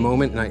music in the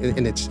moment,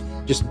 and it's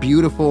just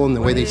beautiful in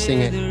the way they sing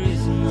it. There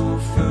is no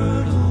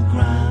fertile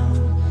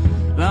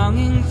ground,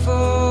 longing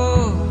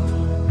for,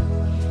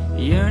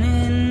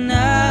 yearning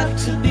not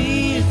to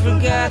be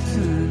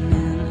forgotten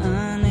in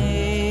an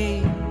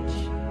age.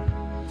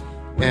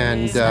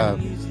 And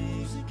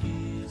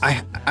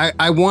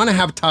I want to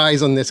have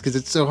ties on this because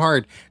it's so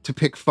hard to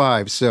pick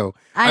five. So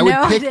I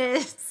know it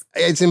is.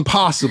 It's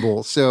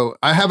impossible. So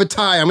I have a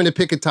tie. I'm going to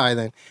pick a tie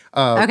then.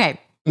 Okay.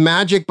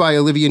 Magic by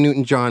Olivia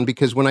Newton-John,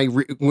 because when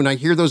I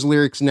hear those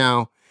lyrics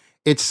now,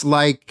 it's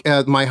like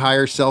my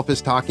higher self is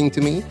talking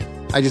to me.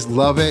 I just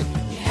love it.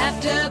 You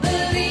have to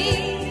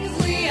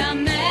believe we are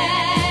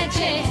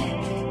magic.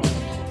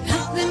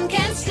 Nothing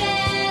can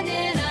stand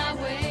in our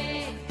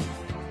way.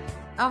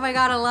 Oh my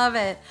God, I love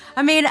it.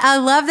 I mean, I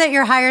love that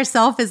your higher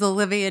self is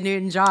Olivia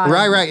Newton-John.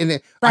 Right.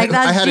 And like,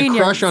 I had genius.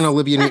 a crush on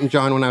Olivia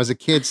Newton-John when I was a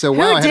kid. So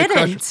wow, I had a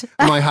crush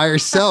on my higher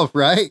self,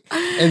 right?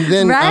 And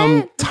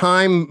then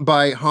Time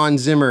by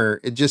Hans Zimmer.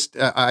 It just,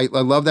 I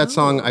love that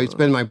song. It's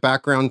been my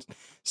background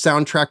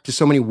soundtrack to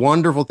so many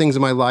wonderful things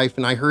in my life.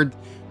 And I heard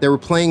they were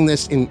playing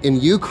this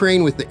in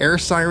Ukraine with the air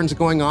sirens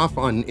going off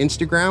on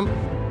Instagram.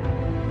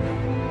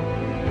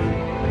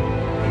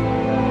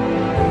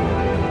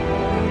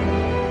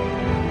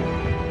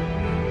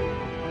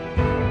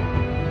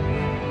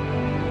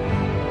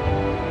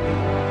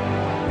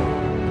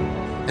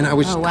 And I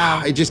was,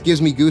 it just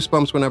gives me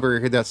goosebumps whenever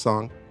I hear that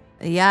song.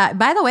 Yeah.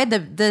 By the way,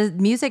 the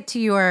music to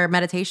your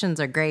meditations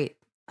are great.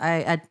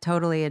 I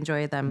totally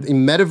enjoy them.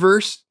 In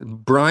Metaverse,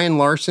 Brian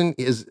Larson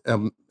is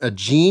a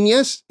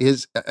genius.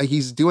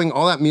 He's doing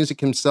all that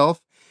music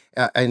himself.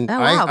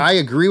 I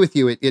agree with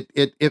you.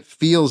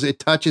 It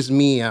touches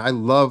me. I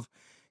love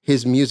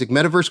his music.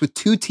 Metaverse with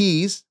 2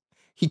 T's.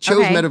 He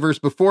chose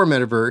Metaverse before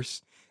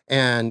Metaverse.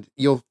 And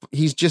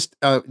he's just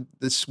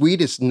the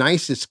sweetest,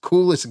 nicest,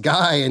 coolest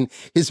guy, and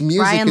his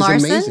music Brian is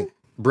Larson? amazing.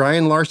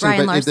 Brian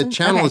Larson, the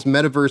channel is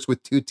Metaverse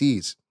with 2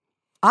 T's.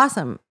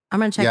 Awesome. I'm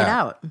going to check it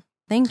out.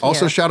 Thank you.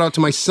 Also, shout out to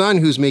my son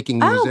who's making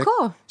music. Oh,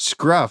 cool.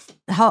 Scruff.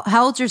 How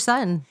old's your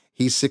son?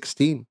 He's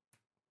 16.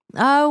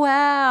 Oh,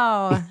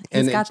 wow.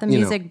 He's got the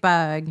music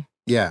bug.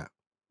 Yeah.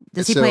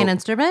 Does he play an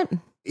instrument?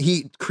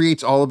 He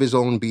creates all of his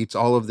own beats,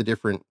 all of the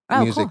different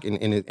music, cool.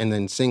 and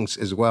then sings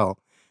as well.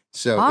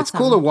 So Awesome. it's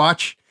cool to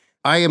watch.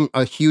 I am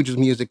a huge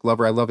music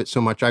lover. I love it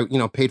so much. I,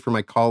 paid for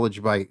my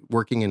college by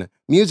working in a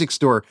music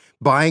store,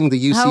 buying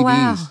the UCDs. Oh,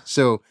 wow.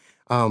 So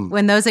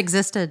when those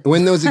existed.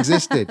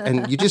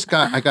 And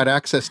I got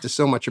access to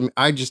so much.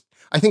 I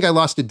think I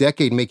lost a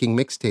decade making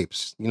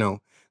mixtapes,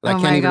 I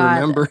can't even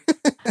remember.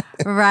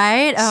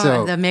 Right? Oh,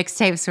 So- the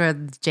mixtapes were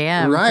the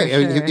jam. Right. for I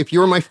mean, sure. if you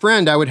were my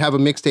friend, I would have a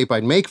mixtape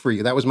I'd make for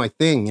you. That was my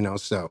thing,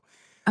 so.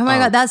 Oh my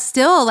God, that's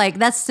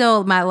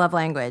still my love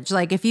language.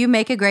 Like if you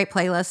make a great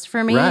playlist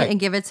for me Right. and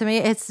give it to me,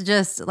 it's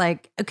just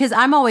like, because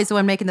I'm always the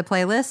one making the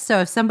playlist. So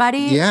if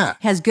somebody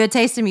has good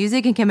taste in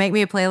music and can make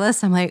me a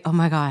playlist, I'm like, oh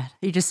my God,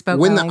 you just spoke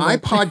When my the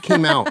language. iPod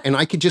came out and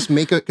I could just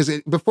make because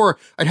before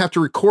I'd have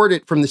to record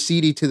it from the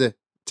CD to the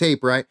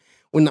tape, right?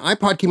 When the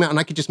iPod came out and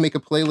I could just make a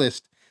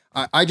playlist,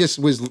 I just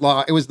was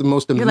it was the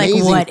most You're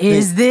amazing like, what thing.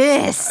 is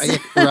this?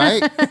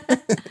 Right?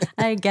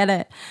 I get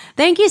it.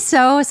 Thank you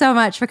so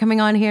much for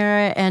coming on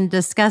here and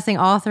discussing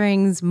all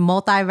things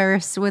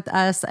multiverse with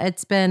us.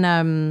 It's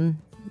been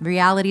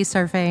reality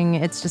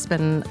surfing. It's just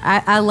been,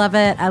 I love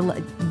it.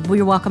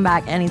 You're welcome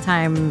back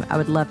anytime. I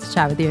would love to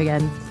chat with you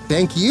again.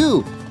 Thank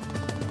you.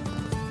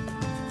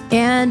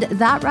 And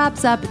that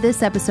wraps up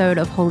this episode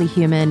of Holy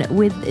Human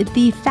with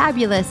the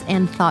fabulous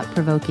and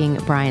thought-provoking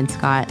Brian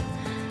Scott.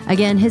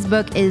 Again, his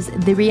book is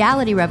The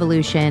Reality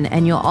Revolution,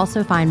 and you'll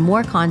also find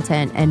more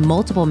content and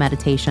multiple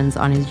meditations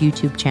on his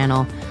YouTube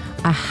channel.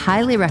 I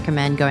highly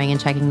recommend going and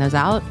checking those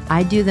out.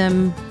 I do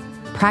them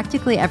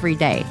practically every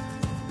day,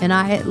 and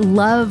I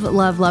love,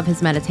 love, love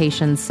his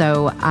meditations,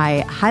 so I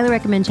highly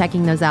recommend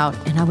checking those out,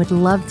 and I would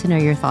love to know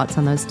your thoughts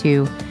on those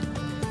too.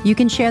 You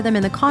can share them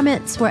in the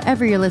comments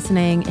wherever you're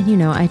listening,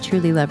 and I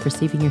truly love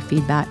receiving your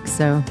feedback,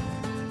 so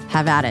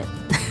have at it.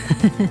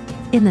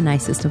 In the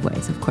nicest of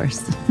ways, of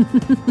course.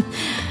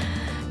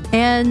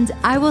 And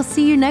I will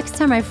see you next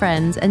time, my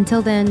friends.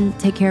 Until then,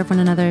 take care of one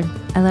another.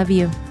 I love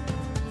you.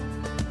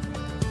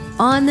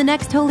 On the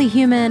next Holy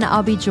Human,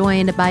 I'll be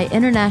joined by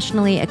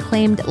internationally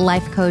acclaimed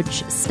life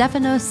coach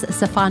Stefanos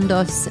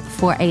Safandos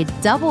for a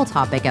double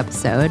topic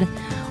episode.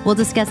 We'll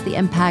discuss the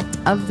impact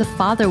of the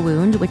father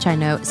wound, which I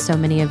know so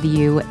many of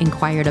you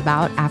inquired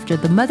about after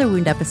the mother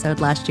wound episode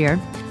last year.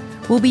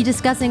 We'll be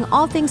discussing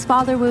all things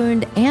father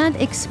wound and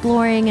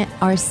exploring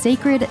our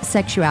sacred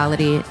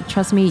sexuality.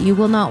 Trust me, you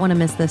will not want to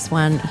miss this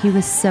one. He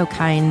was so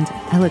kind.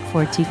 I look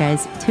forward to you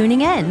guys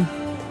tuning in.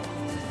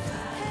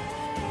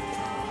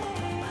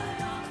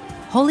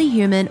 Holy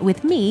Human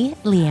with me,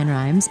 Leanne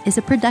Rimes, is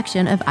a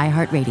production of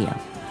iHeartRadio.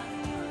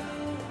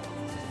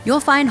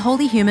 You'll find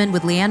Holy Human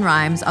with Leanne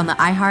Rimes on the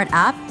iHeart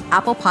app,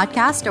 Apple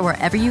Podcast, or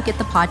wherever you get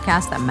the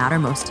podcasts that matter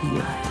most to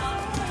you.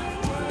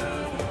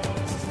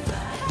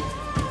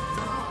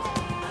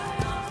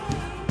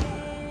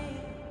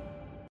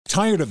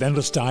 Tired of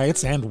endless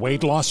diets and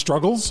weight loss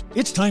struggles?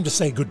 It's time to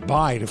say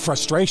goodbye to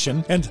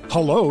frustration and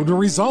hello to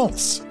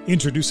results.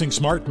 Introducing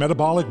Smart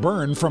Metabolic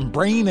Burn from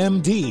Brain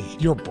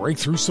MD, your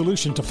breakthrough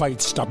solution to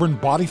fight stubborn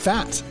body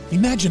fat.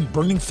 Imagine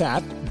burning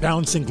fat,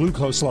 balancing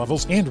glucose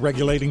levels, and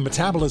regulating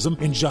metabolism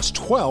in just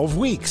 12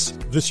 weeks.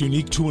 This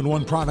unique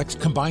 2-in-1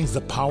 product combines the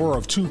power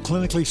of 2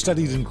 clinically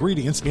studied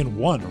ingredients in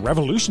one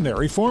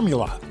revolutionary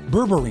formula.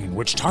 Berberine,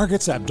 which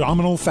targets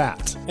abdominal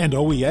fat, and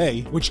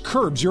OEA, which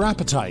curbs your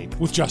appetite.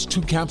 With just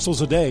 2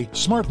 capsules a day,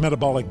 Smart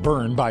Metabolic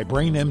Burn by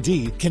Brain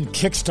MD can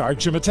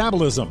kickstart your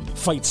metabolism,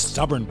 fight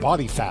stubborn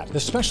body fat,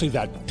 especially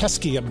that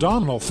pesky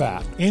abdominal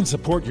fat, and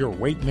support your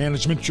weight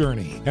management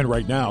journey. And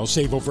right now,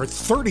 save over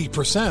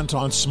 30%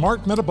 on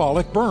Smart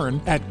Metabolic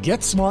Burn at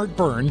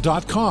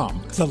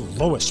GetSmartBurn.com. The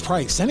lowest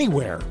price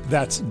anywhere.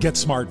 That's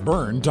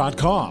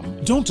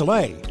GetSmartBurn.com. Don't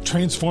delay.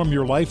 Transform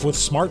your life with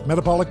Smart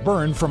Metabolic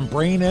Burn from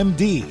Brain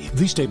MD.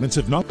 These statements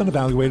have not been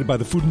evaluated by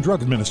the Food and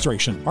Drug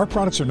Administration. Our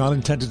products are not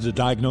intended to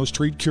diagnose,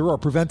 treat, cure, or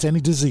prevent any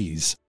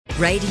disease.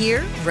 Right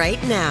here,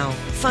 right now.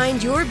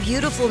 Find your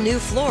beautiful new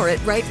floor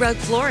at Right Rug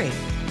Flooring.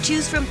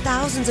 Choose from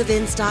thousands of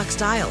in-stock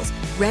styles,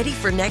 ready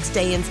for next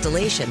day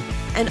installation,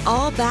 and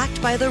all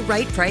backed by the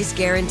right price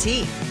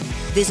guarantee.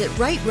 Visit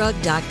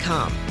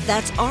rightrug.com.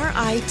 That's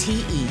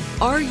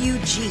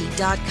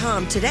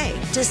RITERUG.com today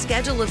to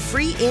schedule a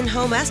free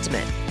in-home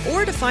estimate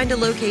or to find a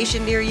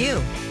location near you.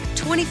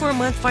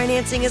 24-month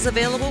financing is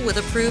available with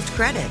approved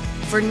credit.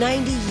 For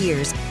 90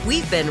 years,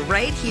 we've been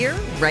right here,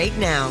 right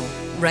now.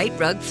 Right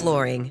Rug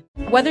Flooring.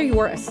 Whether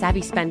you're a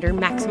savvy spender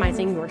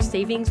maximizing your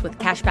savings with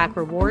cashback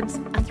rewards,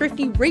 a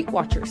thrifty rate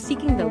watcher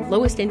seeking the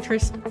lowest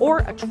interest, or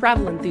a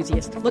travel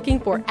enthusiast looking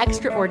for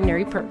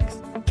extraordinary perks,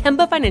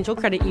 Kemba Financial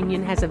Credit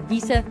Union has a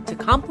visa to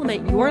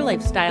complement your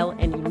lifestyle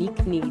and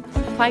unique needs.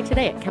 Apply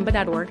today at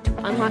Kemba.org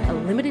to unlock a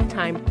limited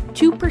time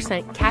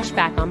 2% cash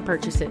back on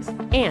purchases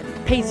and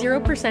pay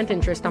 0%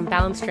 interest on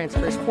balance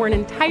transfers for an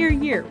entire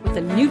year with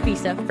a new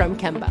visa from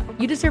Kemba.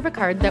 You deserve a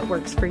card that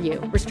works for you.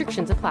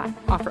 Restrictions apply.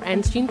 Offer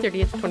ends June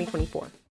 30th, 2024.